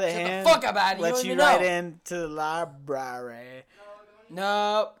 take you by the hand. Shut the fuck up, Addy. Let you right into the library.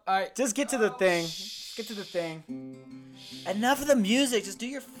 Nope. Alright. Just get to the thing. Get to the thing. Enough of the music. Just do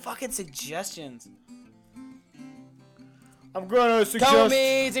your fucking suggestions. I'm gonna suggest Tell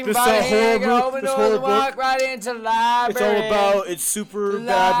me, take me by the hand, go open the door and walk right into the library. It's super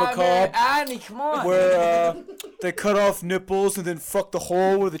bad macabre. Addy, come on. Where they cut off nipples and then fuck the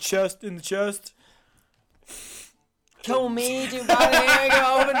hole with the chest in the chest. Tell me, take me by the hand,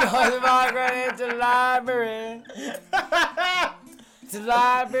 go open the door and walk right into the library. to the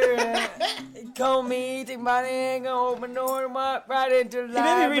library. Call me, take my hand, go open the door, and walk right into the He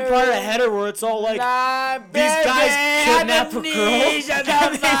library. made me read part of the header where it's all like, these guys kidnap a girl and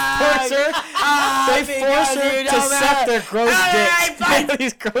they force her to suck their gross dicks.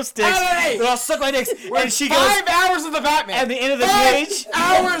 These gross dicks. They'll all suck my dicks. And she goes, 5 hours of the Batman. at the end of the page,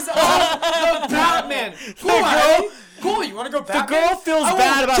 5 hours of the Batman. Cool, you want to go the Batman? girl feels I will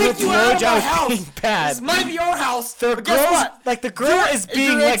bad about her kick you out of my blowjob house. being bad. This might be your house, The but guess girl's, what? like, the girl is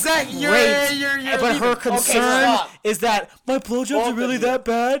being, you're like, exact- you're- raped. you're But her leaving. concern stop. is that, my blowjobs are really that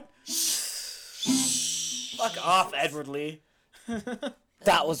bad? Fuck Off, Edward Lee.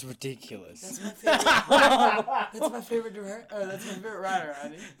 That was ridiculous. That's my favorite writer,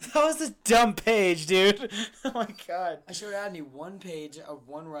 Adney. That was a dumb page, dude. Oh my god. I showed Adney one page of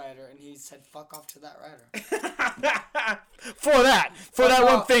one writer, and he said, fuck off to that writer. For that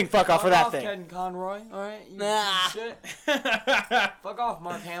one thing, fuck off for that thing. Ken Conroy, alright? You Nah. shit. Fuck off,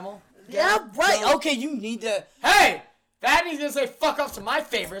 Mark Hamill. Yeah, right. Okay, you need to. Hey! If Adney's gonna say fuck off to my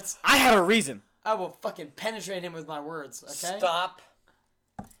favorites, I had a reason. I will fucking penetrate him with my words, okay? Stop.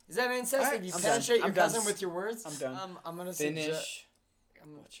 Is that incest? Alright, Like you I'm penetrate done. your I'm done. cousin with your words? I'm done. I'm gonna Finish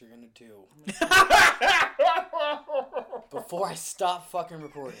what you're gonna do before I stop fucking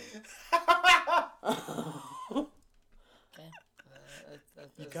recording.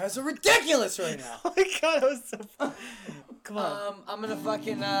 You guys are ridiculous right now. Oh my god, that was so fun. Come on. I'm gonna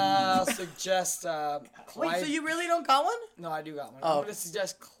fucking suggest Clive. Wait, so you really don't got one? No, I do got one. Oh. I'm gonna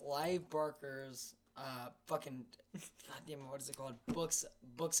suggest Clive Barker's fucking goddamn it, what is it called? Books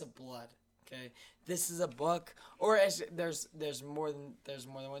of Blood. Okay, this is a book, or actually, there's more than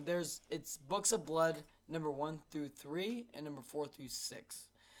one. It's Books of Blood number 1 through 3 and number 4 through 6.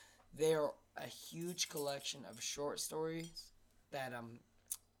 They are a huge collection of short stories that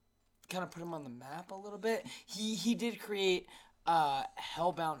kind of put him on the map a little bit. He did create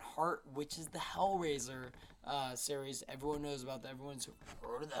Hellbound Heart, which is the Hellraiser series. Everyone knows about that. Everyone's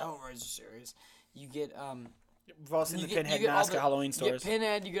heard of the Hellraiser series. You get We've all seen the you Pinhead get all mask at Halloween You stores. get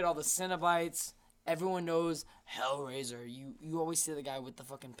Pinhead, you get all the Cenobites. Everyone knows Hellraiser. You always see the guy with the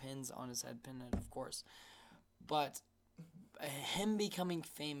fucking pins on his head, Pinhead, of course. But him becoming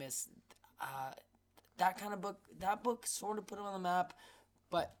famous, that book sort of put him on the map.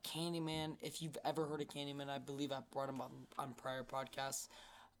 But Candyman, if you've ever heard of Candyman, I believe I brought him up on prior podcasts.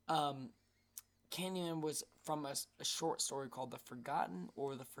 Candyman was from a short story called The Forgotten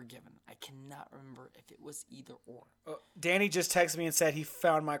or The Forgiven. I cannot remember if it was either or. Danny just texted me and said he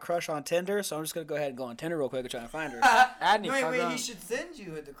found my crush on Tinder, so I'm just gonna go ahead and go on Tinder real quick and try to find her. Wait, he should send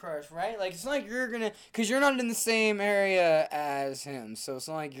you the crush, right? Like, it's not like you're gonna, because you're not in the same area as him, so it's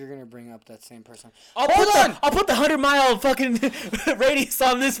not like you're gonna bring up that same person. I'll put the 100-mile fucking radius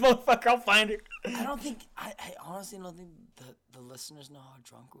on this motherfucker. I'll find her. I honestly don't think the listeners know how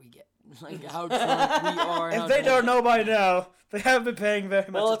drunk we get. Like, how drunk we are. If they don't know by now, they haven't been paying very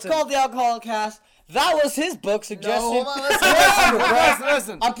much Well, it's attention. called The Alcoholic Cast. That was his book suggestion. No, hold on,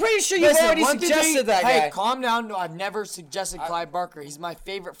 listen. I'm pretty sure you've already suggested that guy. Hey, calm down. No, I've never suggested Clive Barker. He's my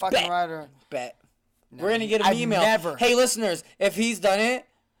favorite fucking writer. Bet. No, We're going to get an I've email. never. Hey, listeners, if he's done it,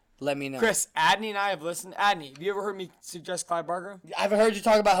 let me know. Chris, Adney and I have listened. Adney, have you ever heard me suggest Clive Barker? I've heard you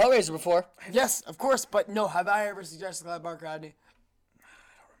talk about Hellraiser before. Yes, of course, but no, have I ever suggested Clive Barker, Adney?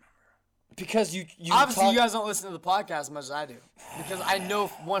 Because you Obviously, talk- you guys don't listen to the podcast as much as I do. Because I know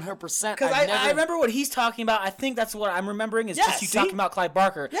 100%. Because I remember what he's talking about. I think that's what I'm remembering is just you talking about Clive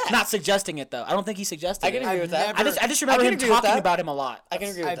Barker, not suggesting it though. I don't think he suggested I can it. agree with that. never- I just remember him talking about him a lot. I can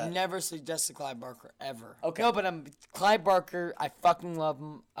agree with I've that. never suggested Clive Barker ever. Okay. No, but Clive Barker. I fucking love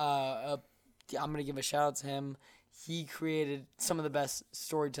him. I'm gonna give a shout out to him. He created some of the best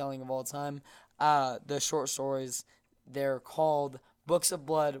storytelling of all time. The short stories, they're called Books of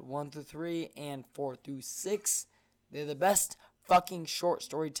Blood 1 through 3 and 4 through 6. They're the best fucking short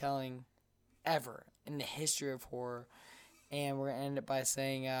storytelling ever in the history of horror. And we're going to end it by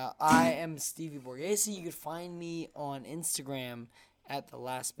saying, I am Stevie Borghese. You can find me on Instagram at The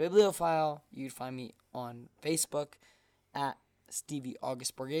Last Bibliophile. You can find me on Facebook at Stevie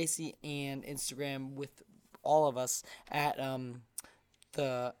August Borghese and Instagram with all of us at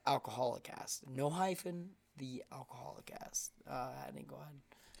The Alcoholic Cast. No hyphen, The Alcoholic Cast. Adney, go ahead.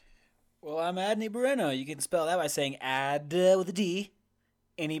 Well, I'm Adney Barreno. You can spell that by saying ad with a D.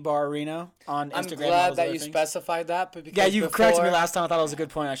 Any bar Reno on Instagram. I'm and all glad those that other you things. specified that. But because Yeah, you corrected me before- last time. I thought it was a good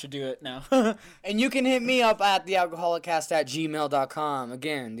point. I should do it now. And you can hit me up at thealcoholiccast@gmail.com.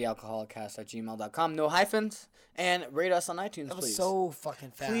 Again, thealcoholiccast@gmail.com. No hyphens. And rate us on iTunes, That was please. so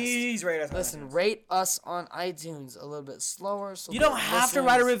fucking fast. Please rate us. Listen, rate us on iTunes a little bit slower. So You the don't have to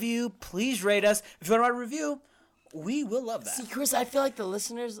write a listeners- review. Please rate us. If you want to write a review, we will love that. See, Chris, I feel like the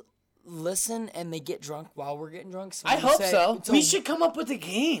listeners listen and they get drunk while we're getting drunk. So I when you hope say- so. We should come up with a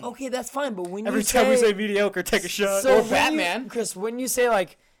game. Okay, that's fine, but when Every you time we say mediocre, take a shot. so Or when Batman. you, Chris, when you say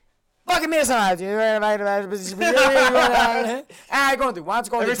like, fucking me sometimes, going through once,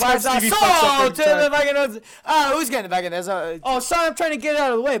 going Every through time twice, Stevie fucks up every to the fucking, who's getting back in there? Oh, sorry, I'm trying to get it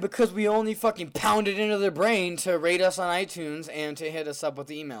out of the way because we only fucking pounded into their brain to rate us on iTunes and to hit us up with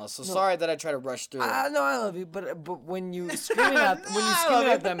emails. So sorry that I try to rush through it. No, I love you, but when you screaming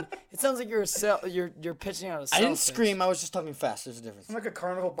at them, it sounds like you're pitching out a I didn't self pitch. scream. I was just talking fast. There's a difference. like a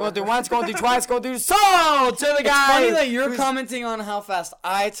carnival. Going through once, going through twice, going through so to the It's guy. funny that you're who's- commenting on how fast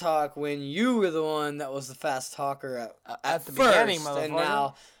I talk when you were the one that was the fast talker at the first, beginning, and motherfucker.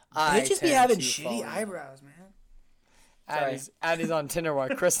 now I Bitches be tend having to shitty follow. eyebrows, man. Addie's on Tinder while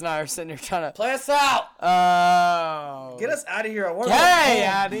Chris and I are sitting here trying to. Play us out. Oh. Get us out of here. I want Hey,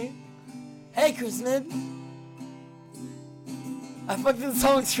 Addie. Hey, Chris Mid. I fucked the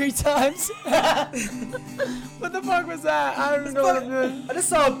song 3 times. What the fuck was that? I don't even know what I'm doing. I just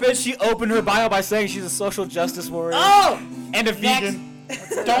saw a bitch. She opened her bio by saying she's a social justice warrior Oh! and a vegan.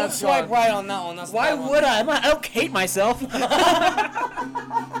 Don't That's swipe gone. right on that one. That's Why that one. would I? I don't hate myself.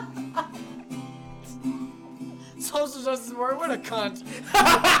 Social justice warrior, what a cunt.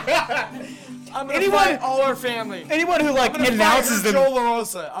 I'm gonna Anyone- fight all our family. Anyone who like I'm gonna announces fight them. her Joe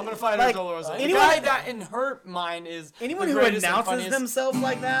LaRosa. I'm gonna fight Like, her Joe LaRosa. The anyone- guy that in her mind is Anyone the who greatest and announces funniest. themselves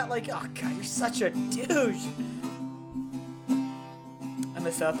like that, like, oh god, you're such a douche. I'm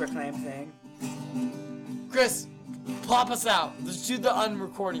a self-proclaimed thing. Chris, pop us out. Let's do the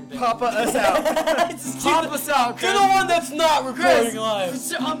unrecording thing. Papa us out. Pop us out, Chris. You're the one that's not Chris, recording live.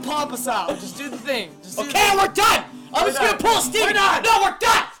 just unpop us out. Just do the thing. Just do Okay, we're done. I'm just gonna pull Steve. We're done. No, we're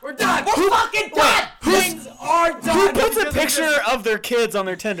done. We're done. We're fucking done. Things are done. Who puts a because of picture of their kids on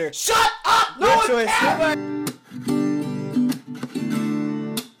their Tinder? Shut up. No Good one choice. cares.